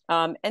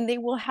 And they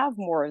will have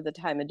more of the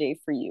time of day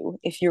for you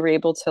if you're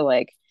able to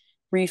like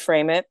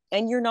reframe it.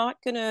 And you're not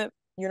gonna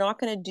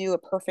do a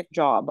perfect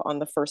job on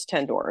the first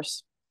 10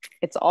 doors.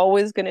 It's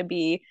always gonna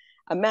be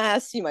a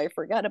mess. You might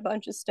forget a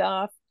bunch of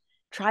stuff.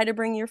 Try to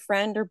bring your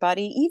friend or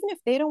buddy, even if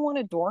they don't want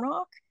to door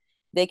knock,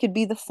 they could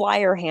be the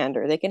flyer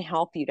hander. They can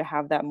help you to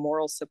have that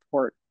moral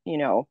support, you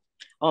know,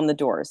 on the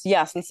doors.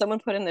 Yes, and someone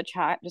put in the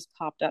chat, just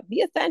popped up,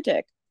 be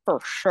authentic, for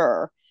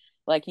sure.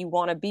 Like, you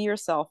want to be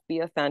yourself, be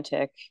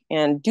authentic,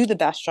 and do the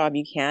best job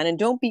you can, and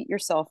don't beat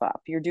yourself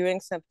up. You're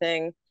doing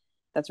something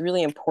that's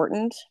really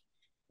important.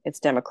 It's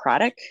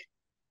democratic.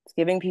 It's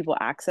giving people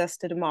access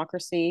to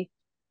democracy.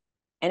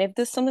 And if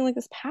this something like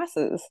this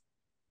passes,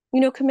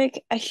 can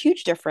make a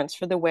huge difference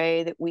for the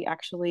way that we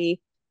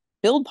actually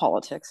build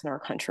politics in our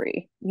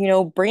country.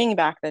 Bringing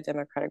back that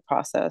democratic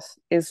process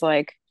is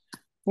like,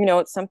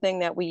 it's something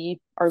that we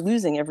are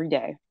losing every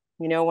day.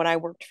 When I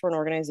worked for an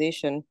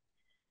organization,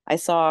 I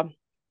saw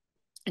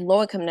in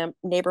low-income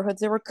neighborhoods,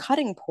 they were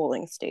cutting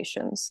polling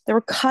stations. They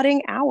were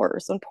cutting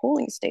hours on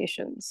polling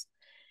stations.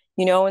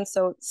 And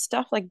so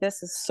stuff like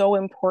this is so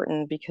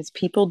important because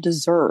people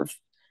deserve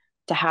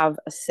to have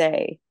a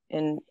say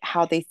in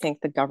how they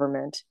think the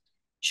government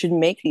should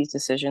make these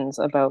decisions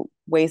about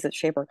ways that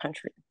shape our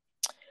country.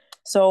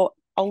 So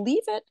I'll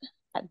leave it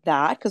at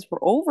that because we're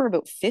over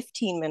about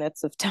 15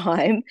 minutes of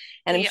time,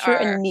 and I'm sure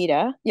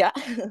Anita, yeah.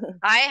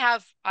 I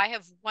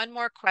have one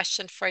more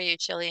question for you,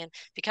 Jillian,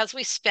 because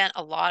we spent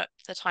a lot of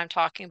the time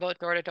talking about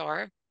door to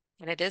door,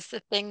 and it is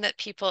the thing that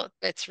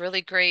it's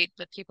really great,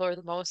 but people are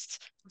the most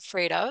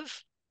afraid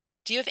of.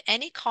 Do you have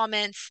any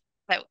comments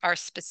that are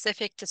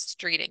specific to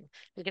streeting?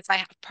 Because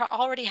I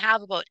already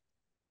have about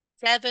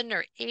 7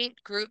 or 8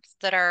 groups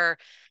that are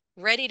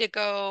ready to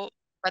go,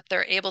 but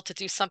they're able to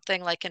do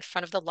something like in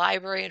front of the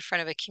library, in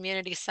front of a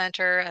community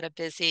center, on a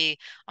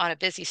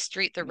busy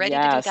street. They're ready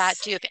to do that.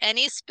 Do you have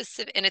any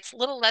specific, and it's a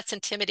little less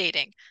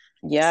intimidating.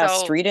 Yeah,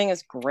 streeting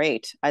is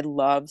great. I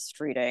love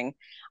streeting.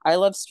 I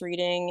love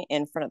streeting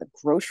in front of the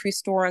grocery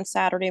store on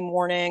Saturday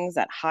mornings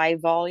at high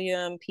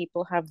volume.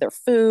 People have their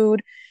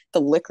food.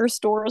 The liquor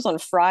stores on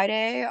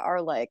Friday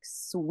are like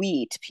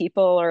sweet.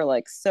 People are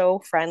like so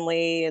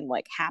friendly and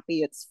like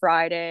happy it's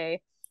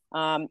Friday.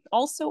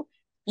 Also,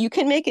 you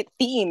can make it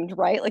themed,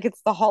 right? Like,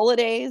 it's the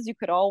holidays. You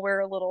could all wear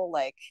a little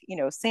like,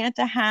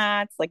 Santa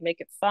hats, like make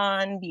it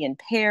fun, be in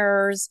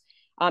pairs.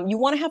 You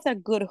want to have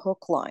that good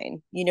hook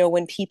line,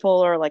 when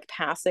people are like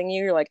passing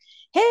you, you're like,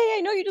 hey,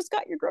 I know you just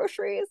got your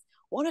groceries.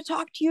 Want to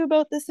talk to you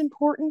about this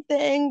important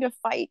thing to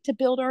fight to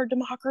build our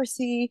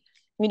democracy.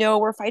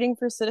 We're fighting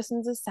for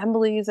citizens'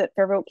 assemblies at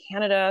Fair Vote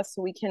Canada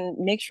so we can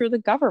make sure the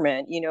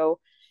government,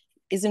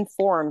 is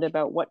informed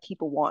about what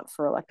people want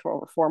for electoral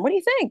reform. What do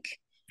you think?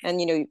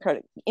 And, you kind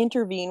of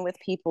intervene with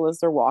people as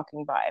they're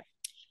walking by.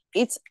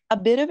 It's a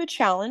bit of a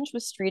challenge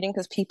with streeting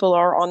because people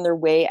are on their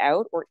way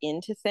out or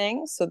into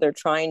things. So they're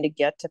trying to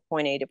get to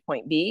point A to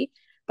point B.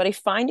 But I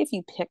find if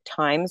you pick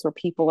times where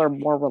people are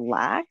more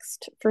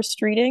relaxed for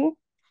streeting,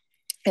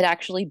 it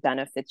actually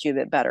benefits you a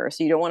bit better.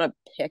 So you don't want to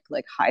pick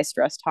like high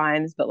stress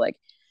times, but like,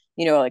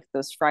 like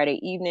those Friday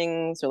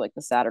evenings or like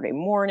the Saturday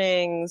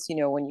mornings,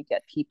 when you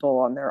get people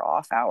on their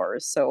off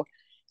hours. So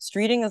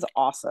streeting is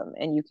awesome.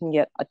 And you can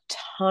get a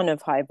ton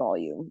of high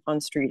volume on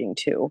streeting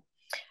too.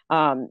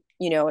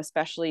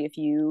 Especially if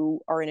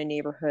you are in a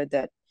neighborhood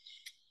that,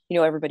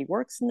 everybody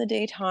works in the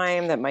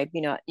daytime, that might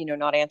be not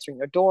answering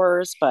their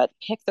doors, but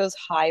pick those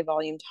high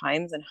volume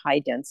times and high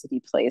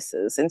density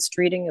places. And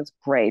streeting is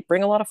great.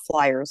 Bring a lot of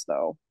flyers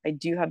though. I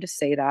do have to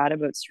say that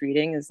about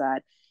streeting is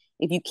that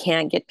if you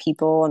can't get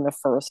people on the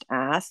first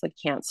ask, like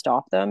can't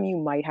stop them, you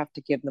might have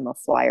to give them a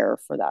flyer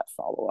for that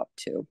follow-up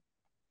too.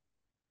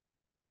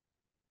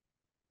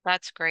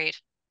 That's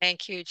great.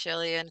 Thank you,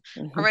 Jillian.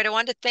 All right, I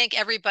wanted to thank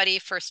everybody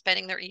for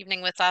spending their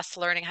evening with us,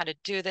 learning how to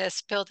do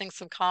this, building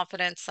some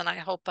confidence, and I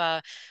hope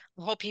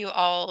you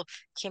all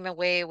came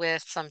away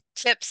with some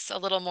tips, a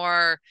little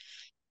more.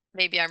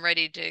 Maybe I'm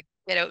ready to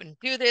get out and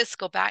do this.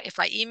 Go back. If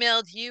I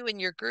emailed you in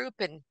your group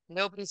and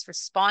nobody's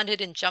responded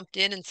and jumped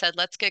in and said,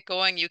 let's get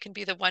going, you can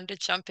be the one to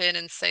jump in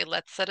and say,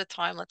 let's set a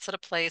time, let's set a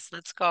place,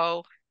 let's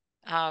go.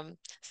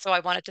 So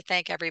I wanted to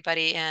thank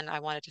everybody, and I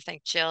wanted to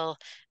thank Jill,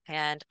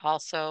 and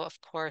also, of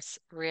course,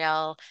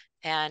 Riel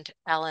and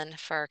Ellen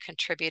for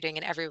contributing,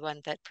 and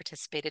everyone that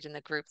participated in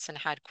the groups and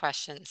had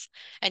questions.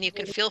 And you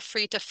can feel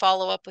free to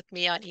follow up with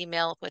me on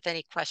email with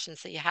any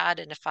questions that you had.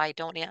 And if I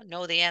don't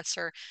know the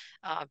answer,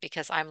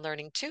 because I'm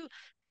learning too,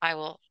 I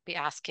will be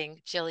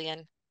asking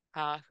Jillian,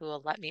 who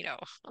will let me know.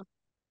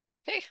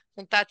 Okay, I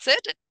think that's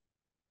it.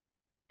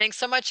 Thanks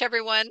so much,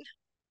 everyone.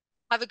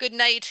 Have a good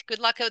night. Good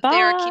luck out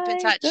there. Keep in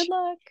touch. Good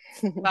luck.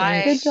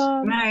 Bye. Good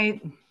job. Good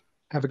night.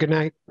 Have a good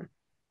night.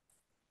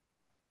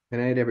 Good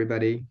night,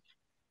 everybody.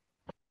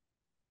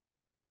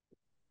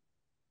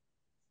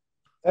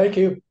 Thank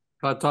you.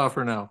 Cut off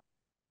for now.